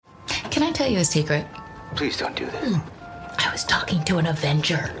Can I tell you a secret? Please don't do this. I was talking to an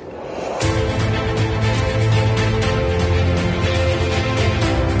Avenger.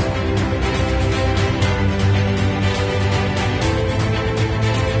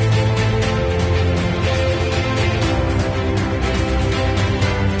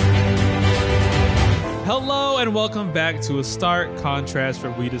 Hello and welcome back to A Stark Contrast,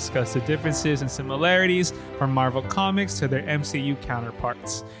 where we discuss the differences and similarities from Marvel Comics to their MCU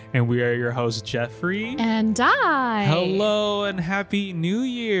counterparts. And we are your hosts, Jeffrey. And I. Hello and Happy New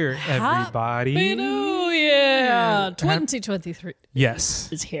Year, everybody. Happy New Year! 2023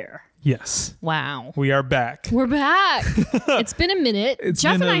 Yes. is here. Yes. Wow. We are back. We're back. It's been a minute.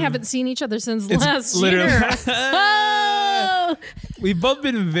 Jeff and I haven't seen each other since last year. Oh! We've both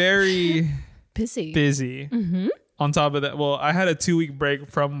been very busy. Mm-hmm. On top of that, well, I had a 2-week break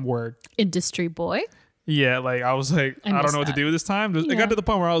from work. Industry boy. Yeah, like I was like, I don't know what to do this time. It got to the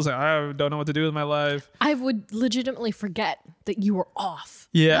point where I was like, I don't know what to do with my life. I would legitimately forget that you were off.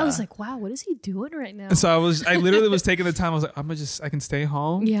 Yeah. I was like, wow, what is he doing right now? So I literally was taking the time. I was like, I can stay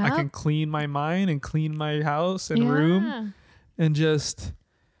home. Yeah. I can clean my mind and clean my house and room and just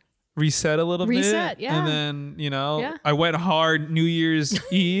reset a little bit. Yeah. And then, I went hard New Year's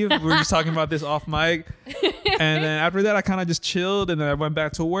Eve. We were just talking about this off mic. And then after that, I kind of just chilled, and then I went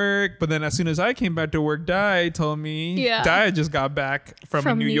back to work. But then as soon as I came back to work, Di told me Di just got back from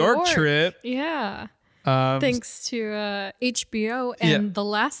a New York trip. Yeah. Thanks to HBO and The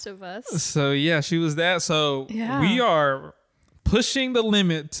Last of Us. So yeah, she was that. So we are pushing the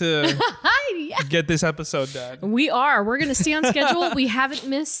limit to get this episode done. We are. We're going to stay on schedule. We haven't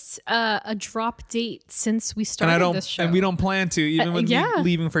missed a drop date since we started this show. And we don't plan to, even with me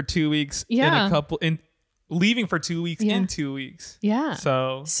leaving for 2 weeks leaving for 2 weeks in 2 weeks. Yeah.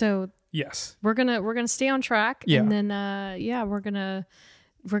 So yes. We're gonna stay on track. Yeah. And then we're gonna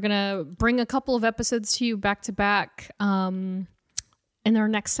bring a couple of episodes to you back to back in our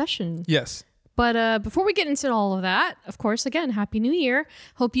next session. Yes. But before we get into all of that, of course, again, Happy New Year.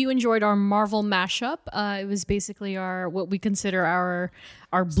 Hope you enjoyed our Marvel mashup. It was basically what we consider our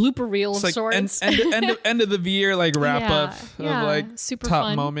blooper reel of sorts. End of the year, like wrap up of like super top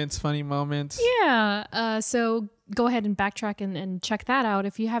fun moments, funny moments. Yeah. So go ahead and backtrack and check that out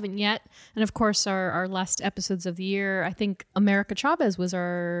if you haven't yet. And of course, our last episodes of the year, I think America Chavez was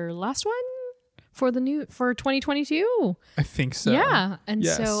our last one for 2022. I think so. Yeah. And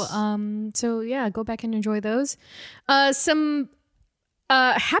yes. so go back and enjoy those. Some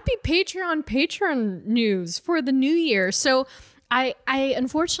happy Patreon news for the new year. So I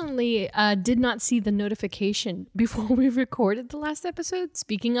unfortunately did not see the notification before we recorded the last episode,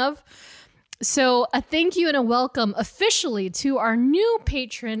 speaking of. So a thank you and a welcome officially to our new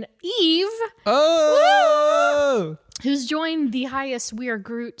patron, Eve. Oh! Woo! Who's joined the highest We Are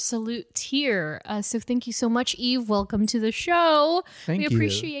Groot salute tier. So thank you so much, Eve. Welcome to the show. We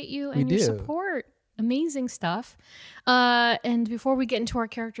appreciate you and your support. Amazing stuff. And before we get into our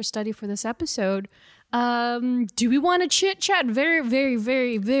character study for this episode, do we want to chit chat very, very,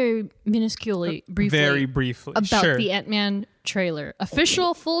 very, very minusculely, briefly? Very briefly. About the Ant-Man trailer.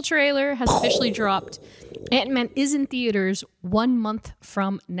 Official full trailer has officially dropped. Ant-Man is in theaters 1 month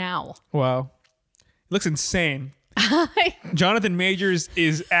from now. Wow. Looks insane. Jonathan Majors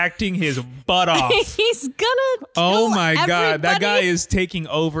is acting his butt off. He's gonna oh my everybody. God, that guy is taking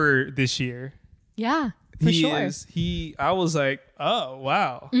over this year. Yeah, for sure. I was like, oh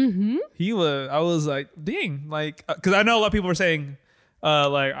wow. Mm-hmm. I was like, dang, like, because I know a lot of people are saying,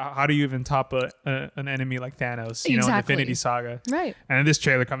 like, how do you even top an enemy like Thanos? You know, in Infinity Saga, right? And then this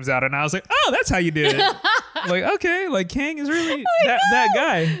trailer comes out, and I was like, oh, that's how you do it. Like, okay, like Kang is really that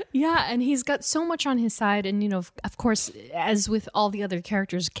guy. Yeah, and he's got so much on his side, and of course, as with all the other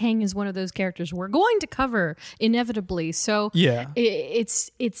characters, Kang is one of those characters we're going to cover inevitably. So yeah, it's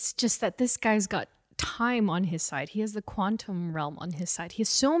just that this guy's got time on his side. He has the quantum realm on his side. He has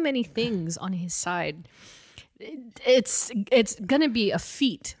so many things on his side. It's gonna be a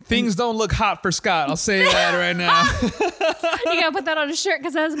feat. Things don't look hot for Scott. I'll say that right now. You gotta put that on a shirt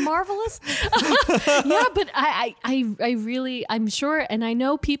because that's marvelous. Yeah, but I really, I'm sure, and I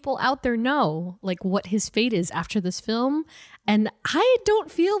know people out there know like what his fate is after this film, and I don't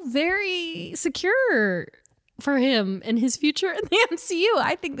feel very secure for him and his future in the MCU.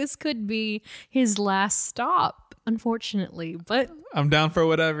 I think this could be his last stop, unfortunately, but I'm down for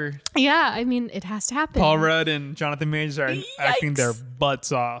whatever. Yeah, I mean, it has to happen. Paul Rudd and Jonathan Majors are acting their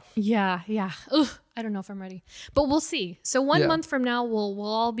butts off. Yeah. Ugh, I don't know if I'm ready, but we'll see. So 1 month from now, we'll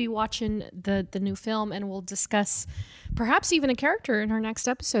all be watching the new film, and we'll discuss perhaps even a character in our next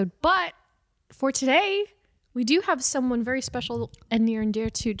episode. But for today, we do have someone very special and near and dear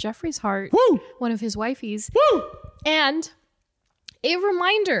to Jeffrey's heart. Woo! One of his wifeys. Woo! And a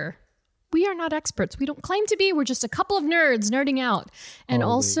reminder, we are not experts. We don't claim to be. We're just a couple of nerds nerding out. And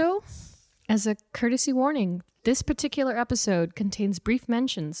also, as a courtesy warning, this particular episode contains brief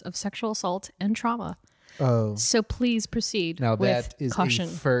mentions of sexual assault and trauma. Oh. So please proceed Now with that is caution.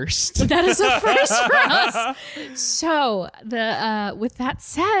 a first. That is a first for us. So, with that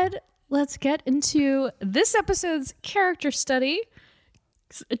said, let's get into this episode's character study.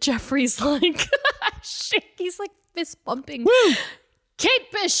 Jeffrey's like, he's like fist bumping. Woo!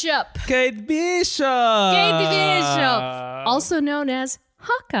 Kate Bishop. Kate Bishop. Kate Bishop, also known as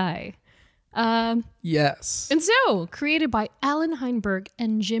Hawkeye. Yes. And so, created by Alan Heinberg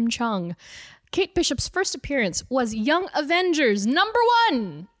and Jim Chung, Kate Bishop's first appearance was Young Avengers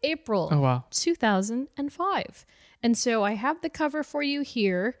 #1, April 2005. And so I have the cover for you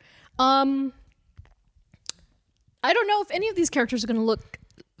here. I don't know if any of these characters are going to look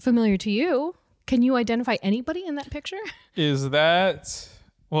familiar to you. Can you identify anybody in that picture? Is that...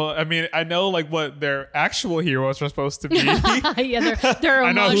 Well, I mean, I know like what their actual heroes are supposed to be. Yeah, they're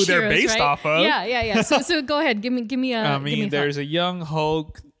I know who homage they're heroes, based right? off of. Yeah. So go ahead, give me a. I give me mean, a there's thought. a young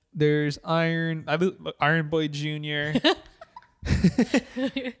Hulk. There's Iron Boy Jr.,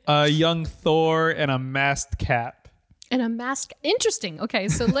 a young Thor, and a masked Cap. And a mask. Interesting. Okay,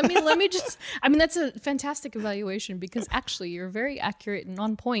 so let me just. I mean, that's a fantastic evaluation because actually you're very accurate and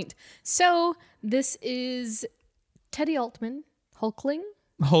on point. So this is Teddy Altman, Hulkling.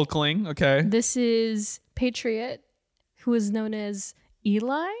 Hulkling, okay. This is Patriot, who is known as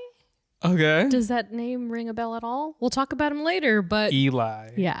Eli. Okay. Does that name ring a bell at all? We'll talk about him later, but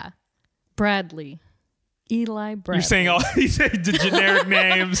Eli. yeah, Bradley. Eli Bradley. You're saying all you say the generic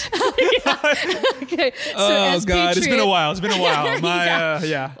names. Okay. So Oh as God, it's been a Patriot- while. It's been a while.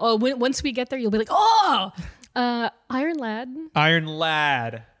 Yeah. Oh, once we get there, you'll be like, oh, Iron Lad. Iron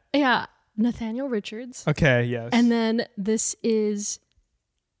Lad. Yeah, Nathaniel Richards. Okay, yes. And then this is.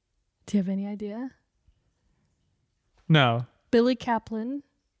 Do you have any idea? No. Billy Kaplan,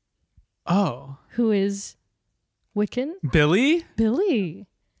 Oh. who is Wiccan. Billy? Billy.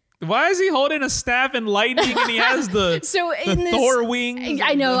 Why is he holding a staff and lightning and he has the, So the in this, Thor wings?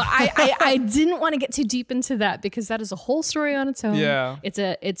 I know. I didn't want to get too deep into that because that is a whole story on its own. Yeah.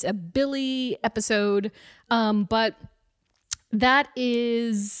 It's a Billy episode. But that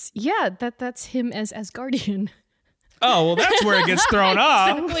is that's him as Asgardian. Oh, well, that's where it gets thrown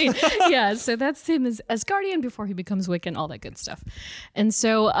off. Exactly. Yeah, so that's him as Asgardian before he becomes Wiccan, all that good stuff. And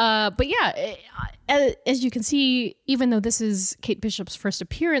so, but yeah, as you can see, even though this is Kate Bishop's first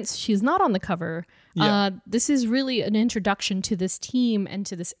appearance, she's not on the cover. Yeah. This is really an introduction to this team and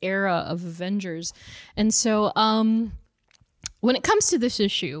to this era of Avengers. And so, when it comes to this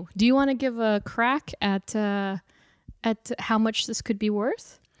issue, do you want to give a crack at how much this could be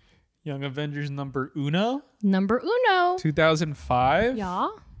worth? Young Avengers number uno, Number uno. 2005. Yeah.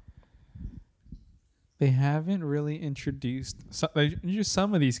 They haven't really introduced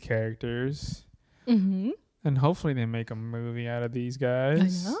some of these characters. Mm-hmm. And hopefully they make a movie out of these I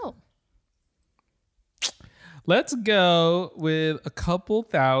guys. know. Let's go with a couple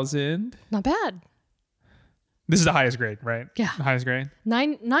thousand. Not bad. This is the highest grade, right? Yeah. The highest grade.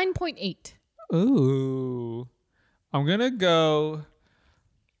 9.8. Ooh. I'm going to go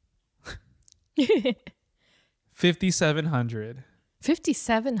 5,700.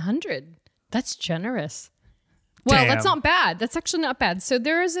 5,700. That's generous. Well, that's Damn. not bad. That's actually not bad. So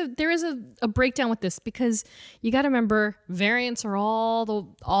there is a breakdown with this because you got to remember variants are all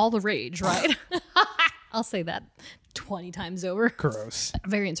the rage, right? I'll say that 20 times over. Gross.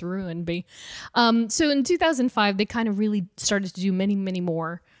 Variants ruined me. So in 2005, they kind of really started to do many, many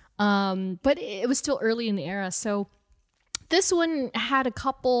more. But it was still early in the era. So this one had a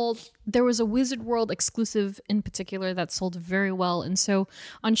couple. There was a Wizard World exclusive in particular that sold very well. And so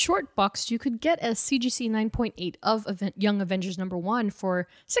on Shortbox, you could get a CGC 9.8 of Young Avengers #1 for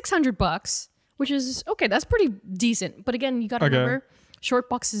 $600, which is okay. That's pretty decent. But again, you got to remember,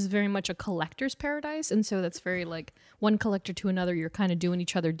 Shortbox is very much a collector's paradise. And so that's very like one collector to another. You're kind of doing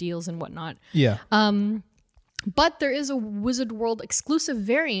each other deals and whatnot. Yeah. But there is a Wizard World exclusive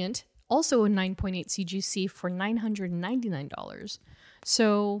variant, also a 9.8 CGC for $999.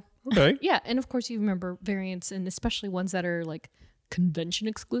 So, Okay. yeah. And of course, you remember variants, and especially ones that are like convention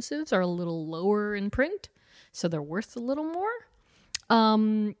exclusives, are a little lower in print. So they're worth a little more.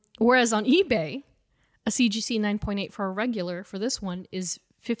 Whereas on eBay, a CGC 9.8 for a regular for this one is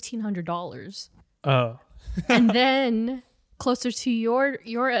 $1,500. Oh. And then closer to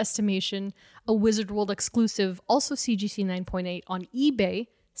your estimation, a Wizard World exclusive, also CGC 9.8 on eBay,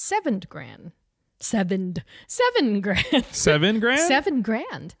 $7,000. $7 grand. $7 grand?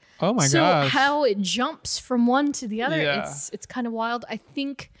 $7,000. Oh my so gosh. how it jumps from one to the other, Yeah. it's kind of wild. I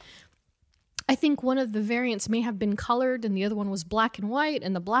think one of the variants may have been colored and the other one was black and white,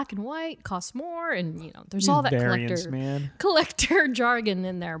 and the black and white costs more, and there's all that variants, man. collector jargon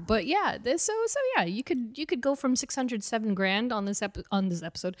in there. But yeah, so yeah, you could go from $607,000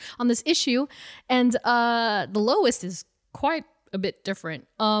 on this issue, and the lowest is quite a bit different.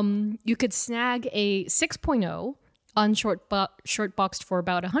 You could snag a 6.0 on short boxed for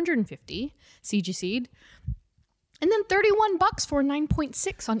about 150 CG Seed. And then $31 for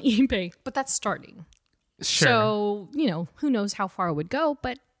 9.6 on eBay, but that's starting. Sure. So, who knows how far it would go,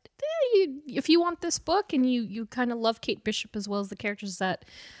 but if you want this book and you kind of love Kate Bishop as well as the characters that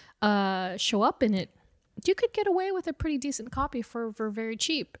show up in it, you could get away with a pretty decent copy for very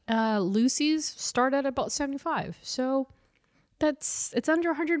cheap. Lucy's start at about $75. So it's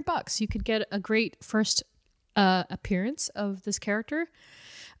under $100. You could get a great first appearance of this character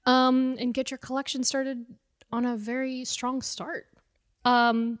and get your collection started on a very strong start.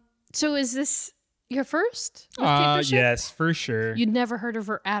 So is this your first with Kate Bishop? Yes, for sure. You'd never heard of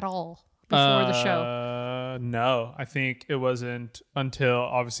her at all before the show? No, I think it wasn't until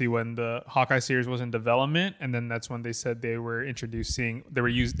obviously when the Hawkeye series was in development, and then that's when they said they were basing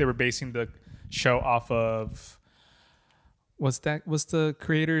the show off of was the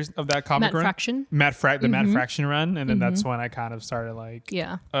creators of that comic Matt run? Fraction. Matt Fraction run, and then that's when I kind of started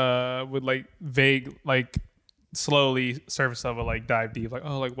with vague slowly surface level dive deep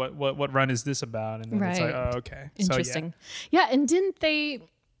what run is this about, and then it's like, oh, okay, interesting. So, yeah, and didn't they,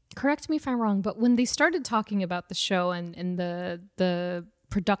 correct me if I'm wrong, but when they started talking about the show and the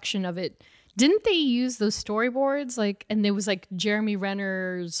production of it, didn't they use those storyboards and there was Jeremy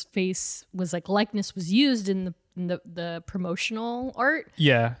Renner's face was likeness was used in the promotional art?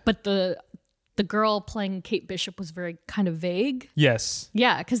 Yeah, but the girl playing Kate Bishop was very kind of vague. Yes.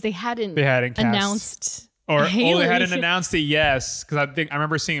 Yeah, because they hadn't cast. announced. Or Haley. they hadn't announced it, yes. Because I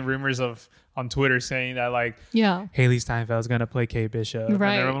remember seeing rumors on Twitter saying that Haley Steinfeld's gonna play Kate Bishop,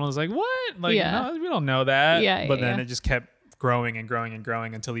 right? And everyone was like, "What? No, we don't know that." Yeah, but then it just kept growing and growing and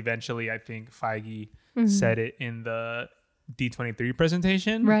growing until eventually, I think Feige said it in the D23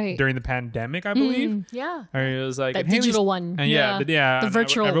 presentation, right, during the pandemic, I believe. Yeah, or it was that digital one, and the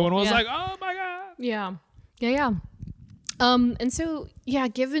virtual. Everyone was like, "Oh my god!" Yeah. And so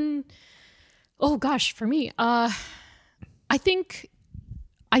given. Oh gosh, for me, I think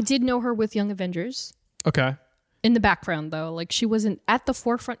I did know her with Young Avengers. Okay. In the background, though, she wasn't at the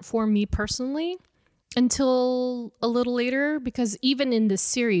forefront for me personally until a little later, because even in this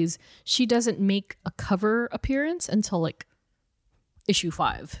series, she doesn't make a cover appearance until issue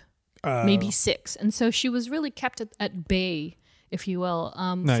 5, maybe 6, and so she was really kept at bay, if you will.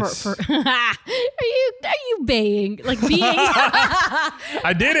 Nice. For are you baying being?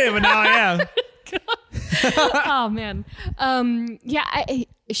 I did it, but now I am. Oh man,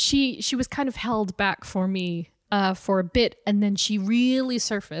 she was kind of held back for me for a bit, and then she really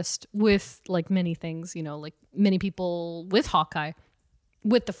surfaced with many things, many people with Hawkeye,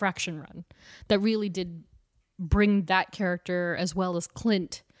 with the Fraction run, that really did bring that character as well as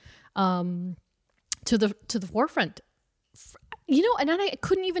Clint to the forefront. And I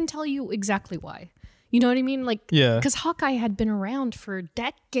couldn't even tell you exactly why. You know what I mean? Because Hawkeye had been around for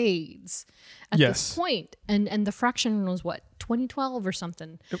decades at this point, and the Fraction was what, 2012 or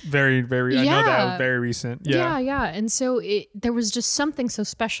something. Very, very. I know that was very recent. Yeah. And so there was just something so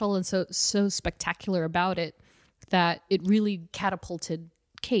special and so spectacular about it that it really catapulted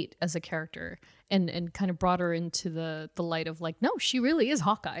Kate as a character and kind of brought her into the light of no, she really is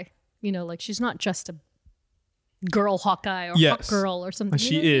Hawkeye. She's not just a girl Hawkeye or Hawk Girl or something.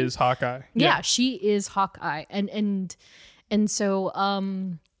 She is Hawkeye. Yeah, she is Hawkeye. And so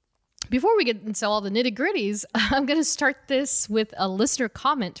before we get into all the nitty-gritties, I'm going to start this with a listener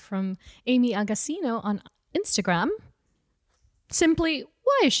comment from Amy Agassino on Instagram. Simply,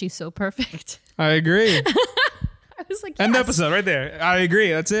 why is she so perfect? I agree. I was like, yes. End episode right there. I agree.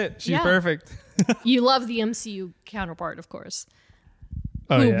 That's it. She's perfect. You love the MCU counterpart, of course.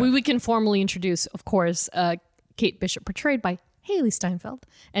 Oh, yeah. We can formally introduce, of course, Kate Bishop, portrayed by Haley Steinfeld,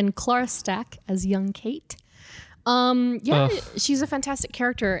 and Clara Stack as young Kate. She's a fantastic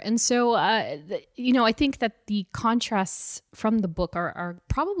character. And so, I think that the contrasts from the book are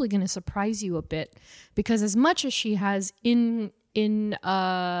probably going to surprise you a bit, because as much as she has in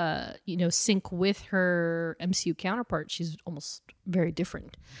sync with her MCU counterpart, she's almost very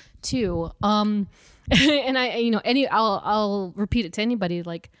different too. And I'll repeat it to anybody,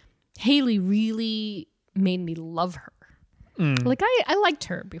 Haley really made me love her. I liked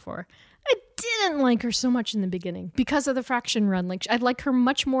her before. I didn't like her so much in the beginning because of the Fraction run. Like, I'd like her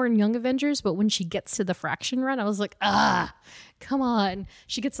much more in Young Avengers, but when she gets to the Fraction run, I was like, come on.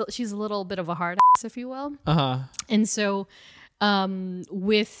 She's a little bit of a hard ass, if you will. And so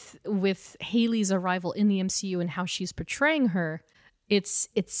with Haley's arrival in the MCU and how she's portraying her,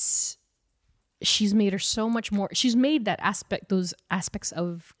 she's made her so much more. She's made those aspects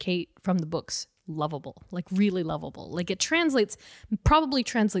of Kate from the books lovable, like really lovable. Like it probably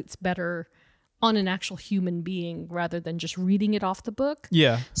translates better on an actual human being rather than just reading it off the book.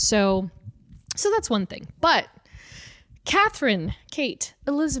 Yeah. So that's one thing. But Kate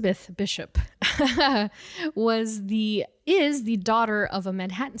Elizabeth Bishop is the daughter of a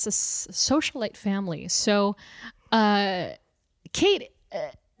Manhattan socialite family. So Kate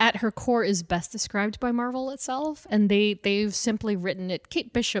at her core is best described by Marvel itself, and they've simply written it.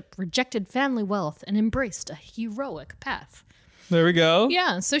 Kate Bishop rejected family wealth and embraced a heroic path. There we go.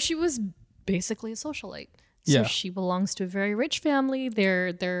 Yeah, so she was basically a socialite. So she belongs to a very rich family.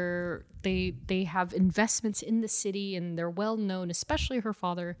 They have investments in the city, and they're well known, especially her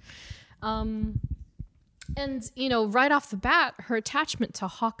father. And right off the bat, her attachment to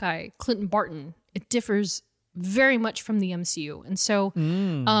Hawkeye, Clinton Barton, it differs very much from the MCU. And so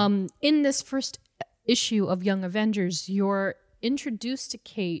in this first issue of Young Avengers, you're introduced to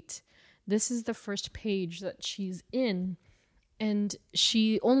Kate. This is the first page that she's in, and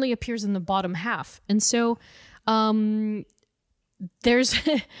she only appears in the bottom half. And so there's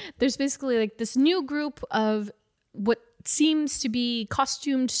basically like this new group of what seems to be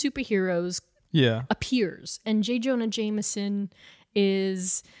costumed superheroes appears, and J. Jonah Jameson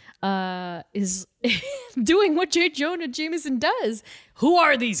is doing what J. Jonah Jameson does. Who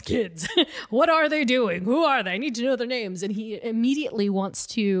are these kids? What are they doing? Who are they? I need to know their names. And he immediately wants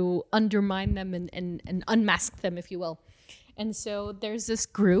to undermine them and unmask them, if you will. And so there's this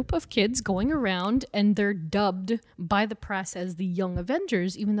group of kids going around, and they're dubbed by the press as the Young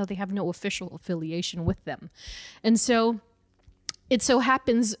Avengers, even though they have no official affiliation with them. And so it so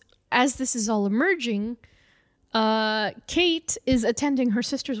happens, as this is all emerging, Kate is attending her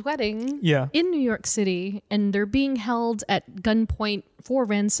sister's wedding in New York City, and they're being held at gunpoint for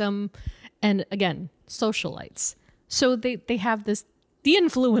ransom, and again, socialites. So they have the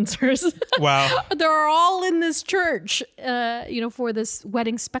influencers. Wow. They're all in this church, for this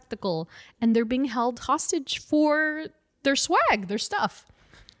wedding spectacle, and they're being held hostage for their swag, their stuff.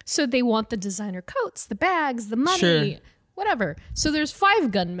 So they want the designer coats, the bags, the money, whatever. So there's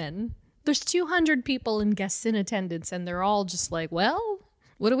 5 gunmen. There's 200 people and guests in attendance, and they're all just like, well,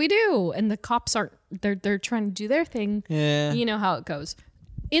 what do we do? And the cops they're trying to do their thing. Yeah. You know how it goes.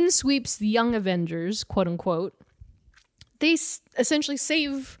 In sweeps the Young Avengers, quote unquote. They essentially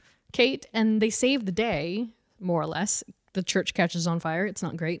save Kate, and they save the day, more or less. The church catches on fire. It's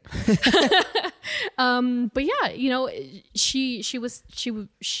not great. But yeah, she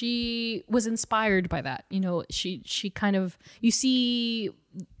was inspired by that. She kind of, you see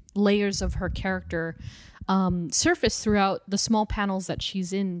layers of her character surface throughout the small panels that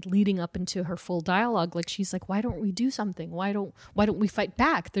she's in leading up into her full dialogue. Like, she's like, why don't we do something? Why don't we fight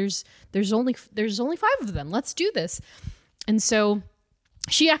back? There's only 5 of them. Let's do this. And so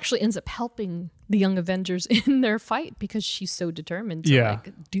she actually ends up helping the Young Avengers in their fight because she's so determined to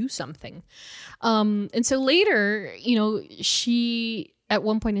do something. And so later, she at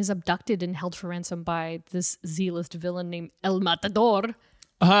one point is abducted and held for ransom by this Z-list villain named El Matador.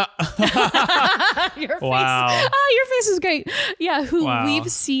 Your face. Wow. Your face is great. Yeah, who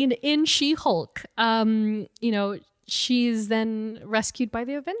we've seen in She-Hulk. She's then rescued by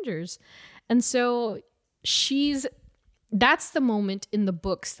the Avengers. And so that's the moment in the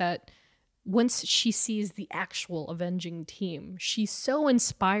books that once she sees the actual avenging team, she's so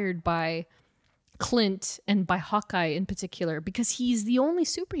inspired by Clint and by Hawkeye in particular, because he's the only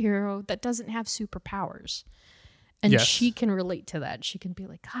superhero that doesn't have superpowers. And she can relate to that. She can be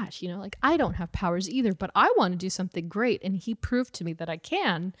like, gosh, I don't have powers either, but I want to do something great. And he proved to me that I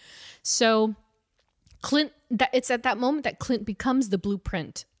can. So Clint, it's at that moment that Clint becomes the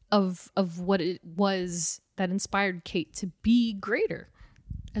blueprint of what it was that inspired Kate to be greater,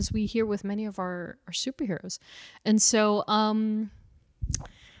 as we hear with many of our superheroes. And so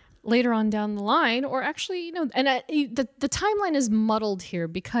later on down the line, or actually, the timeline is muddled here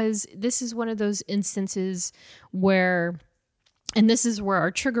because this is one of those instances where, and this is where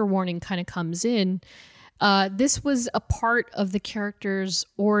our trigger warning kind of comes in. This was a part of the character's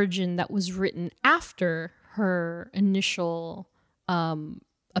origin that was written after her initial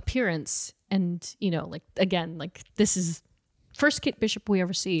appearance. And, this is first Kate Bishop we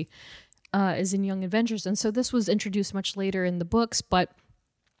ever see is in Young Avengers. And so this was introduced much later in the books, but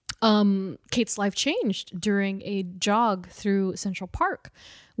Kate's life changed during a jog through Central Park,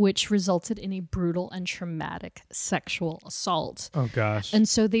 which resulted in a brutal and traumatic sexual assault. Oh, gosh. And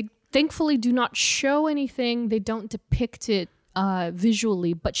so they thankfully do not show anything. They don't depict it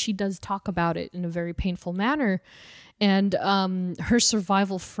visually, but she does talk about it in a very painful manner. And her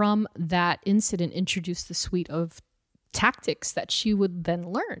survival from that incident introduced the suite of tactics that she would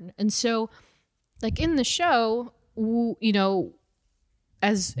then learn. And so, like in the show, you know,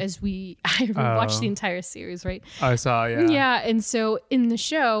 as we I watched the entire series, right? I saw, yeah. Yeah, and so in the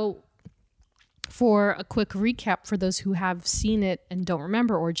show, for a quick recap for those who have seen it and don't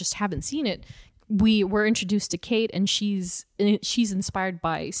remember or just haven't seen it, we were introduced to Kate, and she's inspired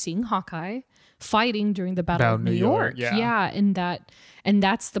by seeing Hawkeye fighting during the Battle of New York. Yeah, and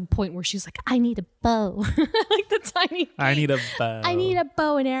that's the point where she's like, I need a bow. Like the tiny thing. I need a bow. I need a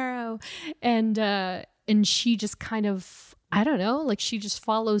bow and arrow. And she just kind of, I don't know, like she just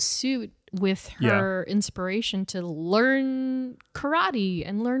follows suit with her inspiration to learn karate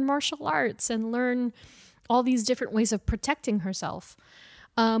and learn martial arts and learn all these different ways of protecting herself.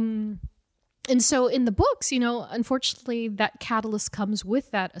 And so in the books, you know, unfortunately that catalyst comes with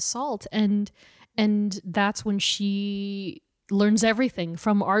that assault, and that's when she learns everything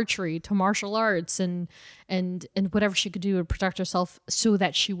from archery to martial arts and whatever she could do to protect herself so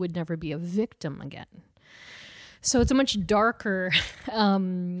that she would never be a victim again. So it's a much darker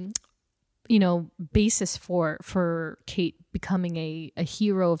you know, basis for Kate becoming a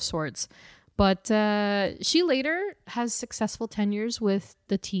hero of sorts. But she later has successful tenures with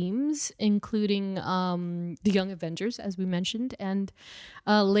the teams, including the Young Avengers, as we mentioned, and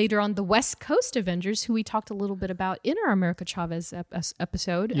later on the West Coast Avengers, who we talked a little bit about in our America Chavez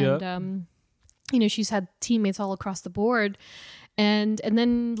episode. Yep. And, you know, she's had teammates all across the board. And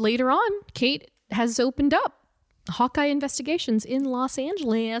then later on, Kate has opened up Hawkeye Investigations in Los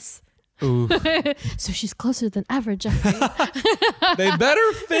Angeles. Ooh. So she's closer than ever, Jeffrey. They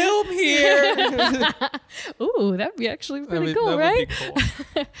better film here. Ooh, that'd be actually pretty cool, right?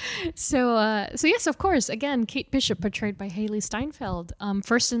 Cool. So yes, of course. Again, Kate Bishop, portrayed by Haley Steinfeld.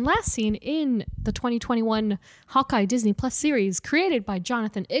 First and last seen in the 2021 Hawkeye Disney Plus series, created by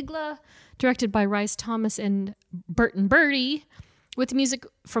Jonathan Igla, directed by Rhys Thomas and Burton Birdie, with music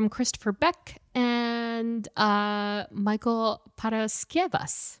from Christopher Beck and Michael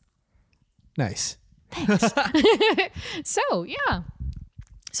Paraskievas. Nice. Thanks. So yeah.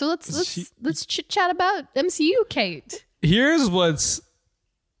 So let's chit chat about MCU, Kate. Here's what's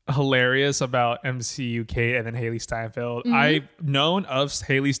hilarious about MCU Kate and then Haley Steinfeld. Mm-hmm. I've known of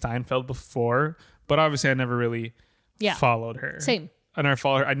Haley Steinfeld before, but obviously I never really followed her. Same. I never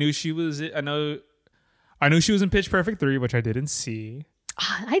followed her. I knew she was she was in Pitch Perfect 3, which I didn't see.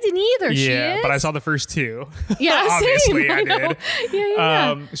 I didn't either. Yeah, but I saw the first two. Yeah, obviously same. I did.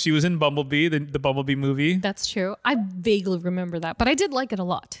 Yeah. She was in Bumblebee, the Bumblebee movie. That's true. I vaguely remember that, but I did like it a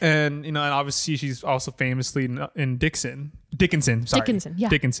lot. And and obviously she's also famously in Dickinson. Sorry. Dickinson, yeah.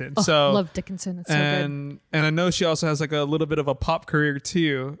 Dickinson. Oh, So love Dickinson. It's so good. And I know she also has like a little bit of a pop career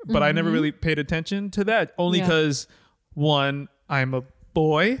too, but I never really paid attention to that, only because one, I'm a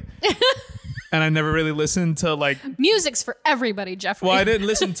boy. And I never really listened to like music's for everybody, Jeffrey. Well, I didn't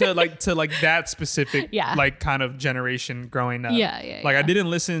listen to that specific like kind of generation growing up. Yeah. I didn't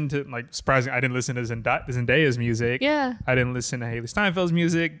listen to surprisingly, I didn't listen to Zendaya's music. Yeah. I didn't listen to Haley Steinfeld's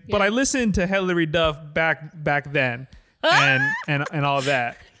music, but I listened to Hilary Duff back then, and all of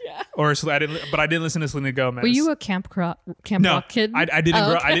that. Yeah. I didn't listen to Selena Gomez. Were you a Camp Rock kid? I didn't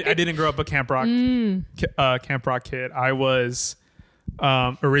grow. I didn't grow up a Camp Rock Camp Rock kid. I was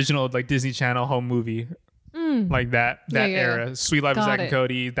original like Disney Channel home movie like that era. Sweet Life of Zack and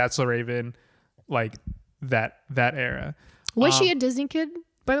Cody, That's So Raven, like that era. Was she a Disney kid,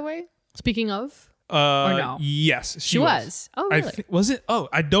 by the way? Speaking of, or no? Yes, she was. Oh, really? Was it? Oh,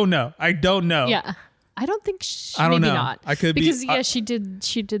 I don't know. Yeah, I don't think. I don't know. Not. I could because be, she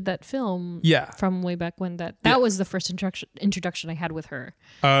did that film. Yeah, from way back when. That was the first introduction I had with her.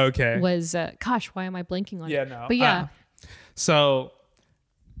 Okay. Was gosh, why am I blanking on it? Yeah, no. But yeah. So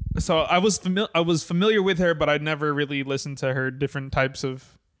I was familiar with her, but I never really listened to her different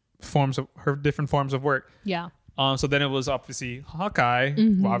forms of work. Yeah. So then it was obviously Hawkeye.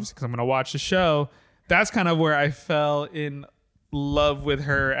 Well, obviously because I'm gonna watch the show. That's kind of where I fell in love with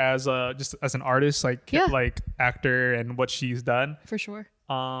her as an artist, like actor and what she's done. For sure.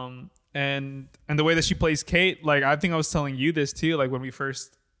 And the way that she plays Kate, like I think I was telling you this too, like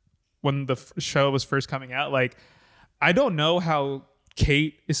when the show was first coming out, like I don't know how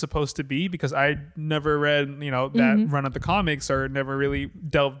Kate is supposed to be because I never read, that run of the comics or never really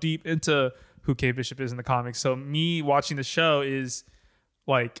delved deep into who Kate Bishop is in the comics. So me watching the show is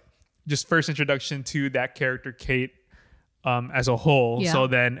like just first introduction to that character Kate as a whole. Yeah. So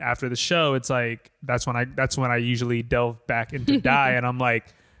then after the show, it's like that's when I usually delve back into Die, and I'm like,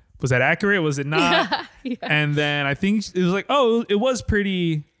 was that accurate? Was it not? Yeah. And then I think it was like, oh, it was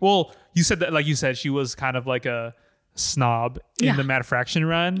pretty. Well, you said that, like you said, she was kind of like a snob in Yeah. the Matt Fraction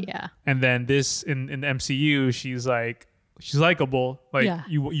run. Yeah. And then this in the MCU, she's likable. Like Yeah.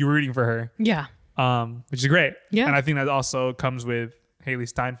 you're rooting for her. Yeah. Which is great. Yeah. And I think that also comes with Haley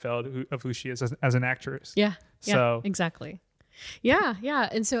Steinfeld, of who she is as an actress. Yeah. Yeah. So- exactly. Yeah. Yeah.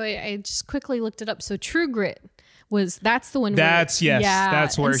 And so I just quickly looked it up. So True Grit that's the one. That's where, yes. Yeah.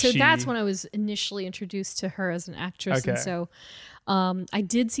 That's where and so she. that's when I was initially introduced to her as an actress. Okay. And so I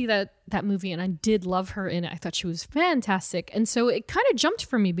did see that movie and I did love her in it. I thought she was fantastic. And so it kind of jumped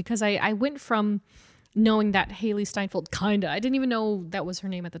for me because I went from knowing that Haley Steinfeld I didn't even know that was her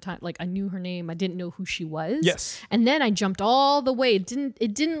name at the time. Like I knew her name. I didn't know who she was. Yes. And then I jumped all the way. It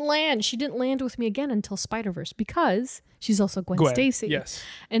didn't land. She didn't land with me again until Spider-Verse because she's also Gwen Stacy. Yes.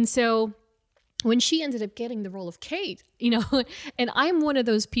 And so when she ended up getting the role of Kate, and I'm one of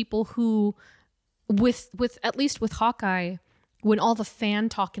those people who with at least with Hawkeye, when all the fan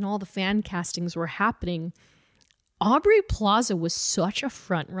talk and all the fan castings were happening, Aubrey Plaza was such a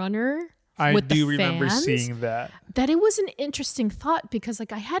front runner. I with do the remember fans, seeing that. that it was an interesting thought because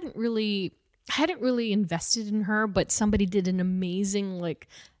like I hadn't really invested in her, but somebody did an amazing like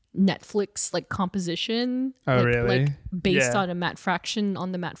Netflix like composition like based Yeah. on the Matt Fraction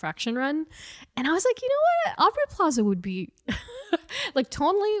run, and I was like, you know what, Aubrey Plaza would be like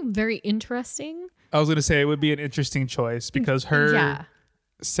totally very interesting. I was gonna say it would be an interesting choice because her Yeah.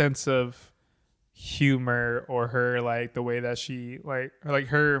 sense of humor or her like the way that she like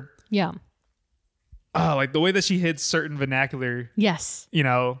her Yeah. like the way that she hits certain vernacular, Yes.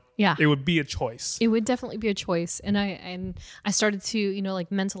 Yeah. it would be a choice. It would definitely be a choice, and I started to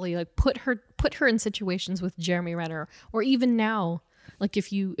like mentally like put her in situations with Jeremy Renner, or even now, like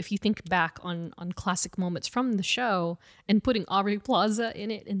if you think back on classic moments from the show and putting Aubrey Plaza in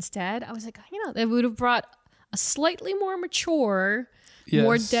it instead, I was like, that would have brought a slightly more mature,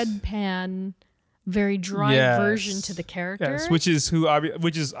 more Yes. deadpan, very dry Yes. version to the character. Yes, which is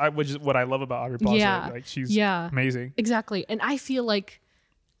what I love about Aubrey Plaza. Yeah. Like she's Yeah. amazing. Exactly. And I feel like,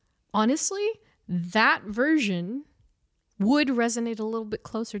 honestly, that version would resonate a little bit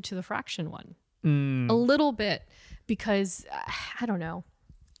closer to the Fraction one. A little bit, because I don't know.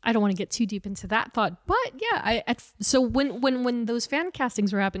 I don't want to get too deep into that thought. But yeah, so when those fan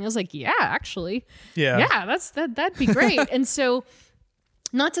castings were happening, I was like, yeah, actually. Yeah. Yeah, that'd be great. And so,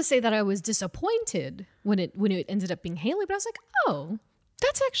 not to say that I was disappointed when it ended up being Haley, but I was like, oh,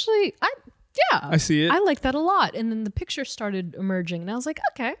 that's actually I see it. I like that a lot. And then the picture started emerging, and I was like,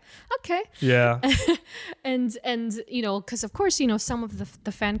 okay. Yeah. And because of course, some of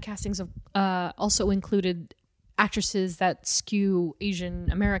the fan castings of also included actresses that skew Asian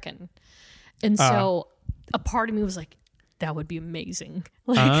American, and so a part of me was like, that would be amazing.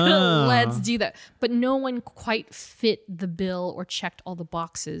 Like, let's do that. But no one quite fit the bill or checked all the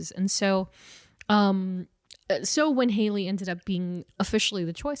boxes, and so. So when Haley ended up being officially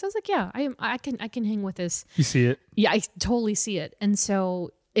the choice, I was like, yeah, I can hang with this. You see it. Yeah, I totally see it. And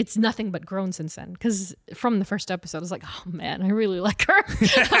so it's nothing but grown since then. Because from the first episode, I was like, oh man, I really like her.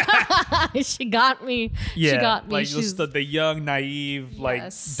 She got me. Yeah. She got me. Like She's the young, naive, like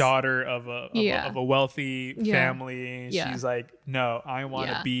Yes. daughter of a wealthy Yeah. family. Yeah. She's like, no, I want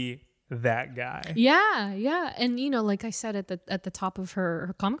to Yeah. be that guy. Yeah. And like I said at the top of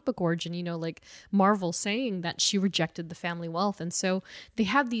her comic book origin, like Marvel saying that she rejected the family wealth. And so they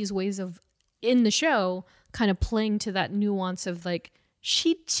have these ways of, in the show, kind of playing to that nuance of like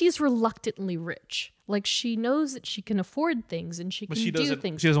she's reluctantly rich. Like she knows that she can afford things and she can do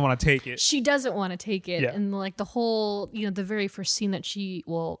things. She doesn't want to take it. She doesn't want to take it. Yeah. And like the whole, the very first scene that she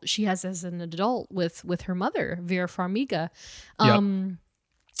has as an adult with her mother, Vera Farmiga,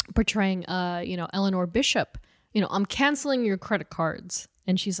 portraying Eleanor Bishop, I'm canceling your credit cards.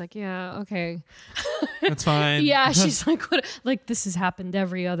 And she's like, yeah, okay. That's fine. Yeah, she's like, what? Like this has happened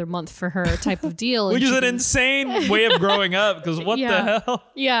every other month for her type of deal. Which And is she an can- insane way of growing up, because what Yeah. the hell?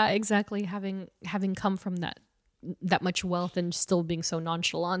 Yeah, exactly. Having come from that much wealth and still being so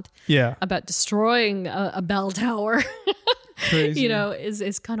nonchalant Yeah. about destroying a bell tower. Crazy.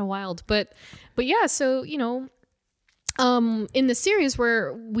 is kind of wild. But yeah, so, in the series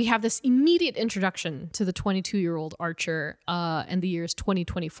where we have this immediate introduction to the 22-year-old Archer, and the year is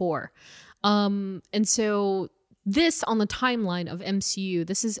 2024. And so this on the timeline of MCU,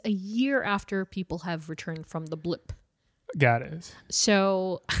 this is a year after people have returned from the blip. Got it.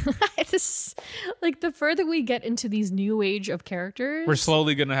 So this, like, the further we get into these new age of characters, We're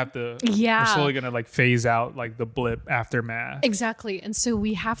slowly gonna have to. Yeah. We're slowly gonna like phase out like the blip aftermath. exactly. And so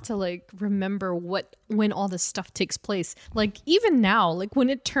we have to like remember when all this stuff takes place. Like even now, like when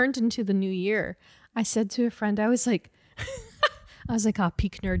it turned into the new year, I said to a friend, I was like,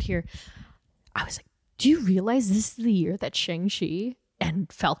 peak nerd here. I was like, do you realize this is the year that Shang-Chi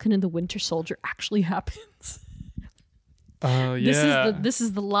and Falcon and the Winter Soldier actually happens? Oh yeah. This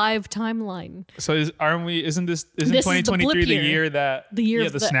is the live timeline. So isn't This is 2023 the year. year that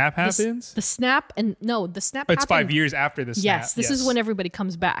the snap happens? The snap the snap. It's happened. 5 years after the snap. Yes, this is when everybody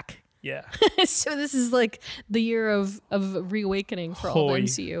comes back. Yeah. So this is like the year of reawakening for all the Holy.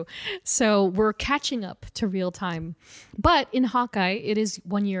 MCU. So we're catching up to real time. But in Hawkeye, it is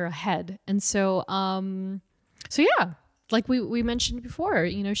 1 year ahead. And so yeah, like we mentioned before,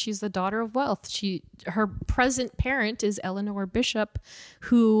 you know, she's the daughter of wealth. Her present parent is Eleanor Bishop,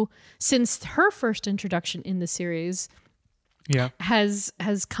 who since her first introduction in the series has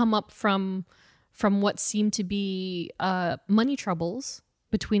come up from what seemed to be money troubles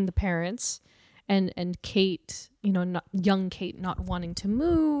between the parents and Kate, you know, young Kate not wanting to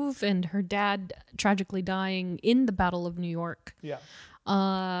move, and her dad tragically dying in the Battle of New York. Yeah.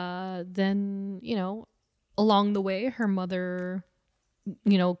 Then, you know, along the way, her mother,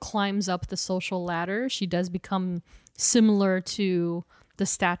 you know, climbs up the social ladder. She does become similar to the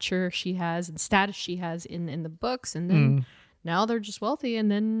stature she has and status she has in the books, and then now they're just wealthy, and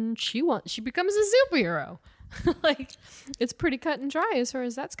then she becomes a superhero. Like, it's pretty cut and dry as far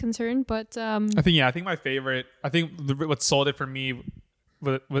as that's concerned. But I think my favorite. I think what sold it for me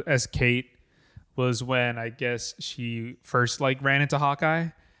as Kate was when I guess she first like ran into Hawkeye,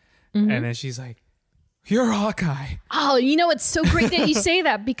 and then she's like, "You're Hawkeye." Oh, you know, it's so great that you say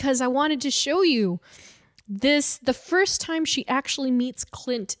that, because I wanted to show you this the first time she actually meets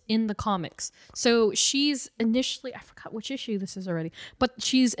Clint in the comics. So she's initially, I forgot which issue this is already, but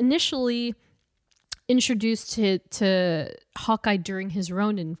she's initially introduced to Hawkeye during his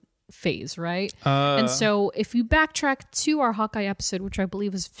Ronin phase, right? And so if you backtrack to our Hawkeye episode, which I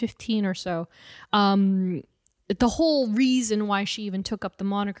believe is 15 or so, the whole reason why she even took up the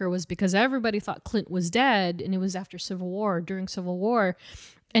moniker was because everybody thought Clint was dead, and it was after during Civil War,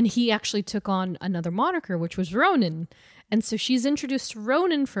 and he actually took on another moniker, which was Ronin. And so she's introduced to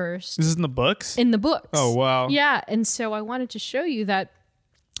Ronin first. This is in the books? In the books. Oh, wow. Yeah, and so I wanted to show you that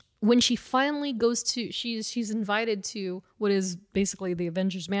when she finally goes to, she's invited to what is basically the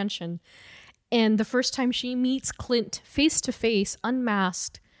Avengers Mansion, and the first time she meets Clint face to face,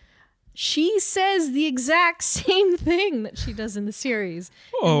 unmasked, she says the exact same thing that she does in the series.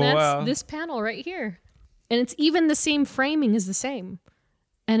 Oh, and that's wow. this panel right here. And it's even the same framing is the same.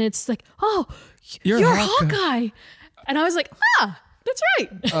 And it's like, oh, you're Hawkeye. And I was like, that's right.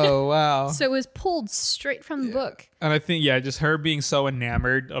 Oh, wow. So it was pulled straight from the book. And I think, just her being so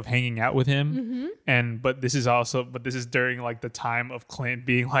enamored of hanging out with him. But this is during like the time of Clint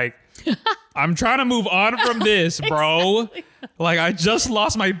being like, I'm trying to move on from this, bro. Like, I just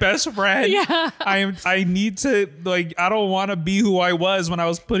lost my best friend. Yeah. I need to, like, I don't want to be who I was when I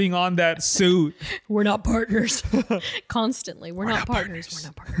was putting on that suit. We're not partners. Constantly. We're not partners. We're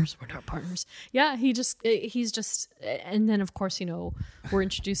not partners. We're not partners. Yeah, he's just, and then of course, you know, we're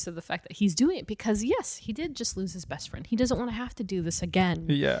introduced to the fact that he's doing it because, yes, he did just lose his best friend. He doesn't want to have to do this again.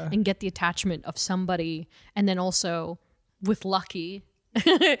 Yeah. And get the attachment of somebody. And then also with Lucky,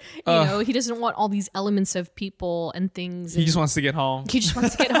 you know, he doesn't want all these elements of people and things. He just wants to get home. He just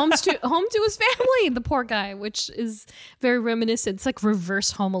wants to get home to his family, the poor guy, which is very reminiscent. It's like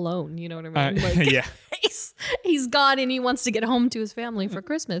reverse Home Alone, you know what I mean? Like, yeah. he's gone and he wants to get home to his family for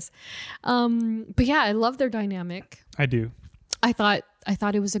Christmas. But yeah, I love their dynamic. I do. I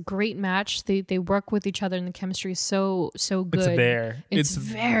thought it was a great match. They work with each other and the chemistry is so good. It's there. It's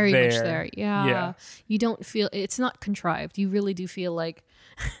very much there. Yeah. Yeah. You don't feel it's not contrived. You really do feel like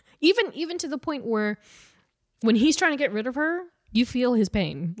even to the point where when he's trying to get rid of her, you feel his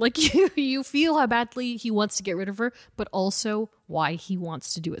pain. Like you feel how badly he wants to get rid of her, but also why he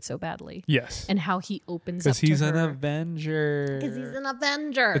wants to do it so badly. Yes. And how he opens up Because he's to an her. Avenger. Because he's an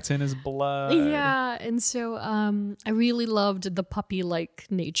Avenger. It's in his blood. Yeah, and so I really loved the puppy-like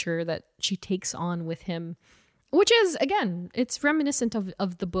nature that she takes on with him, which is, again, it's reminiscent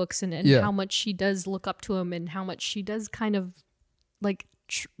of the books and how much she does look up to him and how much she does kind of like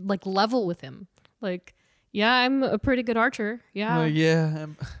level with him. Like, Yeah, I'm a pretty good archer. Yeah. Like, yeah.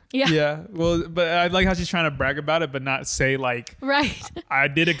 Yeah. Well, but I like how she's trying to brag about it, but not say like, Right. I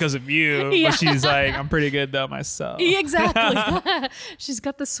did it because of you. Yeah. But she's like, I'm pretty good though myself. Exactly. She's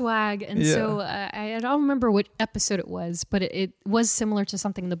got the swag. And so I don't remember what episode it was, but it was similar to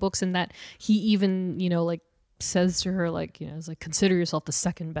something in the books in that he even, like says to her, like, it's like, consider yourself the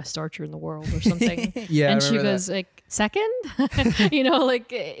second best archer in the world or something. Yeah. And she goes like, second?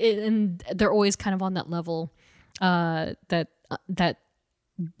 And they're always kind of on that level, that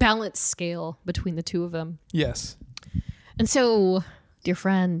balance scale between the two of them. Yes. And so, dear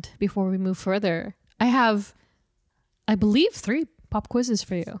friend, before we move further, I have, I believe, 3 pop quizzes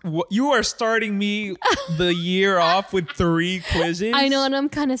for you. You are starting me the year off with 3 quizzes. I know, and I'm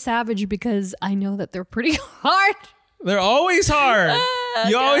kind of savage because I know that they're pretty hard. They're always hard.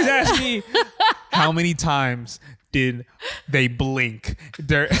 You always ask me, how many times did they blink? And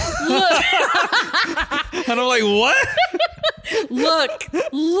I'm like, what? Look.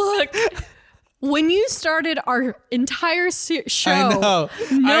 When you started our entire show, I know.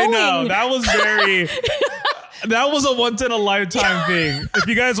 knowing- That was very... That was a once in a lifetime thing. If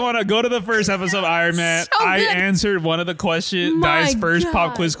you guys want to go to the first episode of Iron Man, So I good. answered one of the Guy's first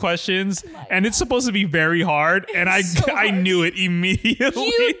pop quiz questions, and it's supposed to be very hard, and I hard. knew it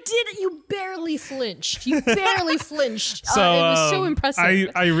immediately. You barely flinched. You barely flinched. So it was so impressive.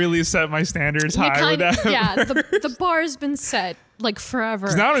 I really set my standards high with that. The bar's been set like forever.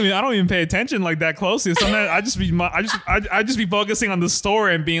 I don't even pay attention like that closely. Sometimes I just be focusing on the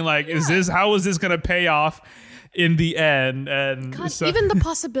story and being like, how is this gonna pay off in the end? And God, so, even the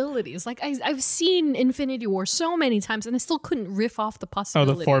possibilities. Like I've seen Infinity War so many times, and I still couldn't riff off the the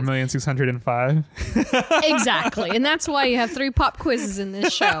possibilities. 4,605,000. Exactly, and that's why you have 3 pop quizzes in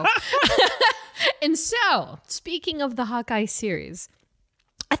this show. And so, speaking of the Hawkeye series,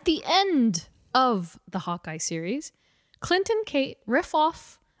 at the end of the Hawkeye series, Clint and Kate riff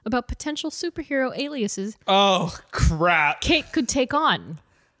off about potential superhero aliases Oh crap! Kate could take on.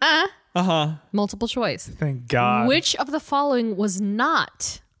 Multiple choice. Thank God. Which of the following was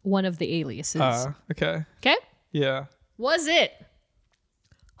not one of the aliases? Okay. Okay? Yeah. Was it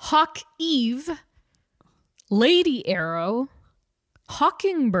Hawk Eve, Lady Arrow,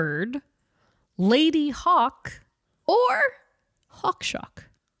 Hawkingbird, Lady Hawk, or Hawkshock?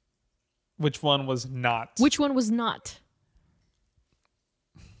 Which one was not? Which one was not?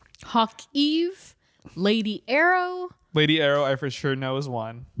 Hawk Eve, Lady Arrow. Lady Arrow, I for sure know is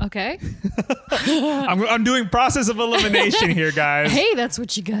one. Okay. I'm doing process of elimination here, guys. Hey, that's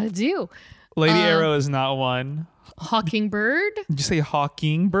what you gotta do. Lady Arrow is not one. Hawkingbird. Did you say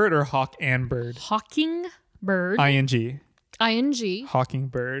Hawkingbird or Hawk and Bird? Hawkingbird. ING. ING.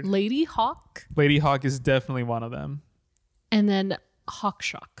 Hawkingbird. Lady Hawk. Lady Hawk is definitely one of them. And then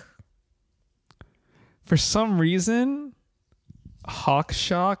Hawkshock. For some reason,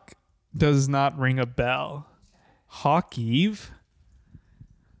 Hawkshock does not ring a bell. Hawk Eve?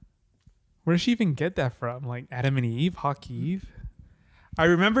 Where did she even get that from? Like Adam and Eve? Hawk Eve? I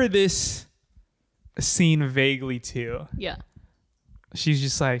remember this scene vaguely too. Yeah.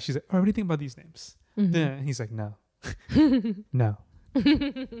 She's like, oh, what do you think about these names? And he's like, no. No.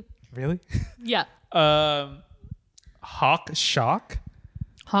 Really? Yeah. Hawkshock?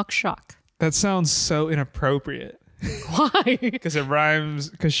 Hawkshock. That sounds so inappropriate. Why? Because it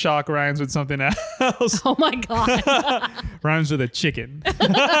rhymes, because shock rhymes with something else. Oh my God. Rhymes with a chicken.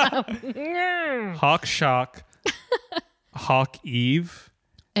 Hawk Shock, Hawk Eve,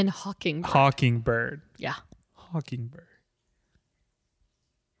 And Hawkingbird. Hawkingbird. Yeah. Hawkingbird.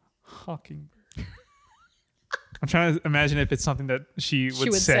 I'm trying to imagine if it's something that she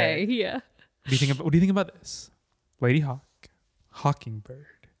would say. Yeah. What do you think about this? Lady Hawk, Hawkingbird.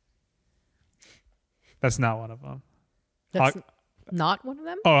 That's not one of them. That's not one of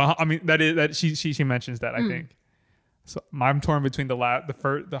them? Oh, I mean she mentions that, I think. So I'm torn between the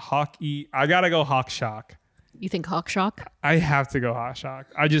Hawk E. I gotta go Hawk Shock. You think Hawkshock? I have to go Hawk Shock.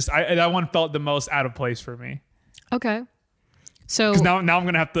 That one felt the most out of place for me. Okay. So Because now I'm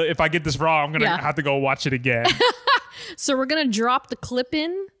gonna have to. If I get this wrong, I'm gonna Yeah. have to go watch it again. so we're gonna drop the clip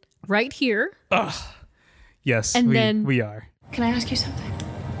in right here. Yes, And we then- are. Can I ask you something?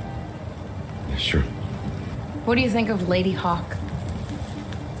 Sure. What do you think of Lady Hawk?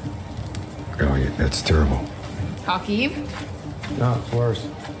 Oh, yeah, that's terrible. Hawk Eve? No, it's worse.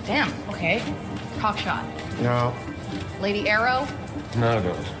 Damn, okay. Hawkshot. No, Lady Arrow? none of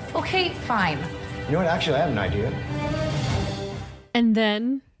those. Okay, fine. You know what? Actually, I have an idea. And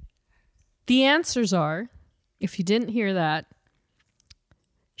then the answers are, if you didn't hear that,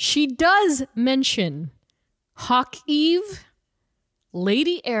 she does mention Hawk Eve,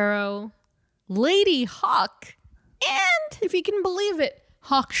 Lady Arrow, Lady Hawk, and if you can believe it,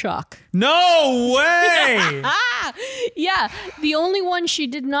 Hawkshock. No way. Yeah, the only one she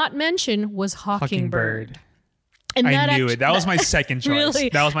did not mention was Hawkingbird. And I knew it. That was my second choice. Really,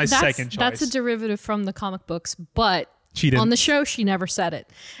 that was my second choice. That's a derivative from the comic books, but She didn't. on the show she never said it.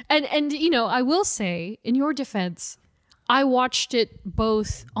 And you know, I will say, in your defense, I watched it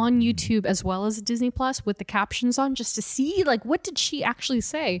both on YouTube as well as Disney Plus with the captions on, just to see like what did she actually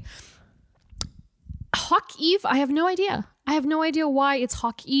say. Hawk Eve, I have no idea. I have no idea why it's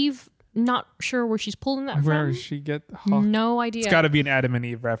Hawk Eve. Not sure where she's pulling that Where from. does she get Hawk? No idea. It's got to be an Adam and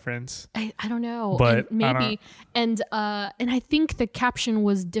Eve reference. I don't know, But and I maybe. And I think the caption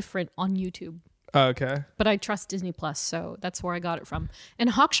was different on YouTube, Okay. but I trust Disney Plus, so that's where I got it from. And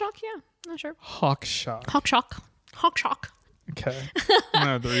Hawkshock, yeah, not sure. Hawkshock. Hawkshock. Okay. I'm going to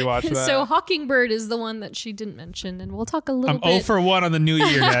have to rewatch that. So Hawkingbird is the one that she didn't mention, and we'll talk a little I'm bit. 0 for 1 on the new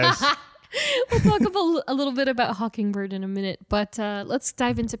year, guys. We'll talk about a little bit about Hawkingbird in a minute, but let's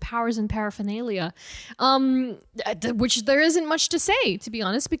dive into powers and paraphernalia, which there isn't much to say, to be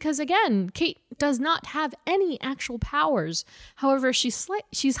honest, because again, Kate does not have any actual powers. However, she's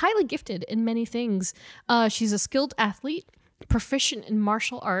highly gifted in many things. She's a skilled athlete, proficient in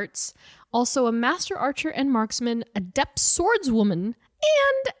martial arts, also a master archer and marksman, adept swordswoman,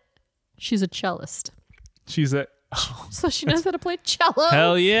 and she's a cellist. She's a... So she knows how to play cello.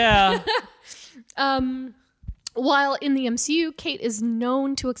 Hell yeah. While in the MCU, Kate is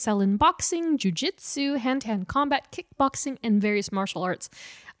known to excel in boxing, jujitsu, hand-to-hand combat, kickboxing, and various martial arts.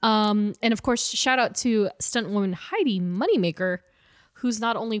 And of course, shout out to stuntwoman Heidi Moneymaker, who's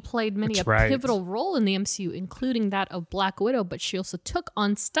not only played many That's a right. pivotal role in the MCU, including that of Black Widow, but she also took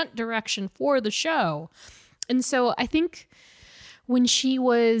on stunt direction for the show. And so I think when she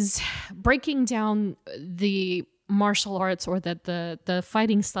was breaking down the martial arts, or that the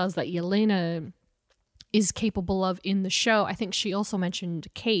fighting styles that Yelena is capable of in the show, I think she also mentioned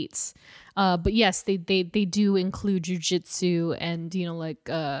Kate's. But yes, they do include jujitsu and, you know, like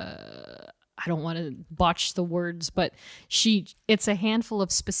I don't want to botch the words, but it's a handful of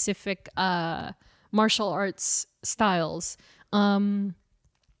specific martial arts styles that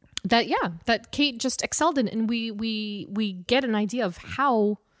Kate just excelled in, and we get an idea of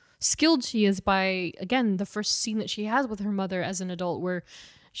how skilled she is by, again, the first scene that she has with her mother as an adult, where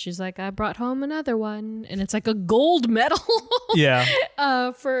she's like, I brought home another one, and it's like a gold medal Yeah.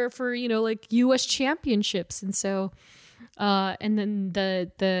 for you know, like US championships. And so and then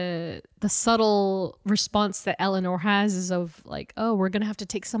the subtle response that Eleanor has is of like, oh, we're gonna have to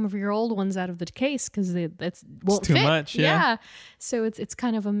take some of your old ones out of the case because that's won't too fit. much, yeah. So it's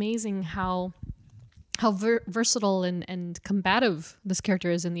kind of amazing how versatile and combative this character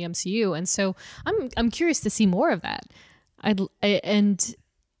is in the MCU, and so I'm curious to see more of that. And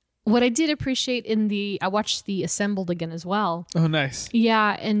what I did appreciate I watched the Assembled again as well. Oh, nice.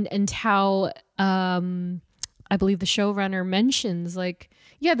 Yeah, and how I believe the showrunner mentions, like,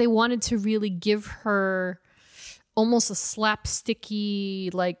 yeah, they wanted to really give her almost a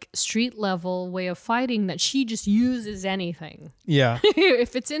slapsticky, like, street level way of fighting, that she just uses anything. Yeah.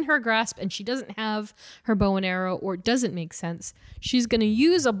 If it's in her grasp and she doesn't have her bow and arrow, or it doesn't make sense, she's going to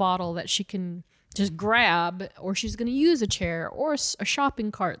use a bottle that she can just grab, or she's going to use a chair or a shopping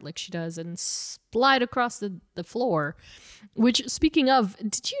cart like she does and slide across the floor. Which, speaking of,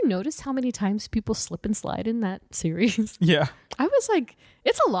 did you notice how many times people slip and slide in that series? Yeah. I was like,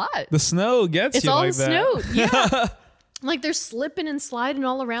 it's a lot. The snow gets It's you all like the that. snow. Yeah. Like, they're slipping and sliding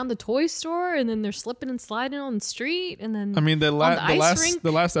all around the toy store, and then they're slipping and sliding on the street, and then I mean, the ice rink.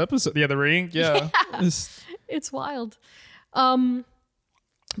 last episode. Yeah, the rink. Yeah. It's wild.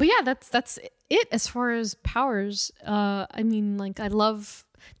 But yeah, that's it as far as powers. I mean, like, I love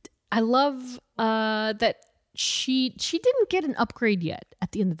that she didn't get an upgrade yet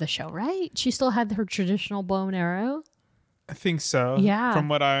at the end of the show, right? She still had her traditional bow and arrow. I think so. Yeah. From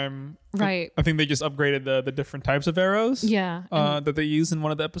what I'm Right. I think they just upgraded the different types of arrows. Yeah. That they used in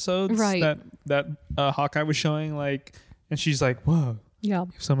one of the episodes. Right. That Hawkeye was showing, like, and she's like, whoa, Yeah.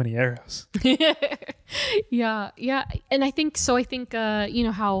 you have so many arrows. Yeah. And I think you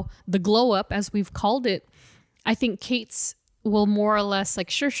know how the glow up, as we've called it, I think Kate's will more or less, like,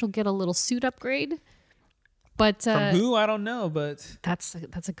 sure, she'll get a little suit upgrade, but From who? I don't know, but that's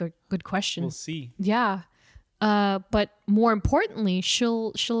a good question. we'll see. Yeah. But more importantly,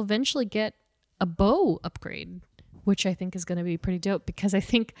 she'll eventually get a bow upgrade, which I think is going to be pretty dope, because I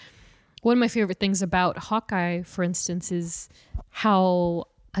think one of my favorite things about Hawkeye, for instance, is how,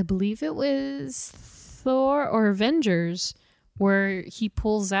 I believe it was Thor or Avengers, where he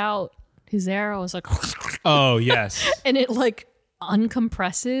pulls out his arrow, is like, Oh, yes. and it, like,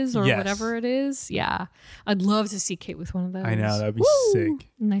 uncompresses or Yes. whatever it is. Yeah. I'd love to see Kate with one of those. I know, that'd be Woo! sick.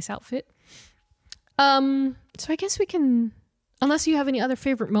 Nice outfit. So I guess we can, unless you have any other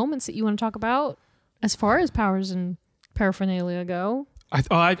favorite moments that you want to talk about as far as powers and paraphernalia go. I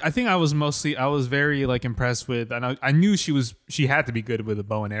think I was very like impressed with, and I knew she had to be good with a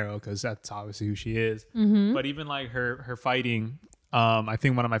bow and arrow because that's obviously who she is. Mm-hmm. But even like her fighting, I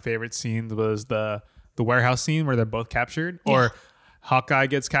think one of my favorite scenes was the warehouse scene where they're both captured, or Hawkeye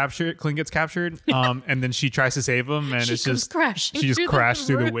gets captured, Clint gets captured, and then she tries to save him, and She it's comes just crashing she just through the crashed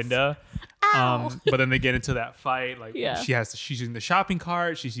through the roof. window. Ow. But then they get into that fight. Like Yeah. she's using the shopping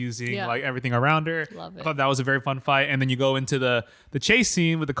cart. She's using Yeah. like everything around her. Love it. I thought that was a very fun fight. And then you go into the chase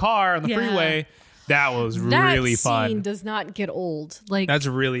scene with the car on the Yeah. freeway. That was That really scene fun. does not get old. Like That's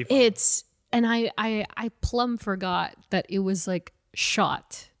really fun. it's, and I plumb forgot that it was like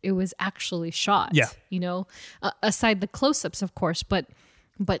shot. It was actually shot. Yeah. You know, aside the close-ups, of course, but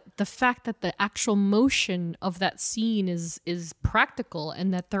the fact that the actual motion of that scene is practical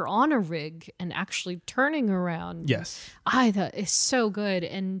and that they're on a rig and actually turning around. Yes. That is so good.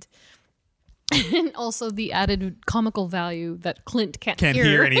 And also the added comical value that Clint can't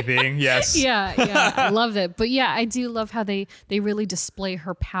Hear anything. Yes. yeah, I love it. But yeah, I do love how they really display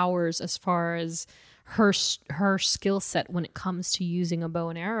her powers as far as her skill set when it comes to using a bow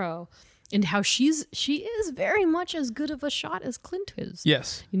and arrow, and how she is very much as good of a shot as Clint is.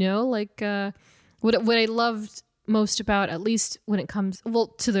 Yes. You know, like what I loved most about, at least when it comes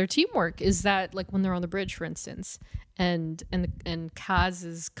to their teamwork, is that like when they're on the bridge, for instance, and Kaz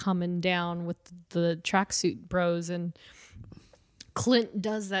is coming down with the tracksuit bros, and Clint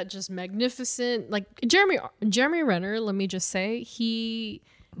does that just magnificent, like Jeremy Renner. Let me just say, he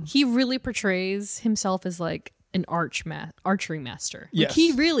really portrays himself as like an archery master. Like, Yes.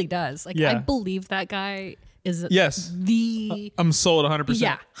 he really does. Like, Yeah. I believe that guy is Yes. I'm sold 100%.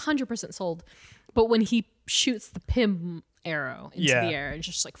 yeah, 100% sold. But when he shoots the Pym arrow into Yeah. the air and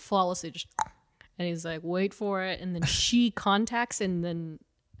just like flawlessly and he's like, wait for it, and then she contacts, and then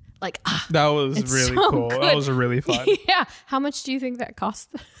like That was It's really so cool. good. That was really fun. yeah. How much do you think that cost?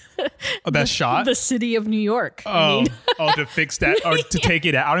 That shot? The city of New York. Oh, to fix that or to take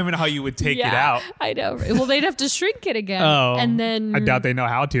it out. I don't even know how you would take it out. I know. Well, they'd have to shrink it again. Oh, and then I doubt they know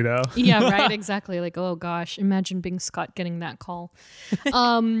how to though. yeah, right, exactly. Like, oh gosh, imagine being Scott getting that call.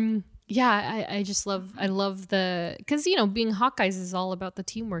 Yeah, I just love because you know, being Hawkeyes is all about the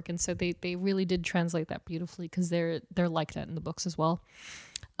teamwork, and so they really did translate that beautifully, because they're like that in the books as well.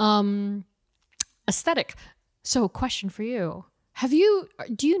 Aesthetic. So, question for you: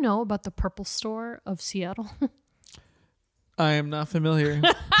 do you know about the Purple Store of Seattle? I am not familiar.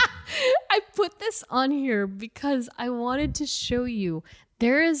 I put this on here because I wanted to show you.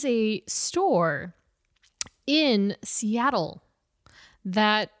 There is a store in Seattle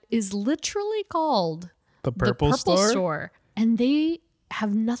that is literally called The Purple Store, and they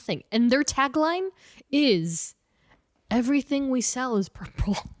have nothing. And their tagline is "Everything we sell is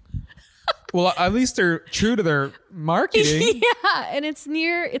purple." Well, at least they're true to their marketing. Yeah, and it's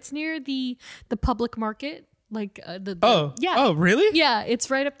near the public market, like Oh, really? Yeah, it's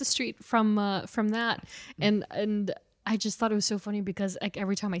right up the street from that, and I just thought it was so funny because like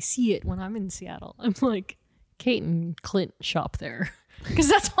every time I see it when I'm in Seattle, I'm like, Kate and Clint shop there, because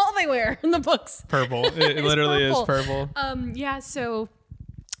that's all they wear in the books. Purple. It literally is purple. Yeah. So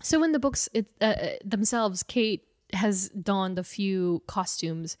in the books themselves, Kate has donned a few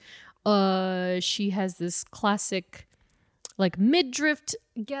costumes. She has this classic like midriff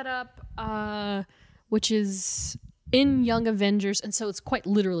getup, which is in Young Avengers, and so it's quite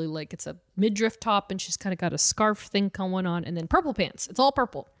literally like it's a midriff top, and she's kind of got a scarf thing going on, and then purple pants. It's all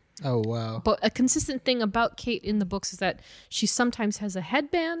purple. Oh, wow. But a consistent thing about Kate in the books is that she sometimes has a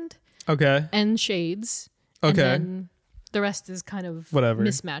headband Okay. and shades. Okay. And then the rest is kind of Whatever.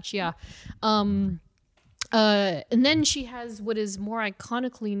 mismatch. Yeah. And then she has what is more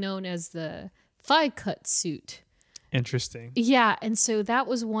iconically known as the thigh cut suit. Interesting. Yeah. And so that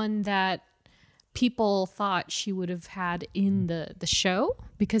was one that people thought she would have had in the show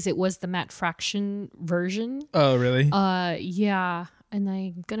because it was the Matt Fraction version. Oh, really? Yeah. And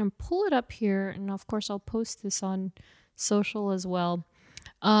I'm going to pull it up here. And of course, I'll post this on social as well.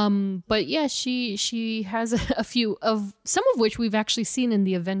 But yeah, she has a few of some of which we've actually seen in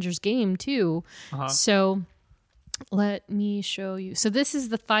the Avengers game too. Uh-huh. So let me show you. So this is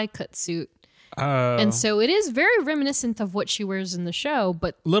the thigh cut suit. Oh. And so it is very reminiscent of what she wears in the show,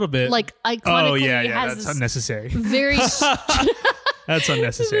 but a little bit. like iconically Oh, yeah. has That's this unnecessary. very That's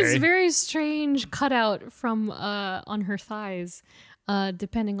unnecessary. this very strange cutout from on her thighs.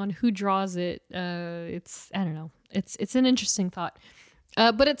 depending on who draws it. It's I don't know. It's an interesting thought.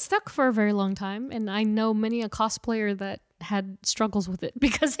 But it stuck for a very long time, and I know many a cosplayer that had struggles with it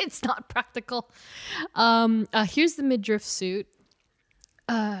because it's not practical. Here's the midriff suit.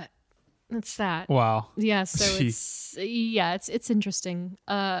 That's that. Wow. Yeah, so it's interesting.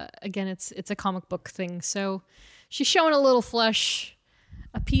 Again, it's a comic book thing. So she's showing a little flesh,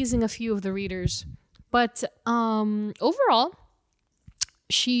 appeasing a few of the readers. But overall,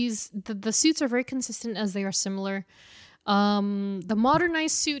 the suits are very consistent as they are similar. The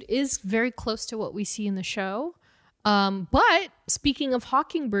modernized suit is very close to what we see in the show. But speaking of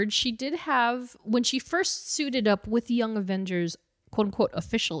Hawkingbird, she did have, when she first suited up with the Young Avengers, quote unquote,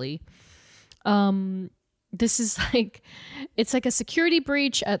 officially, this is like, it's like a security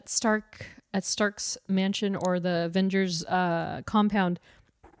breach at Stark's mansion or the Avengers compound.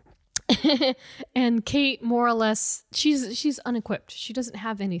 And Kate, more or less, she's unequipped. She doesn't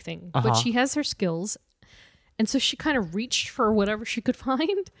have anything, but she has her skills. And so she kind of reached for whatever she could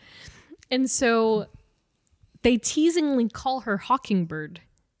find. And so they teasingly call her Hawkingbird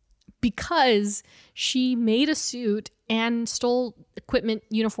because she made a suit and stole equipment,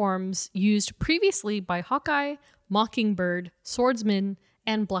 uniforms used previously by Hawkeye, Mockingbird, Swordsman,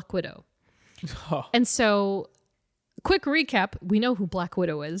 and Black Widow. And so, quick recap, we know who Black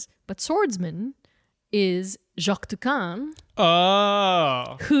Widow is, but Swordsman is Jacques Ducan,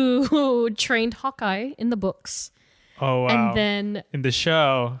 who trained Hawkeye in the books. Oh, wow. And then in the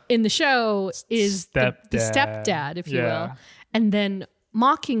show is the stepdad, if you will. And then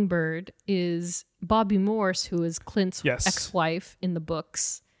Mockingbird is Bobby Morse, who is Clint's ex-wife in the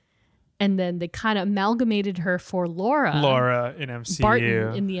books. And then they kind of amalgamated her for Laura in MCU.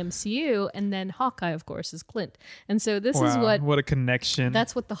 Barton in the MCU. And then Hawkeye, of course, is Clint. And so this is what a connection.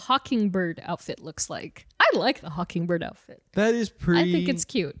 That's what the Hawkingbird outfit looks like. I like the Hawkingbird outfit. That is pretty. I think it's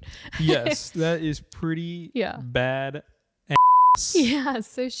cute. Yes, that is pretty bad. Yeah,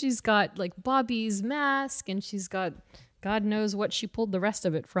 so she's got like Bobby's mask, and she's got God knows what she pulled the rest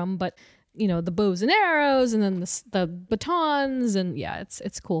of it from, but you know, the bows and arrows, and then the batons, and yeah,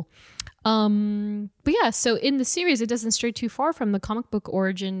 it's cool. But yeah, so in the series, it doesn't stray too far from the comic book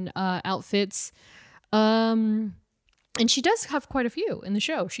origin outfits. And she does have quite a few in the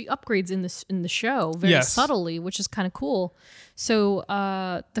show. She upgrades in the show very subtly, which is kind of cool. So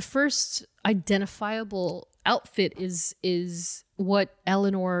the first identifiable outfit is what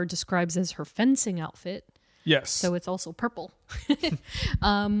Eleanor describes as her fencing outfit. Yes. So it's also purple.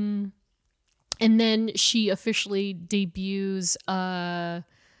 And then she officially debuts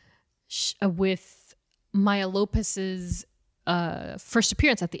with Maya Lopez's first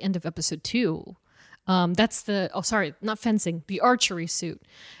appearance at the end of episode 2. That's not fencing, the archery suit.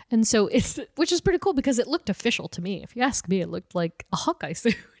 And so which is pretty cool because it looked official to me. If you ask me, it looked like a Hawkeye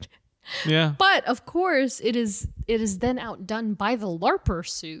suit. Yeah. But of course it is then outdone by the LARPer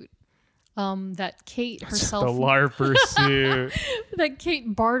suit. That Kate herself the LARPer suit that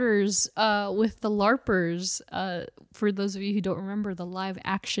Kate barters with the LARPers. For those of you who don't remember, the live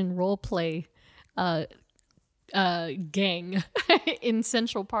action role play gang in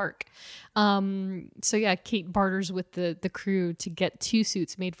Central Park. So yeah, Kate barters with the crew to get 2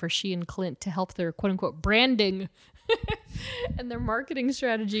 suits made for she and Clint to help their quote unquote branding and their marketing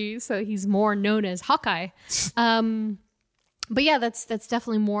strategy. So he's more known as Hawkeye. But yeah, that's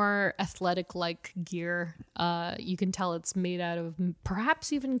definitely more athletic like gear. You can tell it's made out of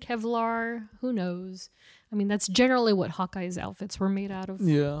perhaps even Kevlar. Who knows? I mean, that's generally what Hawkeye's outfits were made out of.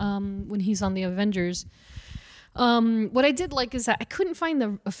 Yeah. When he's on the Avengers. What I did like is that I couldn't find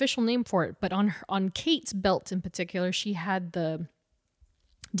the official name for it, but on Kate's belt in particular, she had the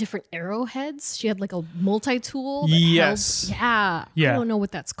different arrowheads. She had like a multi-tool. Yes. I don't know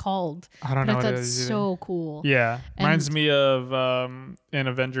what that's called. I don't know. I thought it's so cool. Yeah. Reminds me of in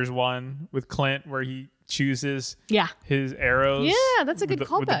Avengers 1 with Clint where he chooses his arrows. Yeah, that's a good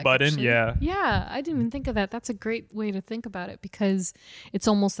callback. With the button, actually. yeah. Yeah, I didn't even think of that. That's a great way to think about it because it's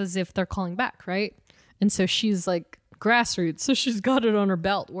almost as if they're calling back, right? And so she's like grassroots, so she's got it on her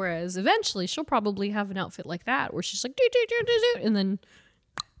belt. Whereas eventually she'll probably have an outfit like that where she's like, do, do, do, do, do, and then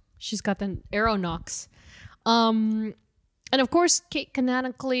she's got the arrow knocks. And of course, Kate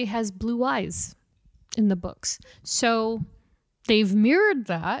canonically has blue eyes in the books. So they've mirrored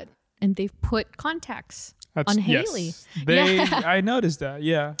that and they've put contacts on Haley. Yes. I noticed that.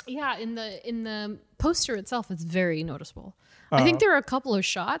 Yeah. Yeah. In the poster itself, it's very noticeable. I think there are a couple of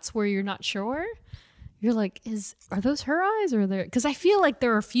shots where you're not sure. You're like, are those her eyes or there? Because I feel like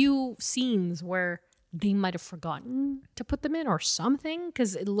there are a few scenes where they might have forgotten to put them in or something.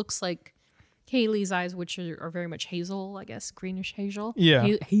 Because it looks like Haley's eyes, which are very much hazel, I guess, greenish hazel.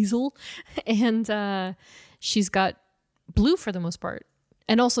 Yeah. Hazel. And she's got blue for the most part.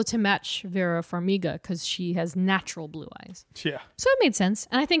 And also to match Vera Farmiga because she has natural blue eyes. Yeah. So it made sense.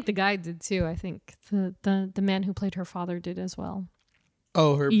 And I think the guy did too. I think the man who played her father did as well.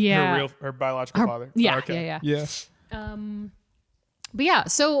 Oh, her Yeah. her biological father. Yeah, Oh, okay. yeah. But yeah,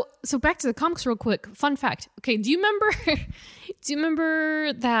 so back to the comics real quick. Fun fact. Okay, do you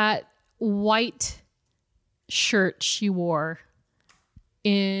remember that white shirt she wore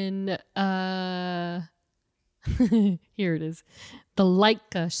in here it is. The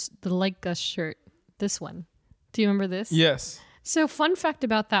Leica shirt. This one. Do you remember this? Yes. So fun fact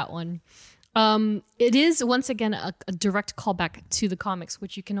about that one. It is once again a direct callback to the comics,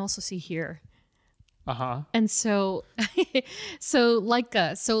 which you can also see here. Uh-huh. And so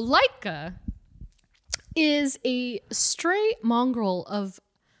Leica is a stray mongrel of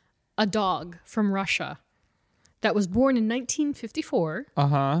a dog from Russia that was born in 1954.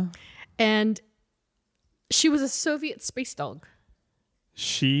 Uh-huh. And she was a Soviet space dog.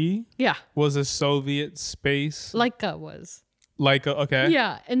 She Yeah. was a Soviet space. Leica was. Leica, okay.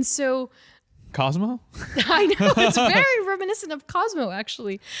 Yeah. And so Cosmo? I know it's very reminiscent of Cosmo,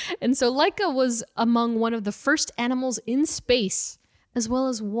 actually. And so Leica was among one of the first animals in space, as well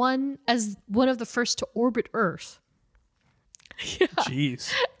as one of the first to orbit Earth.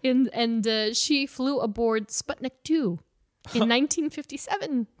 Jeez. And she flew aboard Sputnik 2 in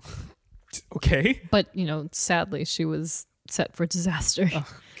 1957. Okay. But sadly, she was set for disaster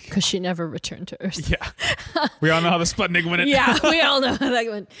because she never returned to Earth. Yeah. We all know how the Sputnik went. Yeah, we all know how that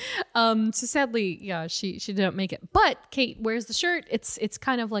went. So sadly, yeah, she didn't make it. But Kate wears the shirt. It's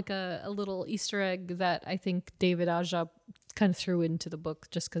kind of like a little Easter egg that I think David Aja kind of threw into the book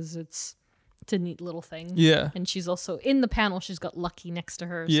just because it's a neat little thing. Yeah. And she's also in the panel. She's got Lucky next to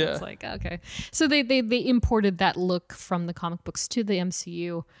her. So Yeah. it's like, okay. So they imported that look from the comic books to the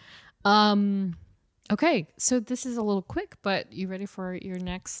MCU. Okay, so this is a little quick, but you ready for your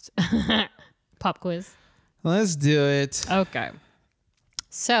next pop quiz? Let's do it. Okay.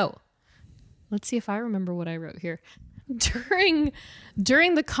 So, let's see if I remember what I wrote here. During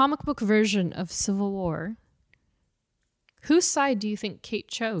the comic book version of Civil War, whose side do you think Kate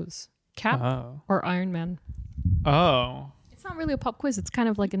chose? Cap or Iron Man? Oh. It's not really a pop quiz. It's kind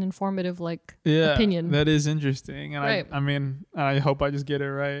of like an informative Yeah. opinion. That is interesting. And Right. I mean, I hope I just get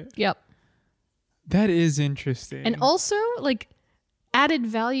it right. Yep. That is interesting. And also, added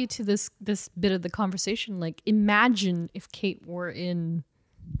value to this bit of the conversation. Imagine if Kate were in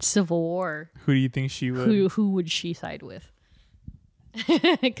Civil War. Who do you think she would? Who would she side with?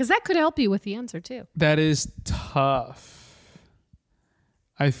 Because that could help you with the answer too. That is tough.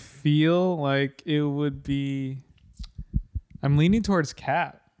 I feel like it would be. I'm leaning towards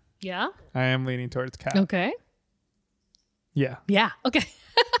Cap. Yeah. I am leaning towards Cap. Okay. Yeah. Yeah. Okay.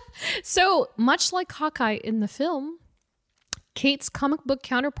 So much like Hawkeye in the film, Kate's comic book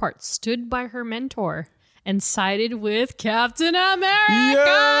counterpart stood by her mentor and sided with Captain America.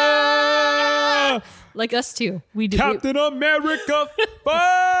 Yeah! Like us too. We do. Captain America.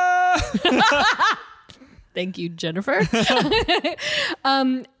 Thank you, Jennifer.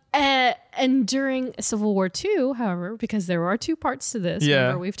 And during Civil War II, however, because there are two parts to this, Yeah.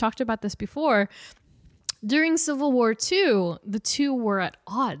 remember we've talked about this before. During Civil War II, the two were at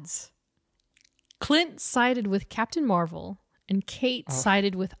odds. Clint sided with Captain Marvel, and Kate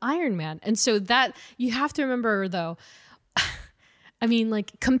sided with Iron Man. And so that you have to remember, though. I mean,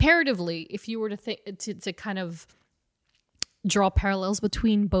 comparatively, if you were to think to kind of draw parallels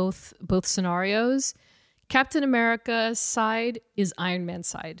between both scenarios, Captain America's side is Iron Man's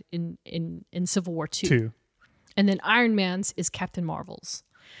side in Civil War II. 2. And then Iron Man's is Captain Marvel's.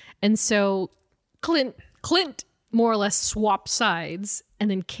 And so Clint more or less swapped sides, and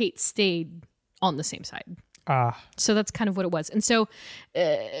then Kate stayed on the same side. So that's kind of what it was. And so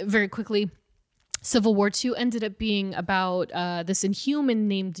very quickly, Civil War II ended up being about this Inhuman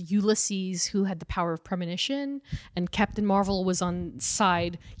named Ulysses who had the power of premonition, and Captain Marvel was on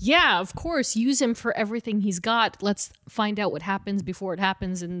side. Yeah, of course, use him for everything he's got. Let's find out what happens before it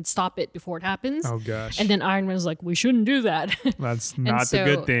happens and stop it before it happens. Oh, gosh. And then Iron Man was like, we shouldn't do that. That's And not so, a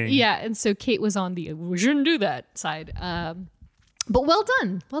good thing. Yeah, and so Kate was on the we shouldn't do that side. But well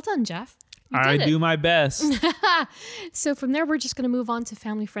done, Jeff. You I did it. do my best. So from there, we're just going to move on to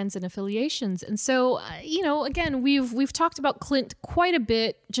family, friends, and affiliations. And so, again, we've talked about Clint quite a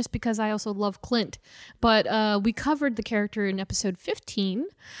bit, just because I also love Clint. But we covered the character in episode 15.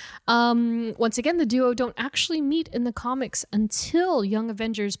 Once again, the duo don't actually meet in the comics until Young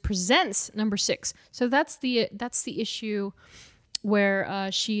Avengers presents number 6. So that's the issue where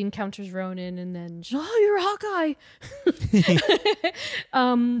she encounters Ronan, and then you're Hawkeye.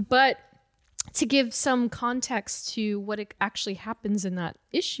 But to give some context to what actually happens in that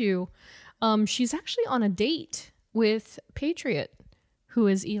issue, she's actually on a date with Patriot, who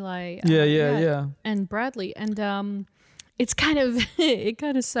is Eli. And Bradley, and it's kind of it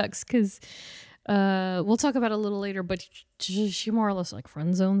kind of sucks because we'll talk about it a little later, but she more or less like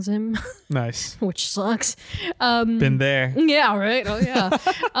friend zones him. Nice. Which sucks. Been there. Yeah, right. Oh yeah.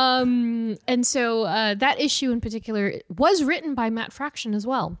 And so that issue in particular was written by Matt Fraction as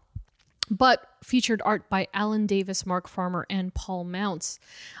well, but featured art by Alan Davis, Mark Farmer, and Paul Mounts.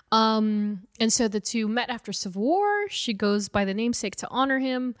 And so the two met after Civil War. She goes by the namesake to honor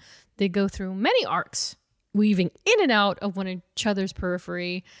him. They go through many arcs, weaving in and out of one each other's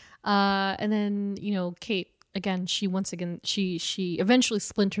periphery. And then, Kate, again, she eventually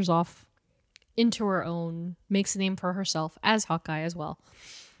splinters off into her own, makes a name for herself as Hawkeye as well.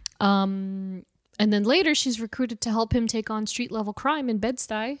 And then later she's recruited to help him take on street level crime in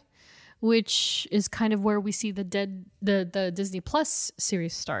Bed-Stuy, which is kind of where we see the Disney Plus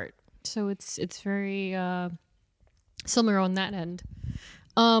series start. So it's very similar on that end.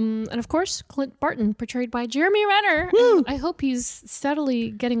 And of course, Clint Barton, portrayed by Jeremy Renner. I hope he's steadily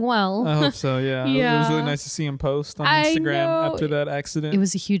getting well. I hope so, yeah. Yeah. It was really nice to see him post on Instagram after that accident. It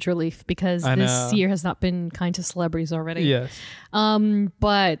was a huge relief because this year has not been kind to celebrities already. Yes.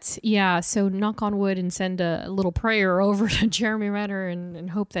 But yeah, so knock on wood and send a little prayer over to Jeremy Renner and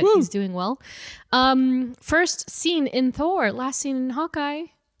hope that he's doing well. First scene in Thor, last scene in Hawkeye,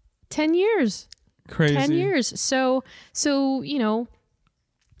 10 years. Crazy. 10 years. So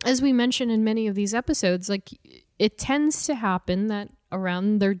as we mentioned in many of these episodes, like it tends to happen that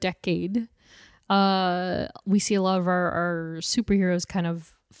around their decade, we see a lot of our superheroes kind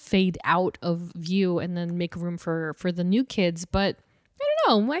of fade out of view and then make room for the new kids. But I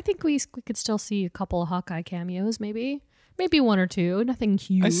don't know. I think we could still see a couple of Hawkeye cameos, maybe one or two. Nothing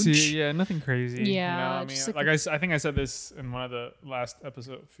huge. I see. Yeah, nothing crazy. Yeah, I mean, I think I said this in one of the last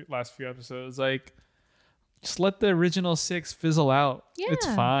few episodes. Like, just let the original 6 fizzle out. Yeah. It's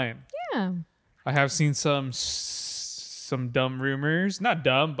fine. Yeah. I have seen some dumb rumors, not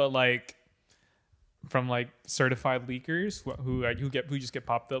dumb, but like from like certified leakers who just get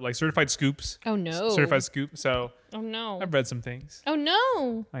popped up, like certified scoops. Oh no. Certified scoop. So oh no. I've read some things. Oh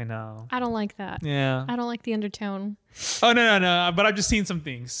no. I know. I don't like that. Yeah. I don't like the undertone. Oh no. But I've just seen some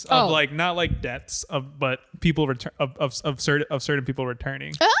things of like not like deaths but people of certain people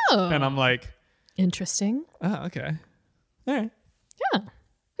returning. Oh. And I'm like, interesting. oh, okay. All right. Yeah.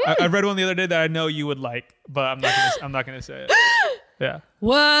 I read one the other day that I know you would like, but I'm not gonna say it. Yeah.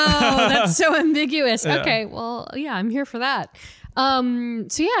 Whoa, that's so ambiguous. Yeah. Okay, well, yeah, I'm here for that.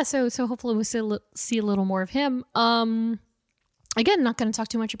 So hopefully we'll see a little more of him. Again, not going to talk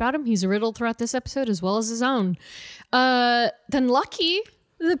too much about him. He's riddled throughout this episode as well as his own. Then Lucky,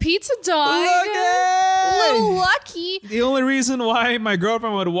 the pizza dog. Little Lucky. The only reason why my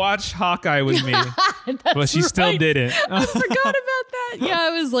girlfriend would watch Hawkeye with me, but she still didn't. I forgot about that. Yeah, I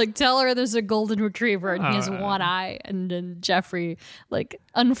was like, tell her there's a golden retriever and he has one eye. And then Jeffrey like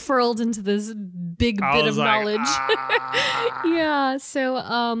unfurled into this big bit of knowledge. Yeah. So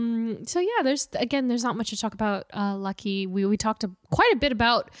yeah, there's not much to talk about Lucky. We talked quite a bit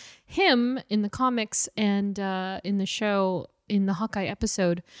about him in the comics and in the show in the Hawkeye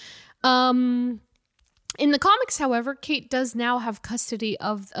episode. In the comics, however, Kate does now have custody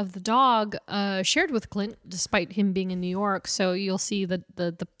of the dog, shared with Clint, despite him being in New York. So you'll see the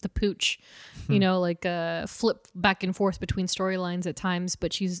pooch, flip back and forth between storylines at times.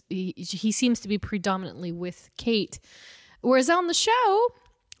 But he seems to be predominantly with Kate. Whereas on the show,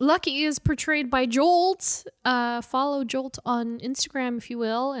 Lucky is portrayed by Jolt. Follow Jolt on Instagram, if you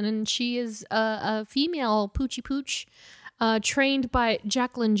will, and then she is a female Poochie Pooch, trained by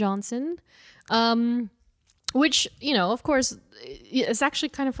Jacqueline Johnson. Which, of course, is actually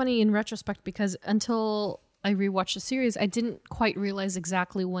kind of funny in retrospect because until I rewatched the series, I didn't quite realize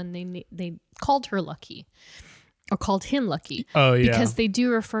exactly when they called her Lucky or called him Lucky. Oh, yeah. Because they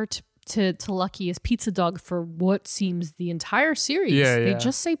do refer to Lucky as Pizza Dog for what seems the entire series. Yeah, They yeah.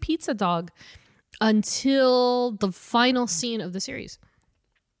 just say Pizza Dog until the final scene of the series.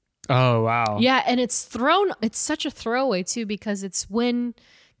 Oh, wow. Yeah, and it's such a throwaway too because it's when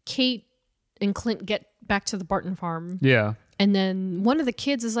Kate and Clint get back to the Barton farm. Yeah. And then one of the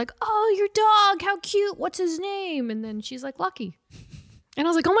kids is like, "Oh, your dog, how cute. What's his name?" And then she's like, "Lucky." And I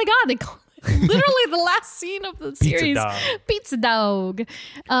was like, "Oh my God, they call literally the last scene of the series. Pizza Dog.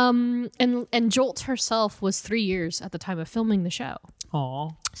 And Jolt herself was 3 years at the time of filming the show.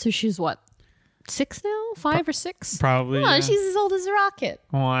 Aw. So she's what? 6 now, 5 or 6. Probably. Oh, yeah. she's as old as Rocket.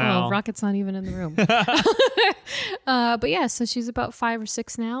 Wow. Well, Rocket's not even in the room. But yeah, so she's about 5 or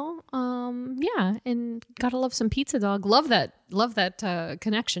 6 now. Yeah, and gotta love some Pizza Dog. Love that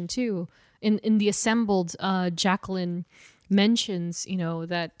connection too. In the assembled, Jacqueline mentions,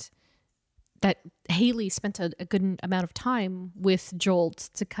 that Haley spent a good amount of time with Jolt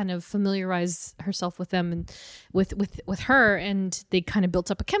to kind of familiarize herself with them and with her, and they kind of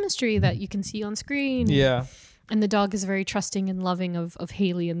built up a chemistry that you can see on screen. Yeah. And the dog is very trusting and loving of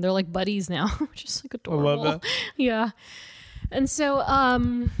Haley, and they're like buddies now, which is like adorable. I love that. Yeah. And so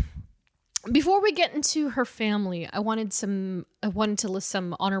before we get into her family, I wanted to list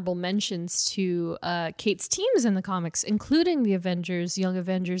some honorable mentions to Kate's teams in the comics, including the Avengers, Young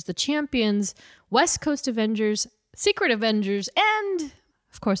Avengers, the Champions, West Coast Avengers, Secret Avengers, and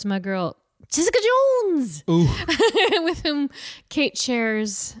of course my girl Jessica Jones, with whom Kate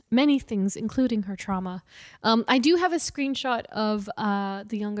shares many things, including her trauma. I do have a screenshot of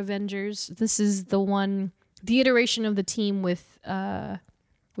the Young Avengers. This is the iteration of the team with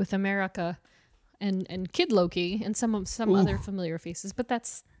America and Kid Loki and some other familiar faces, but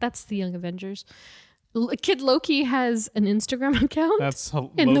that's the Young Avengers. Kid Loki has an Instagram account. That's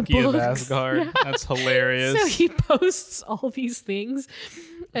in Loki the of books. Asgard. Yeah. That's hilarious. So he posts all these things.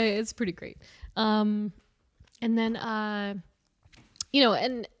 It's pretty great. And then and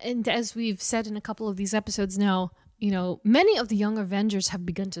as we've said in a couple of these episodes now, many of the Young Avengers have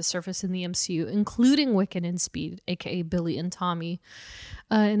begun to surface in the MCU, including Wiccan and Speed, aka Billy and Tommy.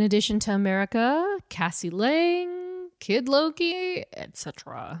 In addition to America, Cassie Lang, Kid Loki,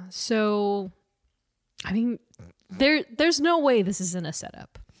 etc. So, I mean, there's no way this isn't a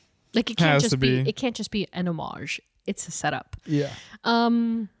setup. Like it can't just be an homage. It's a setup. Yeah.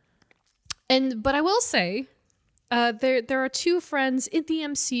 But I will say, there are 2 friends in the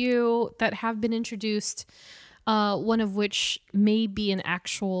MCU that have been introduced. One of which may be an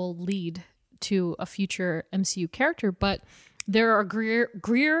actual lead to a future MCU character, but there are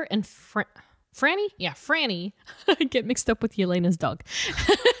Greer and Franny? Yeah, Franny. I get mixed up with Yelena's dog.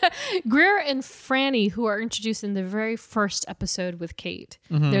 Greer and Franny, who are introduced in the very first episode with Kate.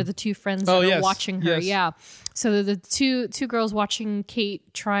 Mm-hmm. They're the 2 friends that are watching her. Yes. Yeah. So they're the two girls watching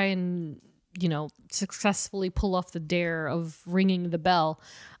Kate try and, successfully pull off the dare of ringing the bell.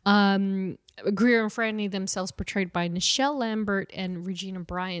 Greer and Franny themselves portrayed by Nichelle Lambert and Regina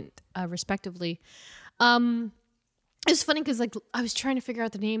Bryant, respectively. It's funny because I was trying to figure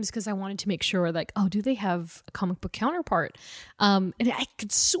out the names because I wanted to make sure do they have a comic book counterpart? And I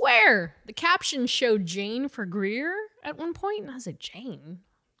could swear the caption showed Jane for Greer at one point, and I was like, Jane?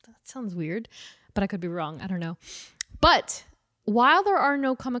 That sounds weird, but I could be wrong. I don't know. But while there are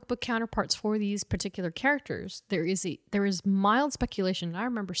no comic book counterparts for these particular characters, there is mild speculation. And I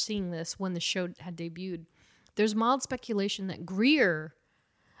remember seeing this when the show had debuted. There's mild speculation that Greer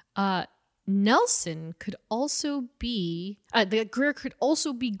Nelson could also be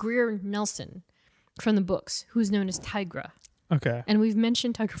Greer Nelson from the books, who's known as Tigra. Okay. And we've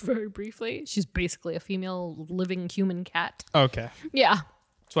mentioned Tigra very briefly. She's basically a female living human cat. Okay. Yeah.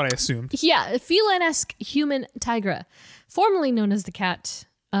 That's what I assumed. Yeah, a feline-esque human Tigra, formerly known as the cat.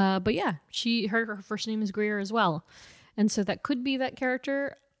 But yeah, her first name is Greer as well. And so that could be that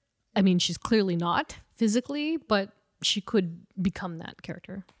character. I mean, she's clearly not physically, but she could become that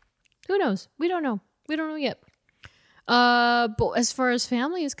character. Who knows? We don't know. We don't know yet. But as far as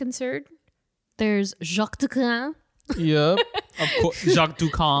family is concerned, there's Jacques Ducan. Yep. Of course. Jacques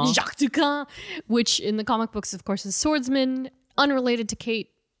Ducan. Jacques Ducan, which in the comic books, of course, is swordsman, unrelated to Kate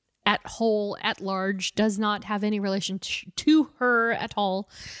at large, does not have any relation to her at all.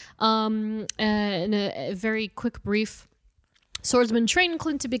 In a very quick brief, swordsman trained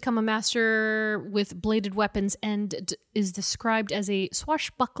Clint to become a master with bladed weapons and is described as a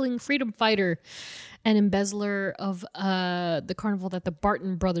swashbuckling freedom fighter and embezzler of the carnival that the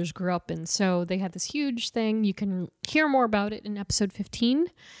Barton brothers grew up in. So they had this huge thing. You can hear more about it in episode 15.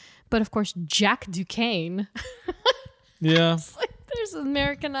 But of course, Jack Duquesne. Yeah. There's an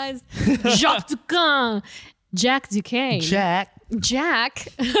Americanized Jacques Duquesne. Jack Duquesne. Jack,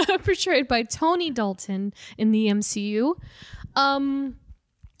 portrayed by Tony Dalton in the MCU. And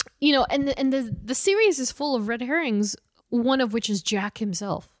the series is full of red herrings, one of which is Jack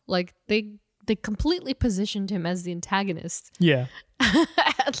himself. Like they completely positioned him as the antagonist. Yeah.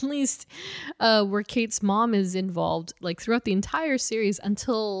 At least where Kate's mom is involved, like throughout the entire series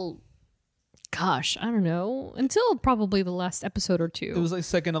until probably the last episode or 2. It was like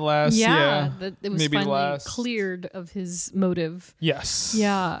second to last. Yeah. It was maybe finally last. cleared of his motive. Yes.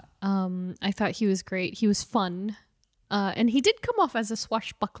 Yeah. I thought he was great. He was fun. And he did come off as a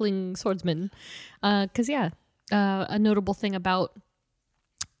swashbuckling swordsman. Because, a notable thing about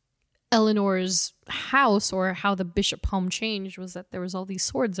Eleanor's house, or how the Bishop home changed, was that there was all these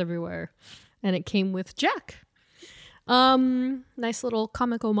swords everywhere. And it came with Jack. Nice little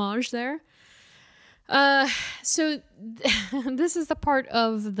comic homage there. So this is the part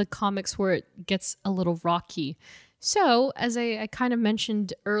of the comics where it gets a little rocky. So, as I kind of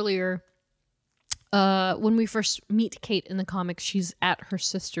mentioned earlier, when we first meet Kate in the comics, she's at her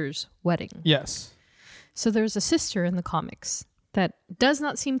sister's wedding. Yes. So there's a sister in the comics that does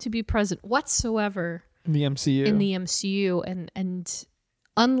not seem to be present whatsoever In the MCU. And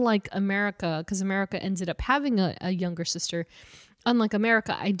unlike America, because America ended up having a younger sister, unlike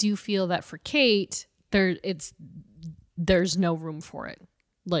America, I do feel that for Kate, there's no room for it.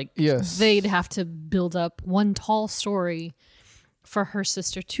 Like, yes, they'd have to build up one tall story for her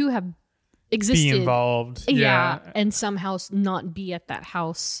sister to have existed. Be involved. Yeah. And somehow not be at that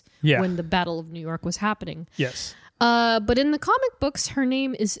house when the Battle of New York was happening. Yes. But in the comic books, her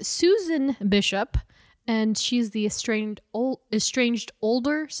name is Susan Bishop, and she's the estranged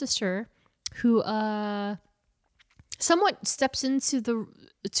older sister who somewhat steps into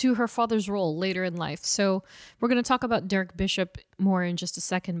her father's role later in life. So we're going to talk about Derek Bishop more in just a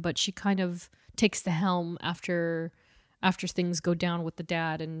second, but she kind of takes the helm after things go down with the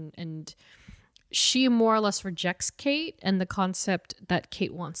dad, and she more or less rejects Kate and the concept that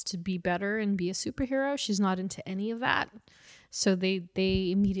Kate wants to be better and be a superhero. She's not into any of that. So they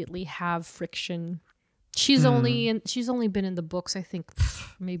immediately have friction. She's only been in the books, I think,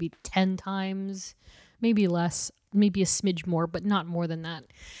 maybe 10 times, maybe less, maybe a smidge more, but not more than that.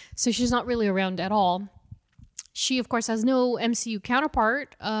 So she's not really around at all. She, of course, has no MCU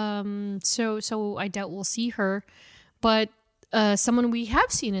counterpart, so I doubt we'll see her. But someone we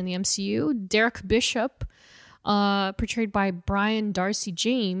have seen in the MCU, Derek Bishop, portrayed by Brian Darcy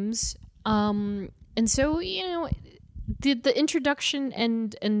James. And so, the introduction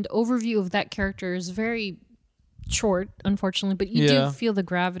and overview of that character is very short, unfortunately, but you do feel the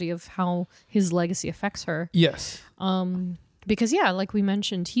gravity of how his legacy affects her. Yes. Because, like we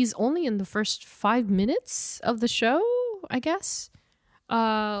mentioned, he's only in the first 5 minutes of the show, I guess.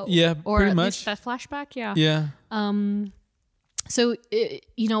 Or pretty at much. least that flashback, Yeah. So,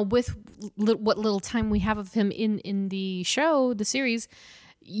 with what little time we have of him in the show, the series,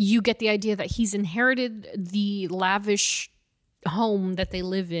 you get the idea that he's inherited the lavish home that they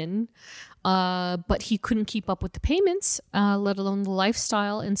live in, but he couldn't keep up with the payments, let alone the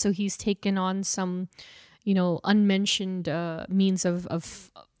lifestyle. And so he's taken on some, unmentioned means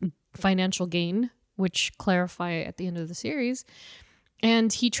of financial gain, which clarify at the end of the series.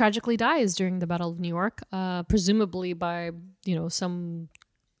 And he tragically dies during the Battle of New York, presumably by, some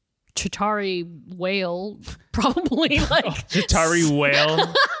Chitauri whale, probably like Chitauri whale.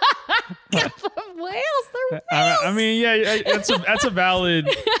 Whales, they're whales. I mean, that's a valid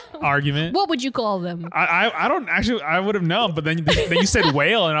argument. What would you call them? I don't actually. I would have known, but then you said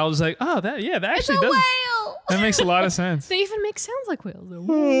whale, and I was like, oh, that actually does. Whale. That makes a lot of sense. They even make sounds like whales.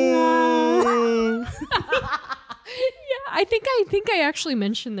 I think I actually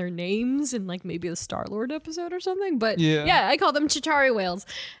mentioned their names in like maybe the Star-Lord episode or something, but I call them Chitauri whales.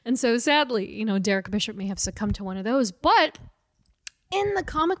 And so sadly, Derek Bishop may have succumbed to one of those, but in the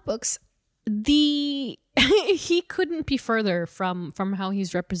comic books, he couldn't be further from how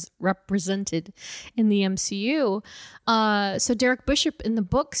he's represented in the MCU. So Derek Bishop in the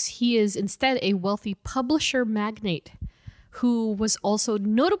books, he is instead a wealthy publisher magnate who was also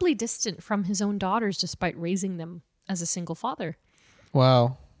notably distant from his own daughters despite raising them as a single father.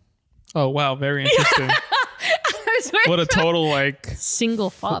 Wow. Oh, wow. Very interesting. What a total single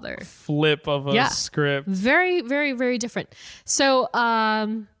father flip of a script. Very, very, very different. So,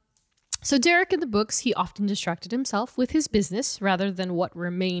 so Derek in the books, he often distracted himself with his business rather than what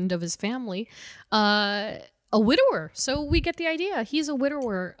remained of his family. A widower. So we get the idea. He's a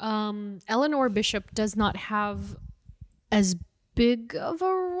widower. Eleanor Bishop does not have as big of a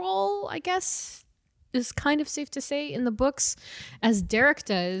role, I guess, is kind of safe to say in the books, as Derek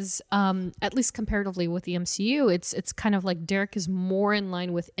does, at least comparatively with the MCU. It's kind of like Derek is more in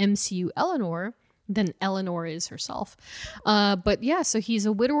line with MCU Eleanor than Eleanor is herself. But so he's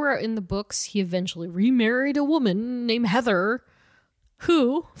a widower in the books. He eventually remarried a woman named Heather,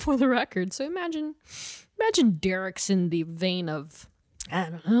 who, for the record, so imagine Derek's in the vein of, I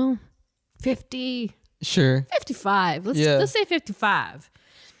don't know, 50... Sure. 55. Let's say 55.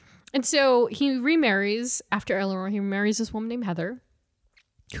 And so he remarries after Eleanor. He marries this woman named Heather,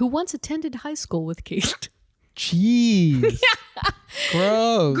 who once attended high school with Kate. Jeez.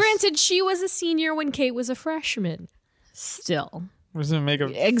 Gross. Granted, she was a senior when Kate was a freshman. still. Doesn't make a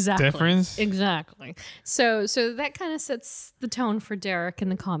Exactly. difference. Exactly. So that kind of sets the tone for Derek in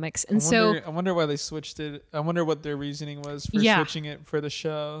the comics. And I wonder why they switched it. I wonder what their reasoning was for switching it for the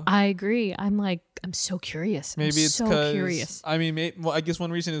show. I agree. I'm so curious. Maybe it's so because curious. I mean, I guess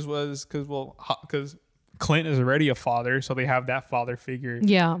one reason was because Clint is already a father, so they have that father figure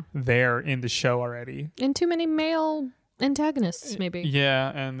there in the show already. And too many male antagonists, maybe.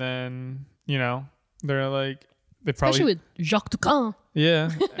 Yeah, and then they're like. They probably, especially with Jacques Ducan. Yeah,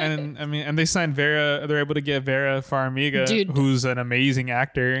 and I mean, and they signed Vera. They're able to get Vera Farmiga, who's an amazing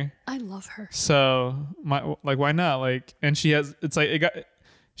actor. I love her. So, why not? Like, and she has. It's like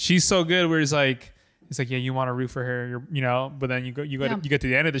she's so good. Where it's like, yeah, you want to root for her, but then you get to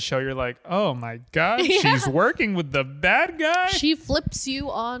the end of the show, you're like, oh my god, she's working with the bad guy. She flips you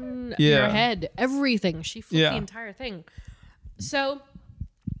on your head. Everything. She flipped the entire thing. So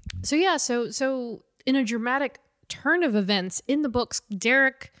in a dramatic turn of events in the books,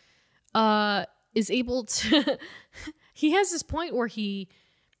 Derek is able to he has this point where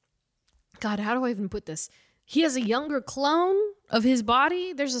God, how do I even put this? He has a younger clone of his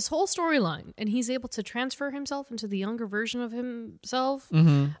body. There's this whole storyline, and he's able to transfer himself into the younger version of himself.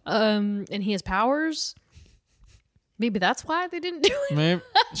 And he has powers. Maybe that's why they didn't do it. Maybe,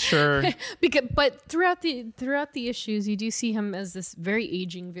 sure. But throughout the issues, you do see him as this very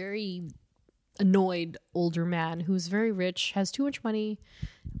aging, very annoyed older man who's very rich, has too much money,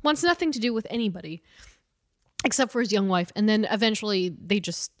 wants nothing to do with anybody except for his young wife. And then eventually they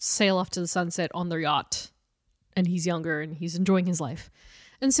just sail off to the sunset on their yacht, and he's younger and he's enjoying his life.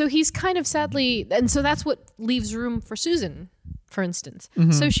 And so he's kind of sadly, and so that's what leaves room for Susan, for instance.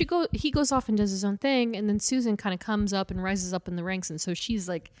 So he goes off and does his own thing, and then Susan kind of comes up and rises up in the ranks, and so she's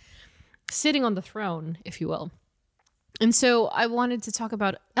like sitting on the throne, if you will. And so I wanted to talk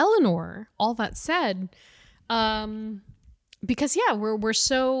about Eleanor, all that said, because we're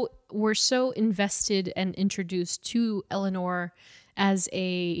so invested and introduced to Eleanor as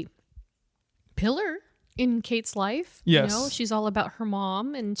a pillar in Kate's life. Yes. She's all about her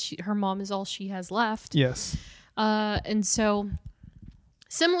mom, and her mom is all she has left. Yes. And so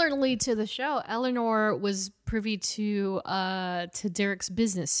similarly to the show, Eleanor was privy to Derek's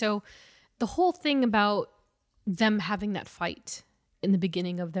business. So the whole thing about them having that fight in the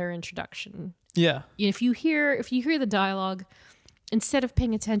beginning of their introduction. Yeah. If you hear the dialogue, instead of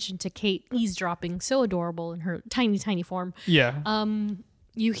paying attention to Kate eavesdropping, so adorable in her tiny, tiny form. Yeah.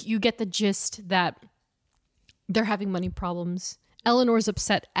 You get the gist that they're having money problems. Eleanor's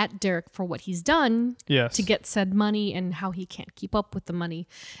upset at Derek for what he's done to get said money and how he can't keep up with the money.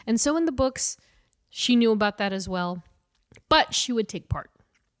 And so in the books, she knew about that as well, but she would take part.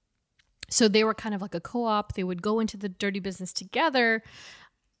 So they were kind of like a co-op. They would go into the dirty business together.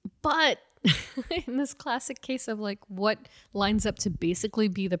 But in this classic case of like what lines up to basically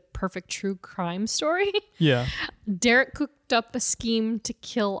be the perfect true crime story, Derek cooked up a scheme to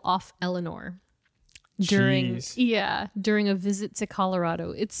kill off Eleanor during a visit to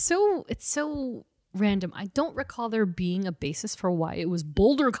Colorado. It's so random. I don't recall there being a basis for why it was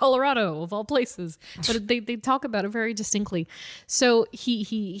Boulder, Colorado, of all places, but they talk about it very distinctly. So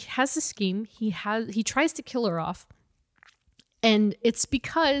he has a scheme. He tries to kill her off, and it's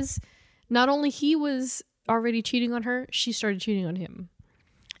because not only he was already cheating on her, she started cheating on him,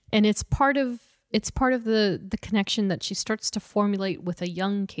 and it's part of the connection that she starts to formulate with a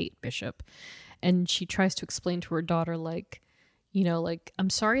young Kate Bishop, and she tries to explain to her daughter like, I'm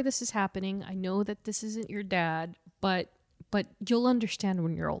sorry this is happening. I know that this isn't your dad, but you'll understand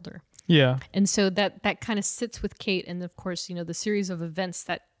when you're older. Yeah. And so that kind of sits with Kate. And of course, the series of events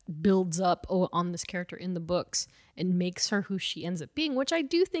that builds up on this character in the books and makes her who she ends up being, which I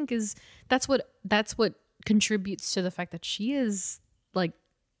do think that's what contributes to the fact that she is like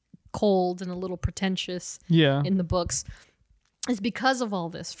cold and a little pretentious in the books. Is because of all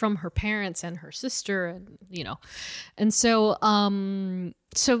this from her parents and her sister, and so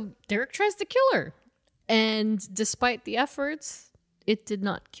Derek tries to kill her, and despite the efforts, it did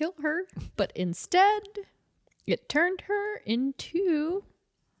not kill her, but instead it turned her into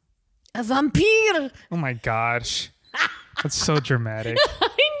a vampire. Oh my gosh, that's so dramatic. I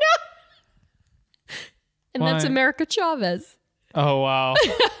know, and that's America Chavez. Oh wow.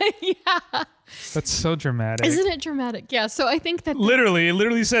 Yeah. That's so dramatic. Isn't it dramatic? Yeah. So I think that it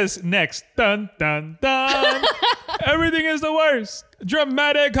literally says next. Dun dun dun. Everything is the worst.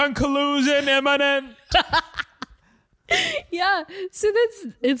 Dramatic conclusion imminent. Yeah. So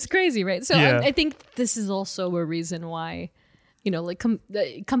it's crazy, right? So I think this is also a reason why,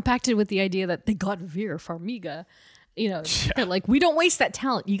 compacted with the idea that they got Vera Farmiga. they're like, we don't waste that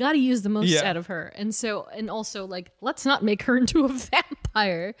talent. You got to use the most Yeah. out of her. And also like, let's not make her into a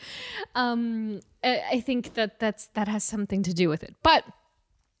vampire. I think that has something to do with it. But,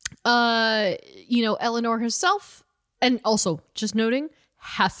 Eleanor herself, and also just noting,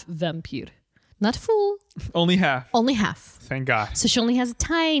 half vampire. Not full, Only half. only half. Thank God. So she only has a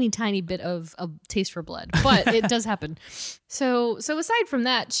tiny, tiny bit of taste for blood, but it does happen. So aside from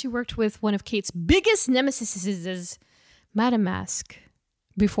that, she worked with one of Kate's biggest nemesis, Madame Mask,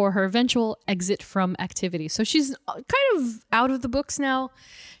 before her eventual exit from activity. So she's kind of out of the books now.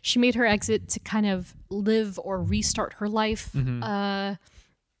 She made her exit to kind of live or restart her life.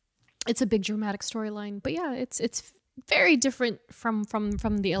 It's a big dramatic storyline, but yeah, it's very different from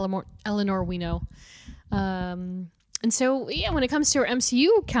the Eleanor we know. And so, yeah, when it comes to her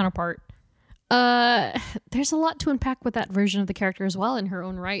MCU counterpart, there's a lot to unpack with that version of the character as well in her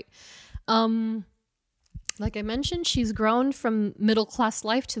own right. Like I mentioned, she's grown from middle-class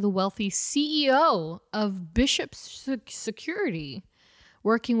life to the wealthy CEO of Bishop Security,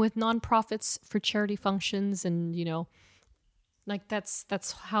 working with nonprofits for charity functions and, like that's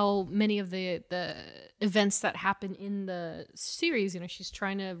how many of the events that happen in the series, she's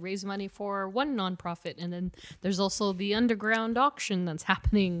trying to raise money for one nonprofit, and then there's also the underground auction that's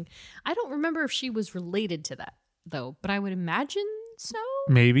happening. I don't remember if she was related to that though, but I would imagine so.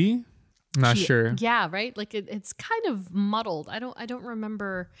 Maybe. Not sure. Yeah, right? Like it's kind of muddled. I don't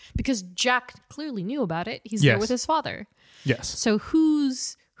remember, because Jack clearly knew about it. He's there with his father. Yes. So who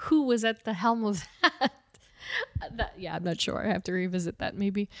was at the helm of that? I'm not sure. I have to revisit that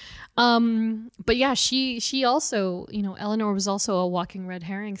maybe. But yeah, she also, Eleanor was also a walking red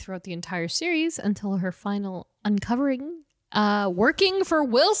herring throughout the entire series until her final uncovering, working for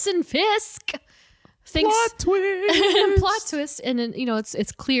Wilson Fisk. Plot twist. Plot twist. And then,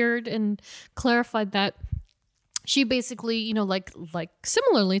 it's cleared and clarified that she basically, like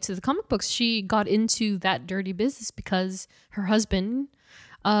similarly to the comic books, she got into that dirty business because her husband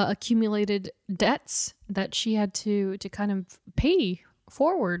accumulated debts that she had to kind of pay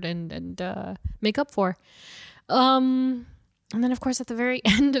forward and make up for. And then, of course, at the very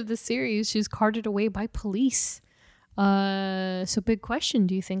end of the series, she's carted away by police. So big question,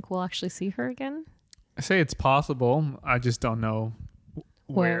 do you think we'll actually see her again? I say it's possible. I just don't know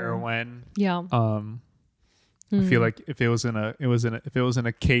where or when. Yeah. I feel like if it was in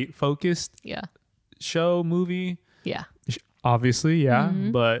a Kate focused show movie, obviously,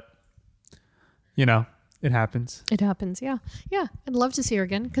 but it happens. It happens, yeah. I'd love to see her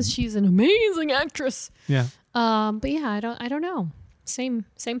again because she's an amazing actress. Yeah. But yeah, I don't know. Same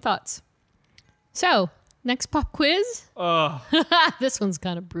thoughts. So next pop quiz. Oh, This one's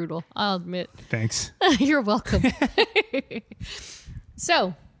kind of brutal, I'll admit. thanks. You're welcome.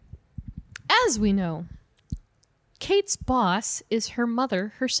 So, as we know, Kate's boss is her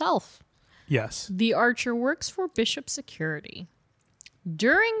mother herself. Yes. The Archer works for Bishop Security.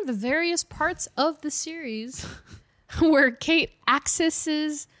 During the various parts of the series where Kate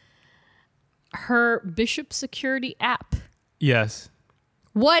accesses her Bishop Security app, Yes.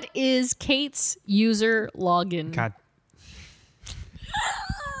 what is Kate's user login? God.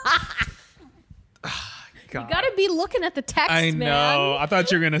 God. You gotta be looking at the text, I man. know. I thought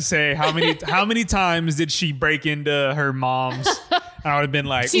you were gonna say how many times did she break into her mom's? I would have been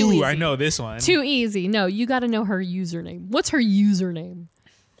like, Too ooh, easy. I know this one. Too easy. No, you gotta know her username. What's her username?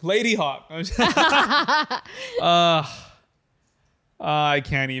 Lady Hawk. I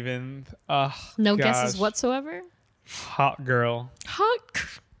can't even. No gosh. guesses whatsoever? Hot girl. Hot.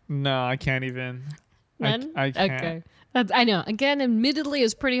 No, I can't even. None? I can't. Okay. I know. Again, admittedly,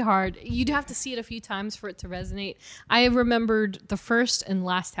 it's pretty hard. You'd have to see it a few times for it to resonate. I have remembered the first and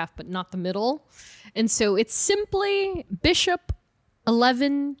last half, but not the middle. And so it's simply Bishop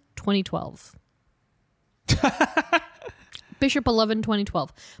 11 2012. Bishop 11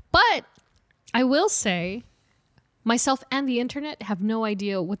 2012. But I will say, myself and the internet have no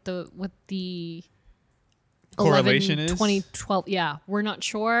idea what the Correlation 11, is 2012. Yeah, we're not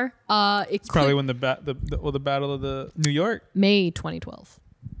sure. It's probably when the Battle of the New York. May 2012.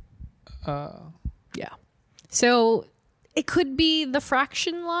 Yeah. So it could be the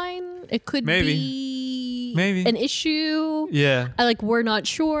fraction line. It could be Maybe. an issue. Yeah. We're not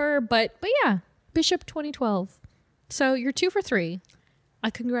sure, but yeah, Bishop 2012. So you're 2 for 3. I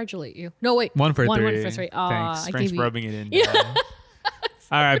congratulate you. No, wait. 1 for 3. 1 for 3. Thanks. I Frank's gave you. rubbing it in.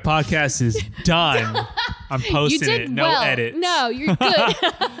 All right, podcast is done. I'm posting You did it. No well. edits. No, you're good.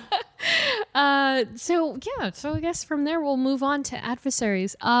 So I guess from there we'll move on to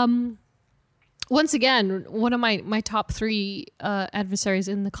adversaries. once again, one of my top 3 adversaries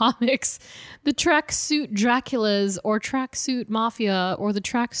in the comics, the tracksuit Draculas or tracksuit Mafia or the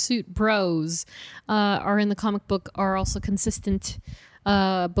tracksuit Bros are in the comic book, are also consistent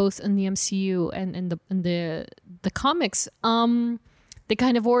both in the MCU and in the comics. They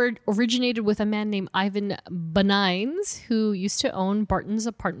kind of originated with a man named Ivan Benines, who used to own Barton's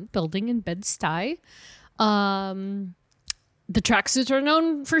apartment building in Bed-Stuy. The tracksuits are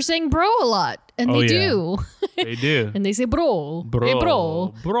known for saying bro a lot, and they do. They do. And they say bro. Bro. Hey,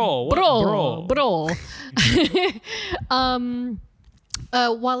 bro. Bro. What Bro. bro?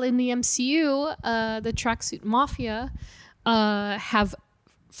 While in the MCU, the tracksuit Mafia have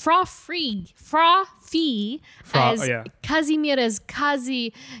Fra-Fee as Kazimierz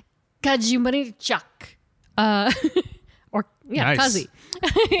Kazimierczak. Nice. Kazi.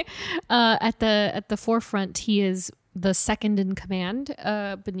 At the forefront, he is the second in command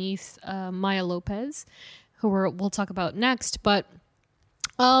beneath Maya Lopez, who we'll talk about next. But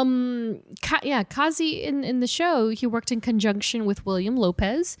Kazi in the show, he worked in conjunction with William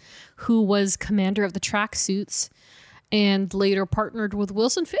Lopez, who was commander of the tracksuits, and later partnered with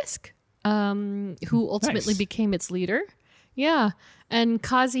Wilson Fisk, who ultimately became its leader. Yeah, and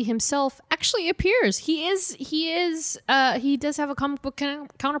Kazi himself actually appears. He does have a comic book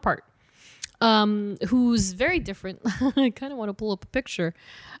counterpart, who's very different. I kind of want to pull up a picture,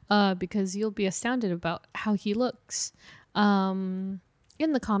 because you'll be astounded about how he looks in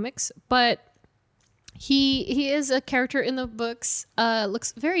the comics. But he is a character in the books.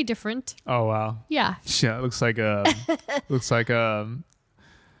 Looks very different. Oh wow. Yeah. Yeah, it looks like oh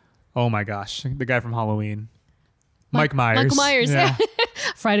my gosh, the guy from Halloween. Mike Myers. Michael Myers. Yeah.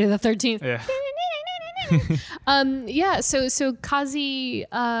 Friday the 13th. Yeah. So Kazi,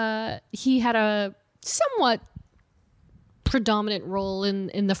 he had a somewhat predominant role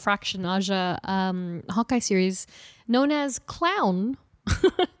in the Fraction Aja Hawkeye series, known as Clown.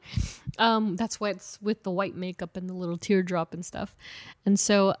 That's why it's with the white makeup and the little teardrop and stuff. And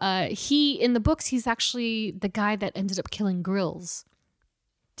so he, in the books, he's actually the guy that ended up killing Grills.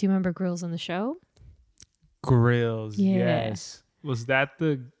 Do you remember Grills on the show? Grills. Yeah. Yes. Was that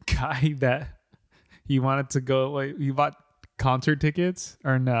the guy that he wanted to go? Like, he bought concert tickets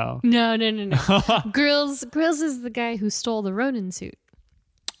or no? No. Grills is the guy who stole the Ronin suit.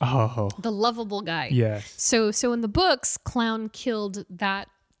 Oh. The lovable guy. Yes. So in the books, Clown killed that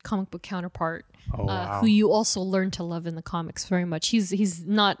comic book counterpart, wow. who you also learn to love in the comics very much. He's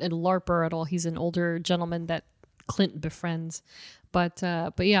not a LARPer at all. He's an older gentleman that Clint befriends. But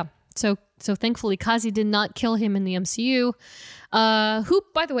yeah. So thankfully, Kazi did not kill him in the MCU, who,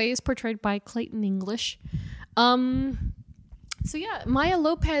 by the way, is portrayed by Clayton English. So yeah, Maya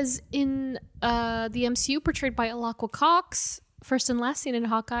Lopez in the MCU, portrayed by Alaqua Cox, first and last seen in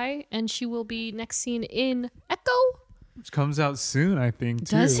Hawkeye, and she will be next seen in Echo. Which comes out soon, I think,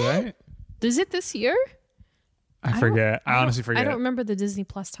 too, Does it? right? Is it this year? I forget. I honestly forget. I don't remember the Disney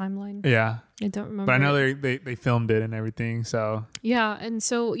Plus timeline. Yeah. I don't remember. But I know they filmed it and everything, so. Yeah, and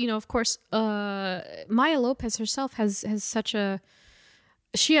so, of course, Maya Lopez herself has such a...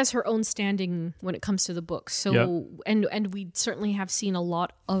 She has her own standing when it comes to the books. So, and we certainly have seen a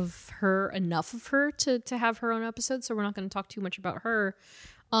lot of her, enough of her to have her own episode, so we're not going to talk too much about her.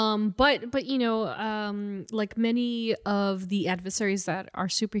 But like many of the adversaries that our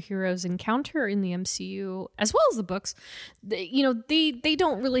superheroes encounter in the MCU, as well as the books, they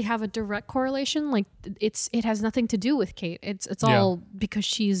don't really have a direct correlation. Like it has nothing to do with Kate. It's all because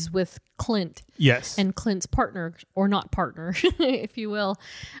she's with Clint. Yes. And Clint's partner, or not partner, if you will.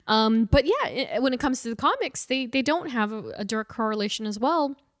 But yeah, when it comes to the comics, they don't have a direct correlation as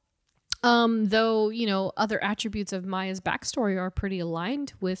well. Though, other attributes of Maya's backstory are pretty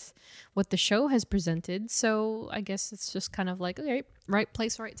aligned with what the show has presented. So I guess it's just kind of like, okay, right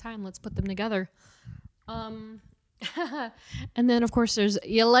place, right time. Let's put them together. And then, of course, there's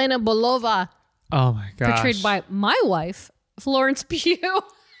Yelena Belova. Oh, my gosh. Portrayed by my wife, Florence Pugh.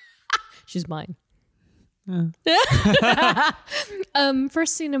 She's mine.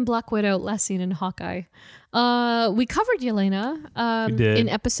 First seen in Black Widow, last seen in Hawkeye. We covered Yelena in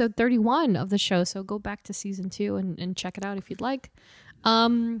episode 31 of the show, so go back to season 2 and check it out if you'd like.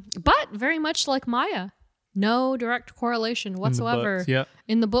 But very much like Maya, no direct correlation whatsoever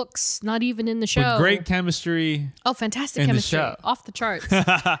in the books, not even in the show. But great chemistry. Oh, fantastic chemistry. Off the charts.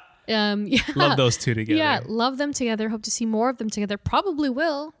 Love those two together. Yeah, love them together. Hope to see more of them together. Probably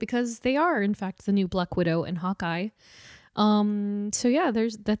will, because they are, in fact, the new Black Widow and Hawkeye. So yeah,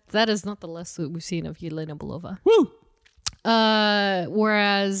 there's that is not the list that we've seen of Yelena Belova. Woo!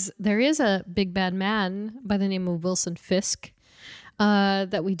 Whereas there is a big bad man by the name of Wilson Fisk,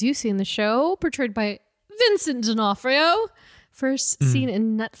 that we do see in the show, portrayed by Vincent D'Onofrio. First seen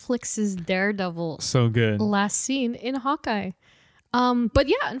in Netflix's Daredevil. So good. Last seen in Hawkeye. But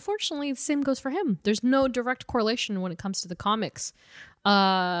yeah, unfortunately, the same goes for him. There's no direct correlation when it comes to the comics.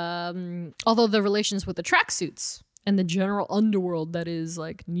 Although the relations with the tracksuits and the general underworld that is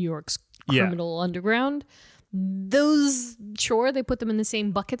like New York's criminal underground, those, sure, they put them in the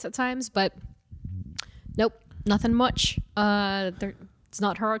same buckets at times, but nope, nothing much. It's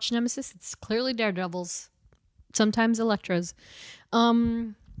not her arch nemesis. It's clearly Daredevil's. Sometimes Elektra's.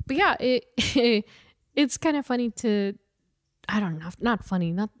 But yeah, it's kind of funny to, I don't know, not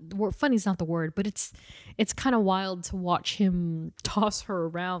funny. Funny's not the word, but it's kind of wild to watch him toss her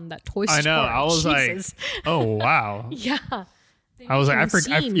around that toy store. I know. I was Jesus. like, oh wow. Yeah. I was like, I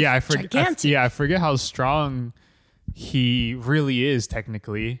forget how strong he really is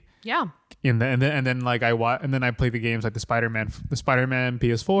technically. Yeah. And then like and then I play the games like the Spider-Man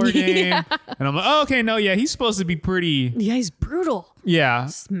PS4 game, and I'm like, oh, okay, no, yeah, he's supposed to be pretty. Yeah, he's brutal. Yeah,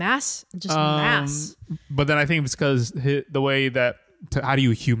 Just mass. But then I think it's because the way that how do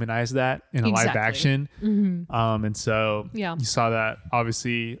you humanize that in a live action? Mm-hmm. And so you saw that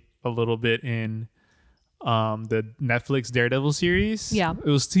obviously a little bit in the Netflix Daredevil series. Yeah,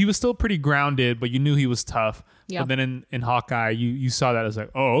 he was still pretty grounded, but you knew he was tough. Yeah. But then in Hawkeye, you saw that as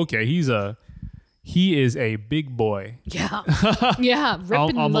like, oh, okay, he is a big boy. Yeah, yeah,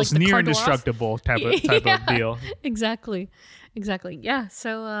 ripping almost like the near car indestructible type of deal. Exactly. Yeah.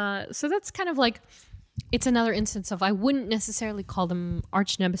 So that's kind of like, it's another instance of, I wouldn't necessarily call them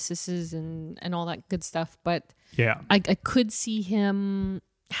arch nemesises and all that good stuff, but yeah, I could see him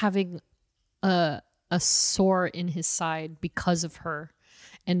having a sore in his side because of her,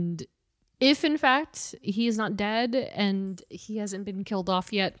 and if in fact he is not dead and he hasn't been killed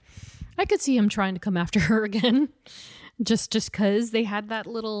off yet, I could see him trying to come after her again, just because they had that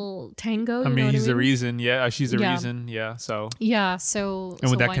little tango. I mean, he's the reason. Yeah, she's the reason. Yeah, so yeah, so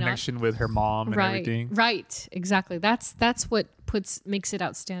and with that why connection with her mom and everything, right? Exactly. That's what makes it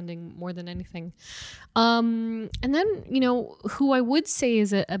outstanding more than anything. And then who I would say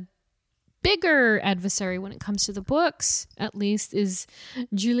is a bigger adversary when it comes to the books, at least, is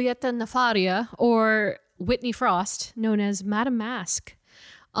Giulietta Nefaria, or Whitney Frost, known as Madame Mask.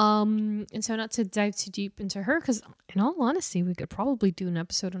 And so, not to dive too deep into her, because in all honesty, we could probably do an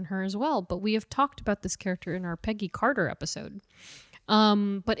episode on her as well, but we have talked about this character in our Peggy Carter episode.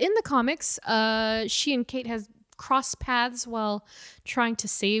 But in the comics, she and Kate has crossed paths while trying to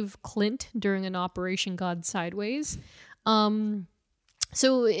save Clint during an Operation God Sideways.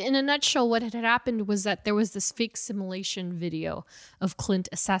 So in a nutshell, what had happened was that there was this fake simulation video of Clint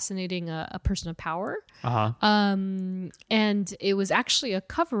assassinating a person of power. Uh-huh. And it was actually a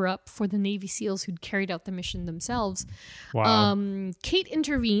cover-up for the Navy SEALs who'd carried out the mission themselves. Wow. Kate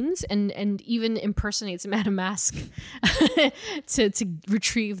intervenes and even impersonates Madame Mask to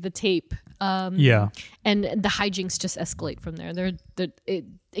retrieve the tape. And the hijinks just escalate from there.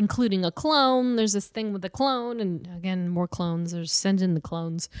 Including a clone. There's this thing with a clone, and again, more clones. There's send in the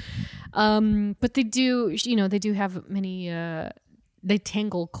clones. But they do have many. They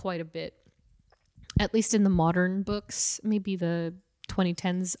tangle quite a bit, at least in the modern books. Maybe the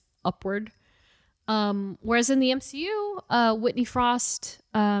 2010s upward. Whereas in the MCU, Whitney Frost,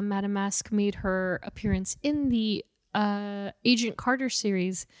 Madame Mask, made her appearance in the Agent Carter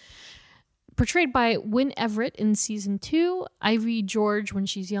series, portrayed by Wynne Everett in season 2, Ivy George when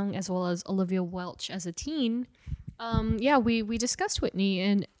she's young, as well as Olivia Welch as a teen. We discussed Whitney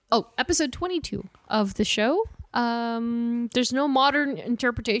in episode 22 of the show. There's no modern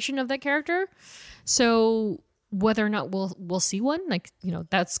interpretation of that character, so whether or not we'll see one,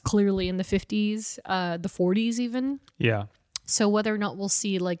 that's clearly in the 50s, the 40s even. Yeah. So whether or not we'll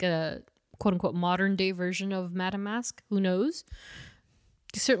see like a quote unquote modern day version of Madame Mask, who knows?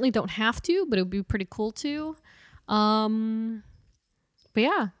 You certainly don't have to, but it would be pretty cool to. But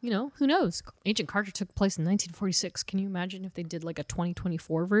yeah, who knows? Agent Carter took place in 1946. Can you imagine if they did like a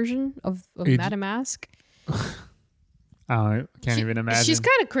 2024 version of Madame Mask? I can't even imagine. She's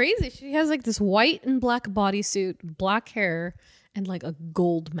kind of crazy. She has like this white and black bodysuit, black hair, and like a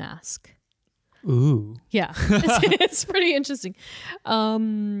gold mask. Ooh. Yeah, it's pretty interesting.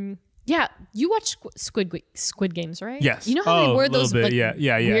 Yeah, you watch Squid Games, right? Yes. You know how they wear those like weird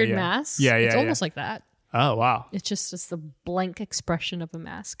yeah. masks? Yeah, It's almost like that. Oh, wow. It's just the blank expression of a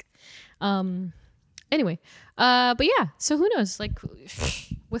mask. Anyway, but yeah, so who knows? Like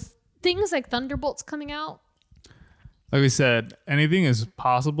with things like Thunderbolts coming out. Like we said, anything is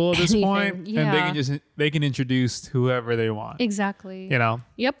possible at this point, yeah. and they can introduce whoever they want. Exactly.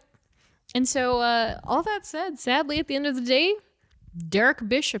 Yep. And so all that said, sadly, at the end of the day, Derek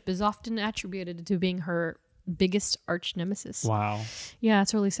Bishop is often attributed to being her biggest arch nemesis. Wow. Yeah,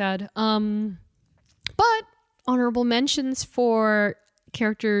 it's really sad. But honorable mentions for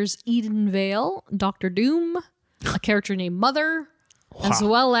characters Eden Vale, Doctor Doom, a character named Mother, as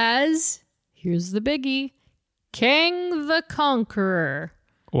well as, here's the biggie, Kang the Conqueror.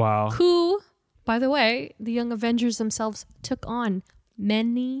 Wow. Who, by the way, the Young Avengers themselves took on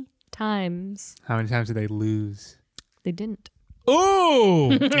many times. How many times did they lose? They didn't.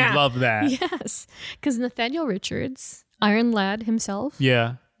 Oh, love that. Yes, because Nathaniel Richards, Iron Lad himself,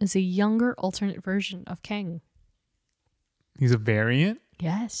 Yeah. is a younger alternate version of Kang. He's a variant?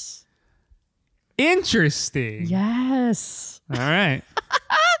 Yes. Interesting. Yes. All right.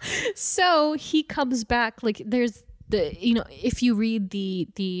 So he comes back. Like there's the if you read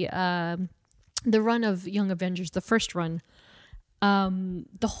the run of Young Avengers, the first run,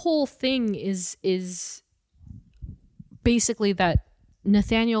 the whole thing is basically that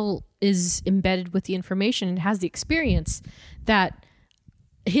Nathaniel is embedded with the information and has the experience that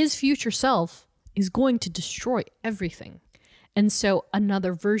his future self is going to destroy everything. And so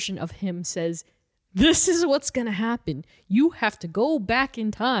another version of him says, this is what's going to happen. You have to go back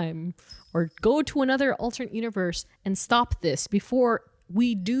in time or go to another alternate universe and stop this before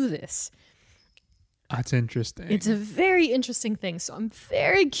we do this. That's interesting. It's a very interesting thing. So I'm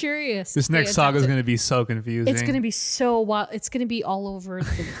very curious. This next saga is going to be so confusing. It's going to be so wild. It's going to be all over.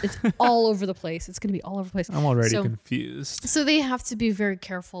 It's all over the place. It's going to be all over the place. I'm already confused. So they have to be very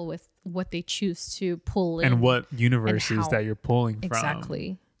careful with what they choose to pull in. And what universes how. that you're pulling from.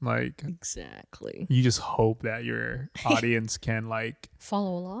 Exactly. Like, exactly. You just hope that your audience can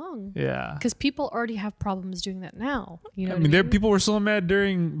follow along. Yeah. Because people already have problems doing that now. You know, I mean, people were so mad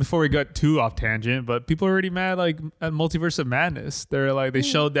before we got too off tangent, but people are already mad at Multiverse of Madness. They're like, they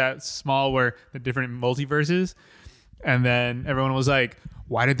showed that small where the different multiverses, and then everyone was like,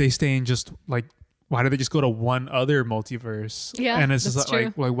 why did they stay in why did they just go to one other multiverse? Yeah, and it's that's just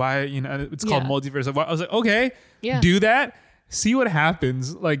like why, it's called multiverse. I was like, okay, yeah. Do that. See what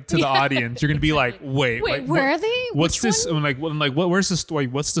happens, to the audience. You're gonna be like, wait, where are they? What's Which this? one? I'm like, where's the story?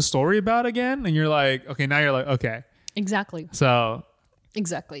 What's the story about again? And you're like, okay, now you're like, okay, exactly. So yeah,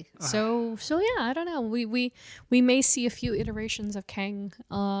 I don't know. We may see a few iterations of Kang.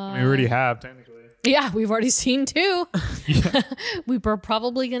 we already have technically. Yeah, we've already seen 2. We were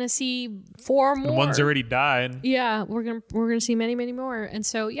probably gonna see 4 more. The one's already died. Yeah, we're gonna see many more, and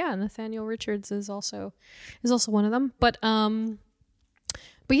so yeah, Nathaniel Richards is also one of them. But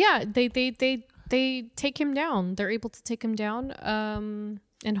yeah, they take him down. They're able to take him down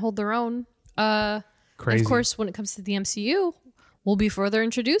and hold their own. Crazy. Of course, when it comes to the MCU, we'll be further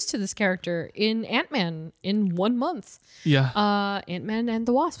introduced to this character in Ant-Man in 1 month. Yeah. Ant-Man and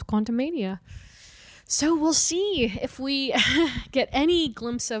the Wasp: Quantumania. So we'll see if we get any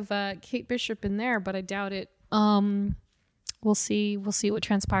glimpse of Kate Bishop in there, but I doubt it. We'll see what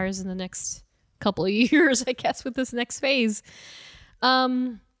transpires in the next couple of years, I guess, with this next phase.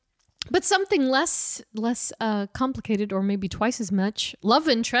 But something less complicated, or maybe twice as much, love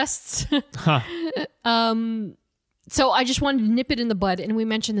interests. So I just wanted to nip it in the bud, and we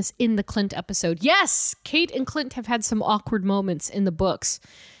mentioned this in the Clint episode. Yes, Kate and Clint have had some awkward moments in the books.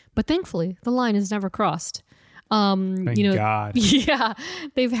 But thankfully, the line is never crossed. Thank God. Yeah,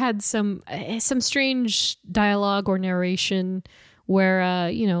 they've had some strange dialogue or narration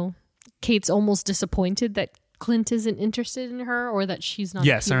where Kate's almost disappointed that Clint isn't interested in her, or that she's not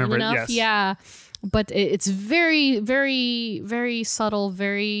appealing enough. Yes. Yeah, but it's very, very, very subtle,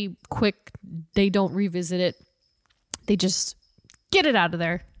 very quick. They don't revisit it. They just get it out of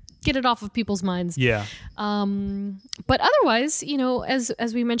there. Get it off of people's minds. Yeah. But otherwise,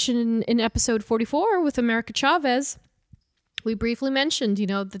 as we mentioned in episode 44 with America Chavez, we briefly mentioned,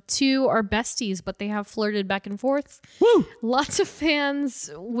 the two are besties, but they have flirted back and forth. Woo! Lots of fans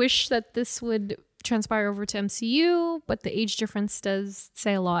wish that this would transpire over to MCU, but the age difference does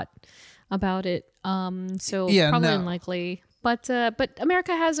say a lot about it. So probably unlikely. But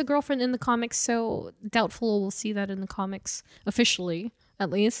America has a girlfriend in the comics, so doubtful we'll see that in the comics officially, at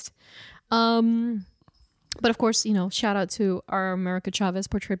least. But of course, shout out to our America Chavez,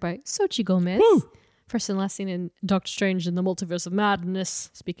 portrayed by Xochitl Gomez. Woo! First and last seen in Doctor Strange in the Multiverse of Madness,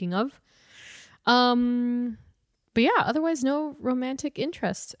 speaking of. But yeah, otherwise no romantic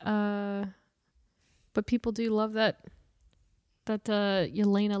interest. But people do love that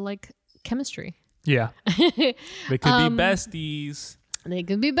Yelena-like chemistry. Yeah. They could be besties. They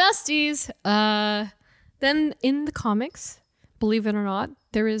could be besties. Then in the comics, believe it or not,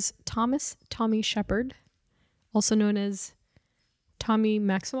 there is Tommy Shepard, also known as Tommy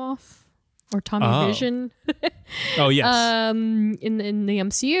Maximoff. or Tommy Oh. Vision. Oh yes. In the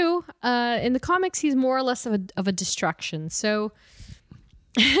MCU, in the comics, he's more or less of a distraction. So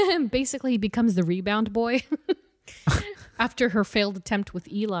basically, he becomes the rebound boy. After her failed attempt with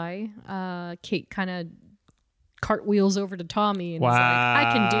Eli, Kate kind of cartwheels over to Tommy and is like,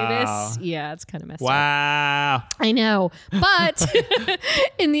 "I can do this." Yeah, it's kind of messed up. Wow. I know, but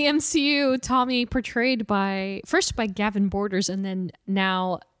in the MCU, Tommy portrayed first by Gavin Borders and then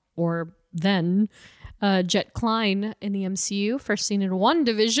Jet Klein in the MCU. First seen in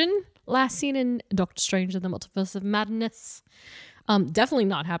WandaVision, last seen in Doctor Strange and the Multiverse of Madness. Definitely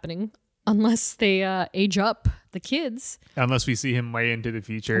not happening unless they age up the kids. Unless we see him way into the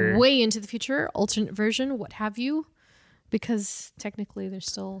future. Way into the future, alternate version, what have you. Because technically they're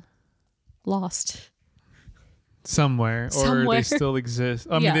still lost. Somewhere. Or they still exist.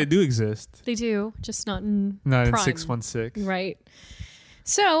 I mean, they do exist. They do, just not in Not Prime. in 616. Right.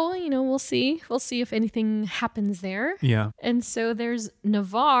 So, we'll see. We'll see if anything happens there. Yeah. And so there's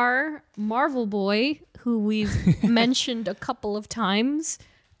Navarre, Marvel Boy, who we've mentioned a couple of times.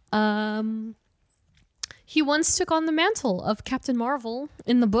 He once took on the mantle of Captain Marvel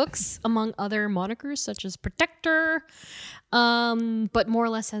in the books, among other monikers such as Protector, but more or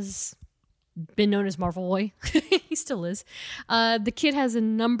less has been known as Marvel Boy. He still is. The kid has a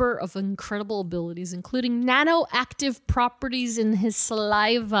number of incredible abilities, including nanoactive properties in his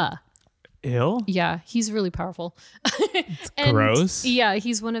saliva. Ill? Yeah, he's really powerful. Gross. Yeah,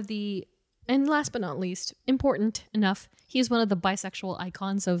 he's one of the, and last but not least, important enough, he's one of the bisexual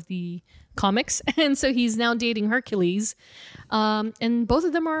icons of the comics. And so he's now dating Hercules. And both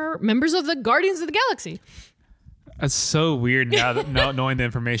of them are members of the Guardians of the Galaxy. That's so weird now that knowing the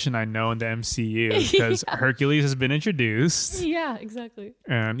information I know in the MCU because Hercules has been introduced. Yeah, exactly.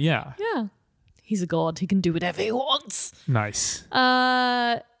 And yeah. Yeah. He's a god. He can do whatever he wants. Nice.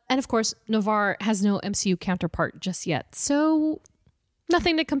 And of course, Navarre has no MCU counterpart just yet. So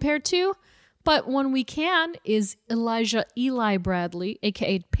nothing to compare to. But one we can is Elijah Eli Bradley,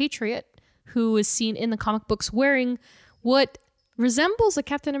 a.k.a. Patriot, who is seen in the comic books wearing what resembles a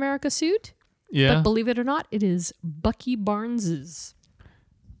Captain America suit. Yeah. But believe it or not, it is Bucky Barnes's.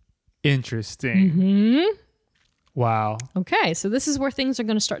 Interesting. Mm-hmm. Wow. Okay, so this is where things are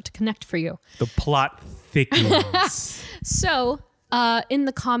going to start to connect for you. The plot thickens. So, in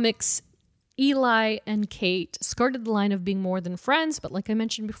the comics, Eli and Kate skirted the line of being more than friends, but like I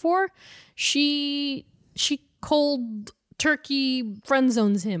mentioned before, she cold turkey friend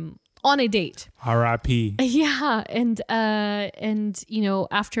zones him on a date. R.I.P. Yeah, and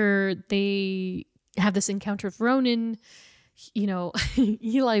after they have this encounter with Ronan,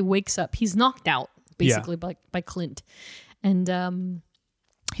 Eli wakes up. He's knocked out basically by Clint, and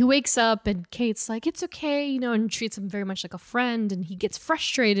he wakes up and Kate's like, "It's okay," and treats him very much like a friend. And he gets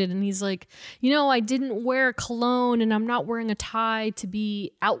frustrated and he's like, "I didn't wear cologne and I'm not wearing a tie to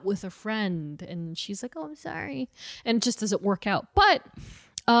be out with a friend." And she's like, "Oh, I'm sorry," and it just doesn't work out. But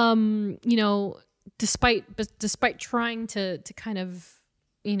despite trying to kind of,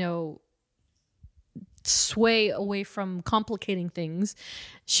 sway away from complicating things,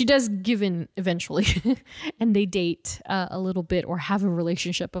 she does give in eventually and they date a little bit or have a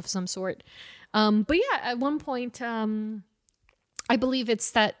relationship of some sort. But yeah, at one point, I believe it's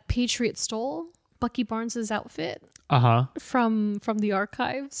that Patriot stole Bucky Barnes's outfit from the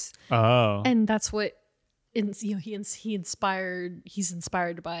archives. Oh. And that's what he's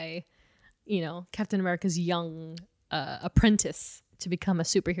inspired by, Captain America's young apprentice to become a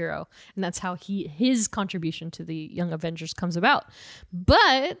superhero, and that's how his contribution to the Young Avengers comes about.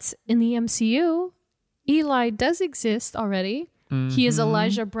 But in the MCU, Eli does exist already. Mm-hmm. He is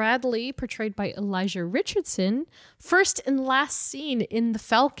Elijah Bradley, portrayed by Elijah Richardson, first and last seen in The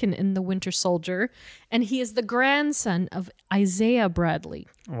Falcon and the Winter Soldier, and he is the grandson of Isaiah Bradley.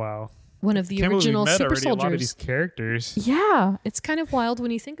 Wow. One of the original super soldiers. A lot of these characters. Yeah, it's kind of wild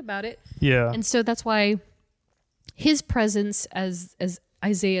when you think about it. Yeah. And so that's why his presence as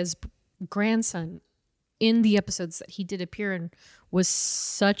Isaiah's grandson in the episodes that he did appear in was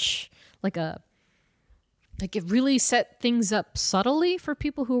such it really set things up subtly for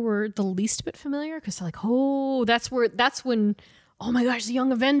people who were the least bit familiar, because they're like, oh, that's when, oh my gosh, the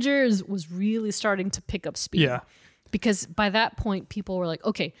Young Avengers was really starting to pick up speed. Yeah. Because by that point, people were like,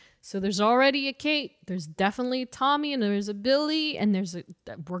 okay, so there's already a Kate, there's definitely Tommy, and there's a Billy, and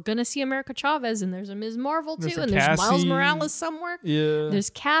we're going to see America Chavez, and there's a Ms. Marvel too, and there's Miles Morales somewhere. Yeah. There's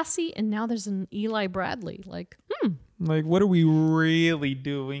Cassie, and now there's an Eli Bradley. Like, Like, what are we really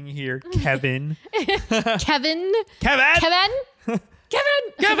doing here, Kevin? Kevin.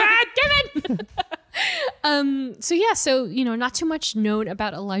 So not too much known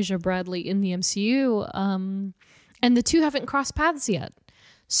about Elijah Bradley in the MCU, and the two haven't crossed paths yet.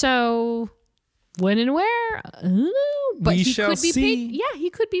 So when and where, but We he shall could be see. he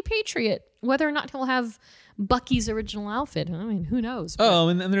could be Patriot. Whether or not he'll have Bucky's original outfit, I mean, who knows? But- Oh,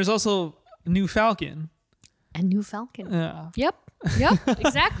 and there's also New Falcon. and New Falcon. Yeah. Yep,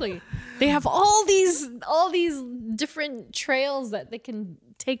 exactly. They have all these different trails that they can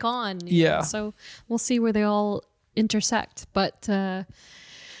take on. you know, Yeah. so we'll see where they all intersect. But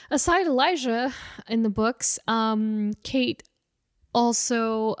aside Elijah in the books, Kate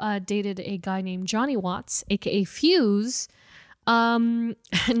also dated a guy named Johnny Watts, aka Fuse.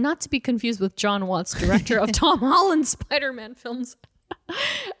 Not to be confused with John Watts, director of Tom Holland's Spider-Man films.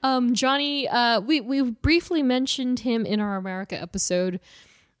 Johnny, we briefly mentioned him in our America episode.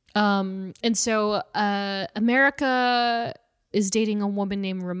 And so America is dating a woman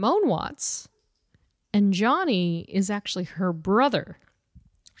named Ramon Watts, and Johnny is actually her brother.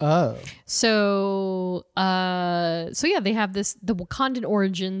 Oh. So yeah, they have the Wakandan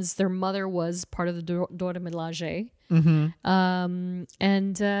origins. Their mother was part of the Dora Milaje.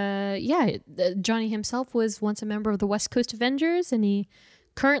 Johnny himself was once a member of the West Coast Avengers, and he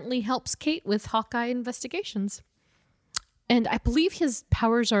currently helps Kate with Hawkeye investigations. And I believe his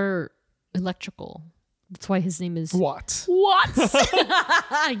powers are electrical. That's why his name is What? Watts.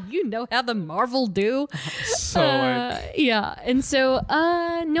 You know how the Marvel do. So Yeah. And so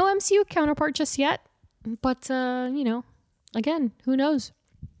no MCU counterpart just yet. But again, who knows?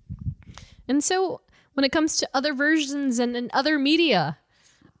 And so when it comes to other versions and other media,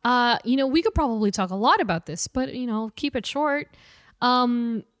 we could probably talk a lot about this, but keep it short.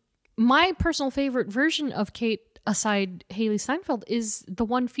 My personal favorite version of Kate, aside Haley Steinfeld, is the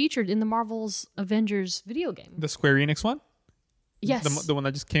one featured in the Marvel's Avengers video game. the Square Enix one? Yes. The one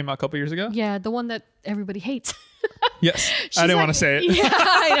that just came out a couple years ago? Yeah, the one that everybody hates. Yes. I didn't want to say it. Yeah,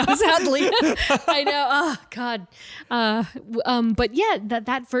 I know, sadly. I know. Oh, God. But yeah,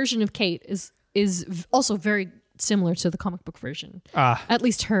 that version of Kate is also very similar to the comic book version. At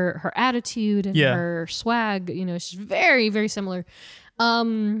least her attitude and her swag, she's very, very similar.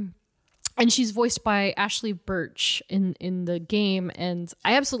 And she's voiced by Ashley Birch in the game, and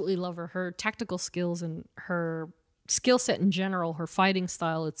I absolutely love her. Her tactical skills and her skill set in general, her fighting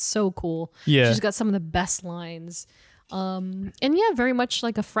style, it's so cool. Yeah. She's got some of the best lines. And yeah, very much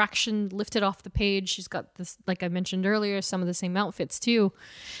like a fraction lifted off the page. She's got this, like I mentioned earlier, some of the same outfits too.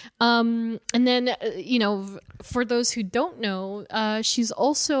 And then, for those who don't know, she's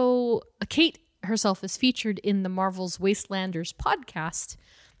also, Kate herself is featured in the Marvel's Wastelanders podcast,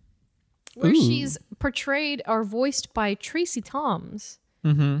 where she's portrayed or voiced by Tracy Toms,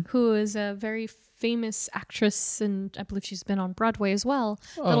 who is a very famous actress, and I believe she's been on Broadway as well.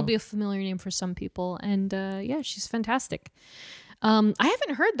 That'll be a familiar name for some people. And she's fantastic. I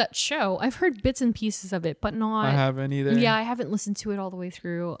haven't heard that show. I've heard bits and pieces of it, but not... I haven't either. Yeah, I haven't listened to it all the way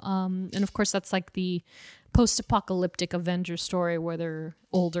through. And of course, that's like the post-apocalyptic Avengers story where they're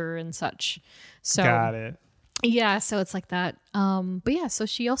older and such. So Got it. yeah, so it's like that. But yeah, so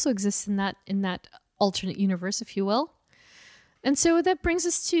she also exists in that alternate universe, if you will. And so that brings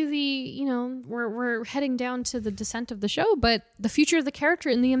us to the, we're heading down to the descent of the show, but the future of the character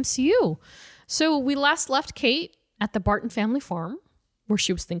in the MCU. So we last left Kate at the Barton family farm, where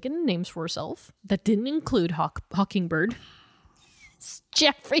she was thinking names for herself that didn't include Hawkingbird.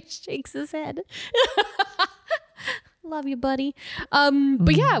 Jeffrey shakes his head. Love you, buddy.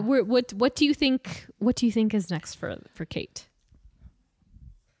 But yeah, what do you think? What do you think is next for Kate?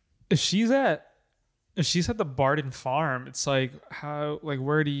 If she's at the Barton farm, it's like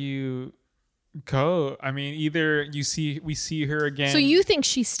where do you go? I mean, either we see her again. So you think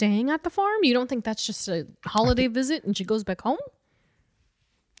she's staying at the farm? You don't think that's just a holiday visit and she goes back home?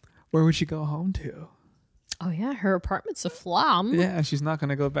 Where would she go home to? Oh yeah, her apartment's a flom. Yeah, she's not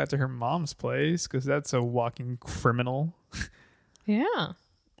gonna go back to her mom's place because that's a walking criminal. Yeah.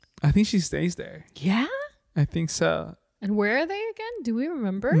 I think she stays there. Yeah? I think so. And where are they again? Do we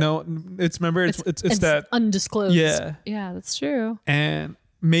remember? No, it's that undisclosed. Yeah. Yeah, that's true. And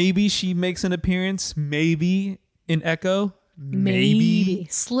maybe she makes an appearance, maybe in Echo. Maybe.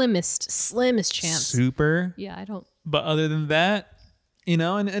 Slimmest chance. Super. Yeah, I don't. But other than that,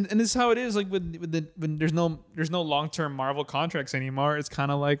 and this is how it is. Like when there's no long-term Marvel contracts anymore. It's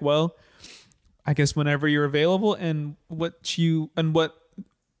kind of like, well, I guess whenever you're available and what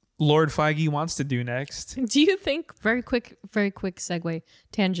Lord Feige wants to do next. Do you think, very quick segue,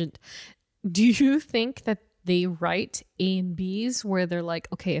 tangent, do you think that they write A and Bs where they're like,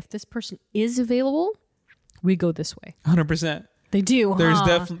 okay, if this person is available, we go this way? 100%. They do.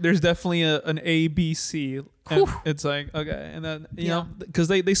 There's definitely an A, B, C, and it's like okay, and then you know because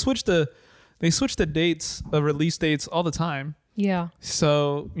they switch the dates, release dates all the time. Yeah.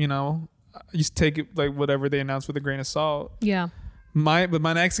 So you know, you just take it like whatever they announce with a grain of salt. Yeah. My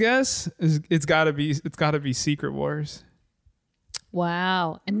next guess is it's gotta be Secret Wars.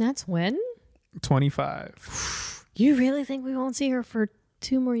 Wow. And that's when? 25. You really think we won't see her for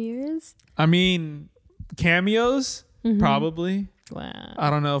 2 more years? I mean, cameos probably. Wow. I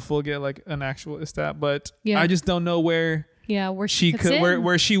don't know if we'll get like an actual stat, but Yeah. I just don't know where Where she fits could in.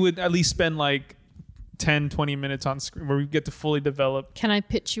 where she would at least spend like 10-20 minutes on screen where we get to fully develop. Can I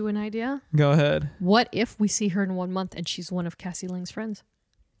pitch you an idea? Go ahead. What if we see her in 1 month and she's one of Cassie Lang's friends?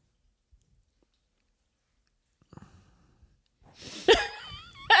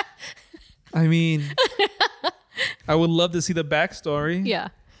 I mean, I would love to see the backstory. Yeah.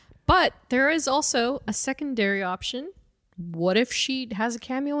 But there is also a secondary option. What if she has a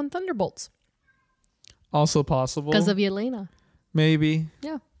cameo in Thunderbolts? Also possible. Because of Yelena. Maybe.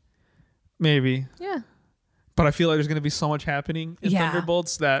 Yeah. Maybe. Yeah. But I feel like there's going to be so much happening in Yeah.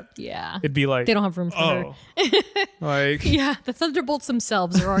 Thunderbolts that Yeah. it'd be like, They don't have room for her. like, Yeah. The Thunderbolts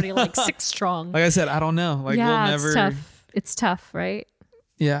themselves are already like 6 strong. like I said, I don't know. Like yeah, we'll never. it's tough. It's tough, right?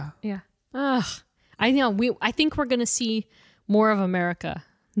 Yeah. Yeah. Ugh. I know. I think we're gonna see more of America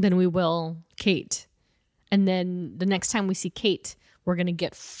than we will Kate. And then the next time we see Kate, we're gonna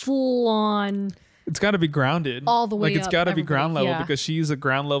get full on. It's got to be grounded. All the way Like it's up, got to be everybody. ground level Yeah. because she's a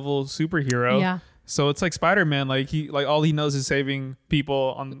ground level superhero. Yeah. So it's like Spider-Man. Like all he knows is saving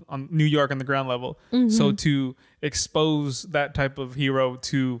people on New York on the ground level. Mm-hmm. So to expose that type of hero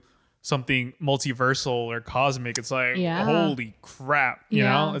to something multiversal or cosmic, it's like Yeah. holy crap. You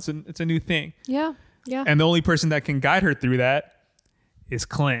Yeah. know, it's a new thing. Yeah. Yeah. And the only person that can guide her through that is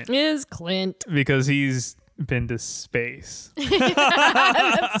Clint Is Clint. because he's been to space.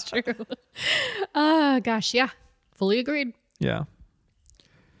 That's true. Gosh, yeah. Fully agreed. Yeah.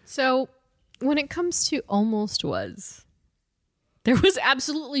 So when it comes to Almost Was, there was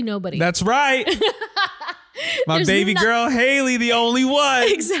absolutely nobody. That's right. My There's baby girl Haley, the only one.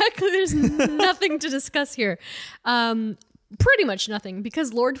 Exactly. There's nothing to discuss here. Pretty much nothing,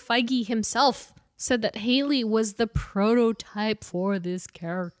 because Lord Feige himself said that Haley was the prototype for this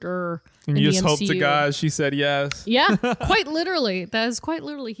character. And in you the just hope to MCU. God she said yes. Yeah, quite literally. That is quite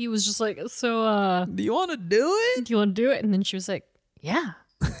literally. He was just like, so, Do you want to do it? do you want to do it? And then she was like, yeah.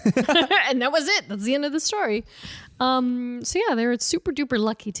 And that was it. That's the end of the story. So yeah, they were super duper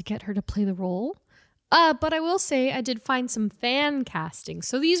lucky to get her to play the role. But I will say I did find some fan castings.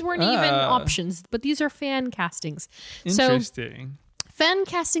 So these weren't even options, but these are fan castings. So Interesting. fan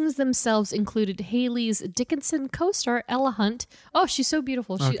castings themselves included Haley's Dickinson co-star Ella Hunt. Oh, she's so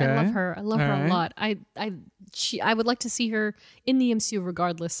beautiful. I Okay. love her. I love her All a right. lot. I would like to see her in the MCU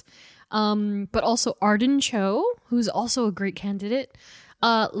regardless. But also Arden Cho, who's also a great candidate.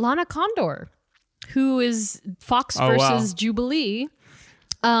 Lana Condor, who is Fox Oh, wow. versus Jubilee.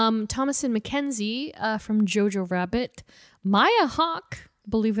 Thomasin McKenzie from Jojo Rabbit. Maya Hawke,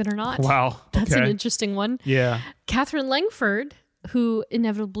 believe it or not. Wow. That's okay. an interesting one. Yeah. Catherine Langford, who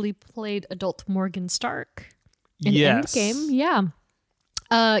inevitably played adult Morgan Stark in Yes. Endgame. Yeah.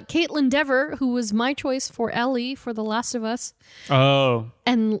 Caitlin Dever, who was my choice for Ellie for The Last of Us. Oh.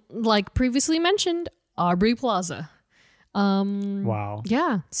 And like previously mentioned, Aubrey Plaza. Wow.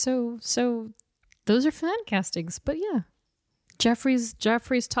 Yeah. So those are fan castings. But yeah. Jeffrey's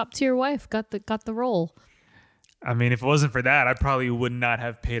top tier wife got the role. I mean, if it wasn't for that, I probably would not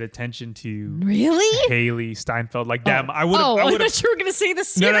have paid attention to Really? Haley Steinfeld. Like, damn, I would Oh, have. I I would have. thought you were gonna say the No,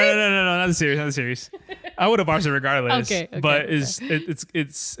 series. no, not the series, not the series. I would have watched it regardless. Okay, but okay.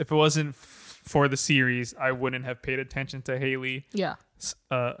 it's if it wasn't for the series, I wouldn't have paid attention to Haley Yeah.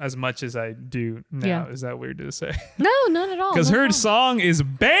 as much as I do now. Yeah. Is that weird to say? No, not at all. Because not at her all. song is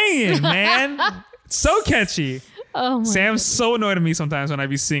banging, man. It's so catchy. Oh my Sam's so annoyed at me sometimes when I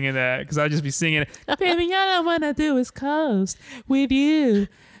be singing that because I just be singing, baby, all I wanna do is coast with you,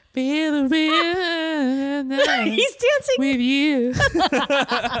 feel the wind He's dancing. with you.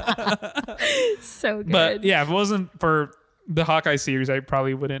 So good. But yeah, if it wasn't for the Hawkeye series, I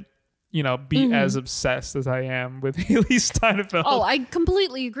probably wouldn't, be as obsessed as I am with Haley Steinfeld. Oh, I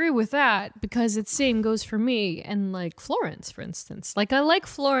completely agree with that because it's same goes for me and like Florence, for instance. Like I like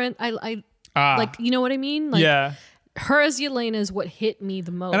Florence. I like, you know what I mean? Like yeah. her as Yelena is what hit me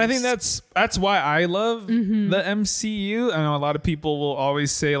the most. And I think that's why I love the MCU. I know a lot of people will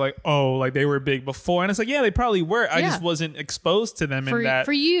always say like, oh, like they were big before. And it's like, yeah, they probably were. I Yeah. just wasn't exposed to them For- in that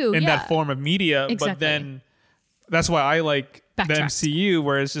for you, in yeah. that form of media. Exactly. But then that's why I like the Backtracked. MCU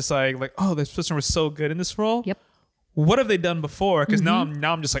where it's just like, oh, this person was so good in this role. Yep. what have they done before? Because now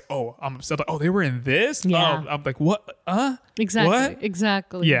I'm just like, oh, I'm upset. Like, oh, they were in this? Yeah. Oh, I'm like, what? Exactly. What?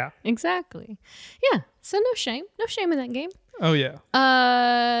 Exactly. Yeah. Exactly. Yeah. So no shame. No shame in that game. Oh, yeah.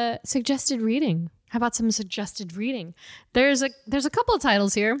 Suggested reading. How about some suggested reading? There's a couple of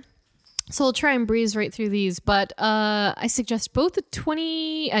titles here. So we'll try and breeze right through these, but I suggest both the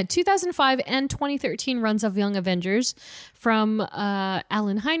 2005 and 2013 runs of Young Avengers from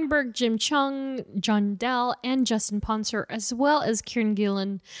Alan Heinberg, Jim Chung, John Dell, and Justin Ponser, as well as Kieran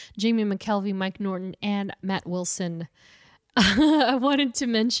Gillen, Jamie McKelvey, Mike Norton, and Matt Wilson. I wanted to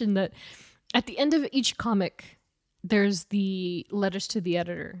mention that at the end of each comic, there's the letters to the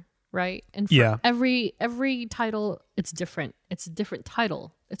editor, right? And for every title, it's different. It's a different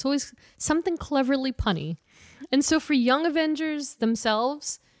title. It's always something cleverly punny. And so for Young Avengers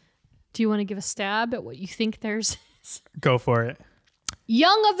themselves, do you want to give a stab at what you think theirs is? Go for it.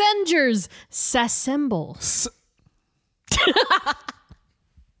 Young Avengers, S'assemble.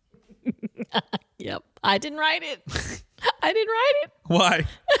 Yep. I didn't write it. Why?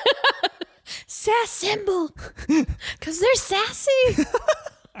 S'assemble. Because they're sassy.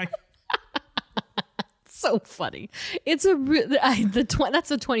 So funny. It's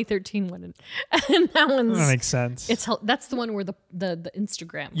that's a 2013 one, and that one's That makes sense. That's the one where the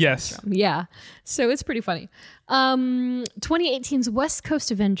Instagram Yes. comes from. Yeah, so it's pretty funny. 2018's West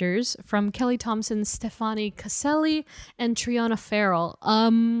Coast Avengers from Kelly Thompson, Stefani Caselli, and Triona Farrell.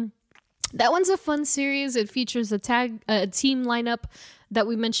 That one's a fun series. It features a team lineup that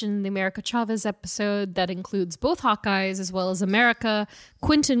we mentioned in the America Chavez episode that includes both Hawkeyes as well as America,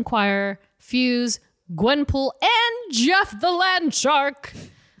 Quentin Quire, Fuse, Gwenpool, and Jeff the Land Shark,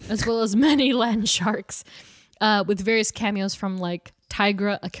 as well as many land sharks, with various cameos from like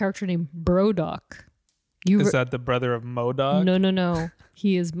Tigra, a character named Brodok. Is that the brother of MODOK? No.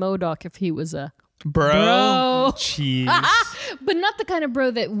 He is MODOK if he was a Bro. Jeez. but not the kind of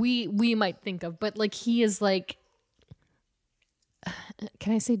bro that we might think of, but like he is like,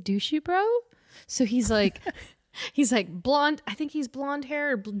 can I say douchey bro? So he's like blonde. I think he's blonde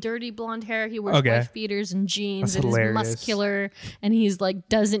hair or dirty blonde hair. He wears wife beaters and jeans. That's and hilarious. He's muscular, and he's like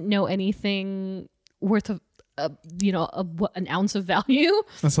doesn't know anything worth of an ounce of value.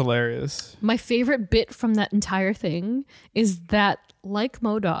 That's hilarious. My favorite bit from that entire thing is that, like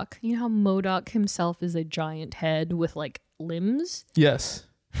MODOK, you know how MODOK himself is a giant head with like limbs? Yes.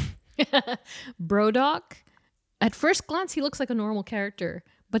 Brodok, at first glance, he looks like a normal character.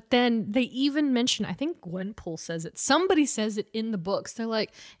 But then they even mention, I think Gwenpool says it. Somebody says it in the books. They're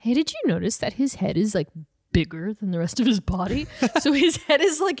like, hey, did you notice that his head is like bigger than the rest of his body? So his head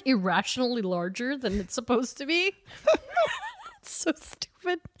is like irrationally larger than it's supposed to be. It's so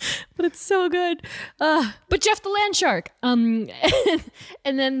stupid, but it's so good. But Jeff the Land Shark. And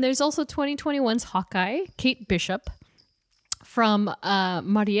then there's also 2021's Hawkeye, Kate Bishop, from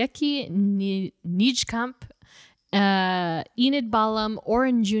Marieke Nijkamp, Enid Balam,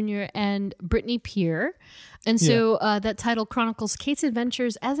 Oren Jr., and Brittany Peer. And so that title chronicles Kate's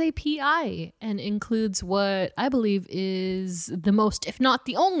adventures as a PI and includes what I believe is the most, if not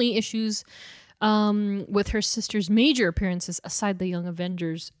the only, issues with her sister's major appearances aside the Young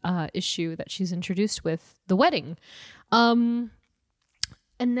Avengers issue that she's introduced with, The Wedding.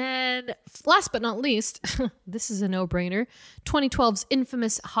 And then, last but not least, this is a no-brainer, 2012's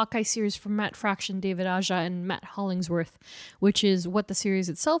infamous Hawkeye series from Matt Fraction, David Aja, and Matt Hollingsworth, which is what the series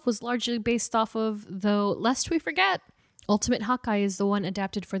itself was largely based off of, though lest we forget, Ultimate Hawkeye is the one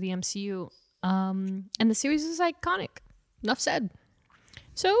adapted for the MCU. And the series is iconic. Enough said.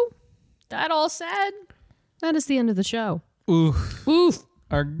 So, that all said, that is the end of the show. Oof.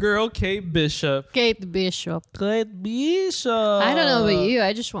 Our girl, Kate Bishop. Kate Bishop. Kate Bishop. I don't know about you.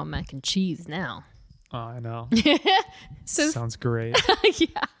 I just want mac and cheese now. Oh, I know. So sounds great.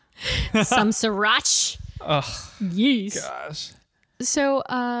 yeah. Some sriracha. Oh, Yes. gosh. So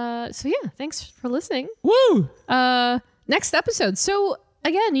yeah, thanks for listening. Woo! Next episode. So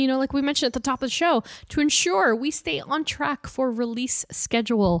again, like we mentioned at the top of the show, to ensure we stay on track for release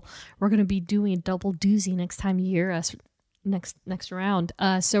schedule, we're going to be doing a double doozy next time you hear us next round.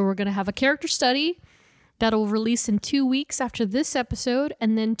 So we're going to have a character study that'll release in 2 weeks after this episode,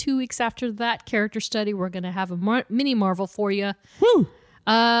 and then 2 weeks after that character study, we're going to have a mini Marvel for you. Woo!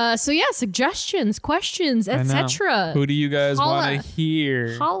 So yeah, suggestions, questions, etc. Who do you guys want to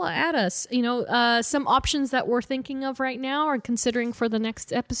hear? Holla at us. Some options that we're thinking of right now or considering for the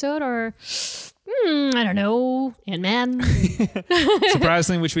next episode are, I don't know, Ant-Man.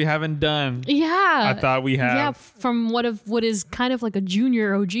 Surprisingly, which we haven't done. Yeah. I thought we have. Yeah, from what is kind of like a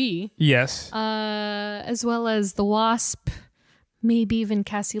junior OG. Yes. As well as The Wasp, maybe even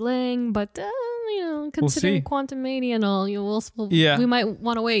Cassie Lang, but considering see. Quantum Mania and all, Yeah. we might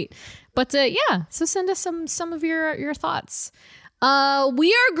want to wait. But yeah, so send us some of your thoughts. We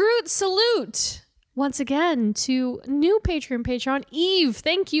Are Groot salute once again to new patron Eve.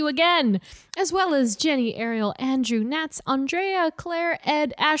 Thank you again, as well as Jenny, Ariel, Andrew, Nats, Andrea, Claire,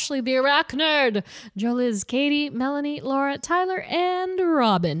 Ed, Ashley, the Arachnerd, Joliz, Katie, Melanie, Laura, Tyler, and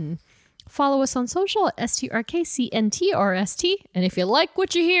Robin. Follow us on social at STRKCNTRST. And if you like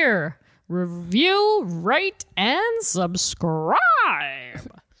what you hear, review, rate, and subscribe.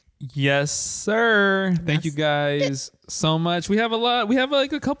 Yes, sir. Thank you guys so much. We have a lot. We have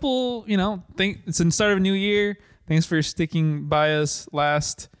like a couple, it's the start of a new year. Thanks for sticking by us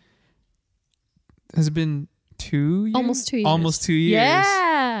has it been 2 years? Almost 2 years. Almost 2 years.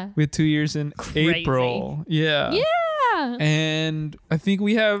 Yeah. We had 2 years in April. Yeah. Yeah. And I think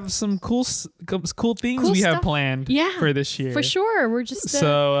we have some cool things we have stuff. planned Yeah, for this year. For sure. We're just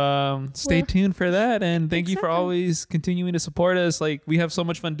so stay tuned for that, and thank you for Exactly. always continuing to support us. Like, we have so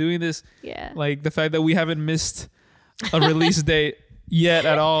much fun doing this. Yeah. Like the fact that we haven't missed a release date yet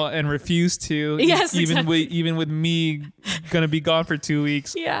at all and refuse to. Yes, even exactly. even with me gonna be gone for 2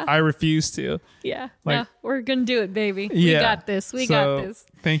 weeks. Yeah. I refuse to. Yeah. Like- No, we're going to do it, baby. Yeah. We got this. We So, got this.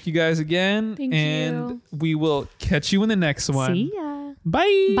 Thank you guys again. Thank and you. we will catch you in the next one. See ya.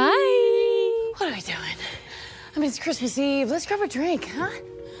 Bye. Bye. What are we doing? I mean, it's Christmas Eve. Let's grab a drink, huh?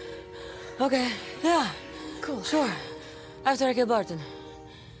 Okay. Yeah. Cool. Sure. After I get Barton.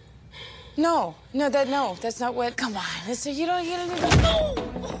 No, that's not what. Come on, listen. You don't.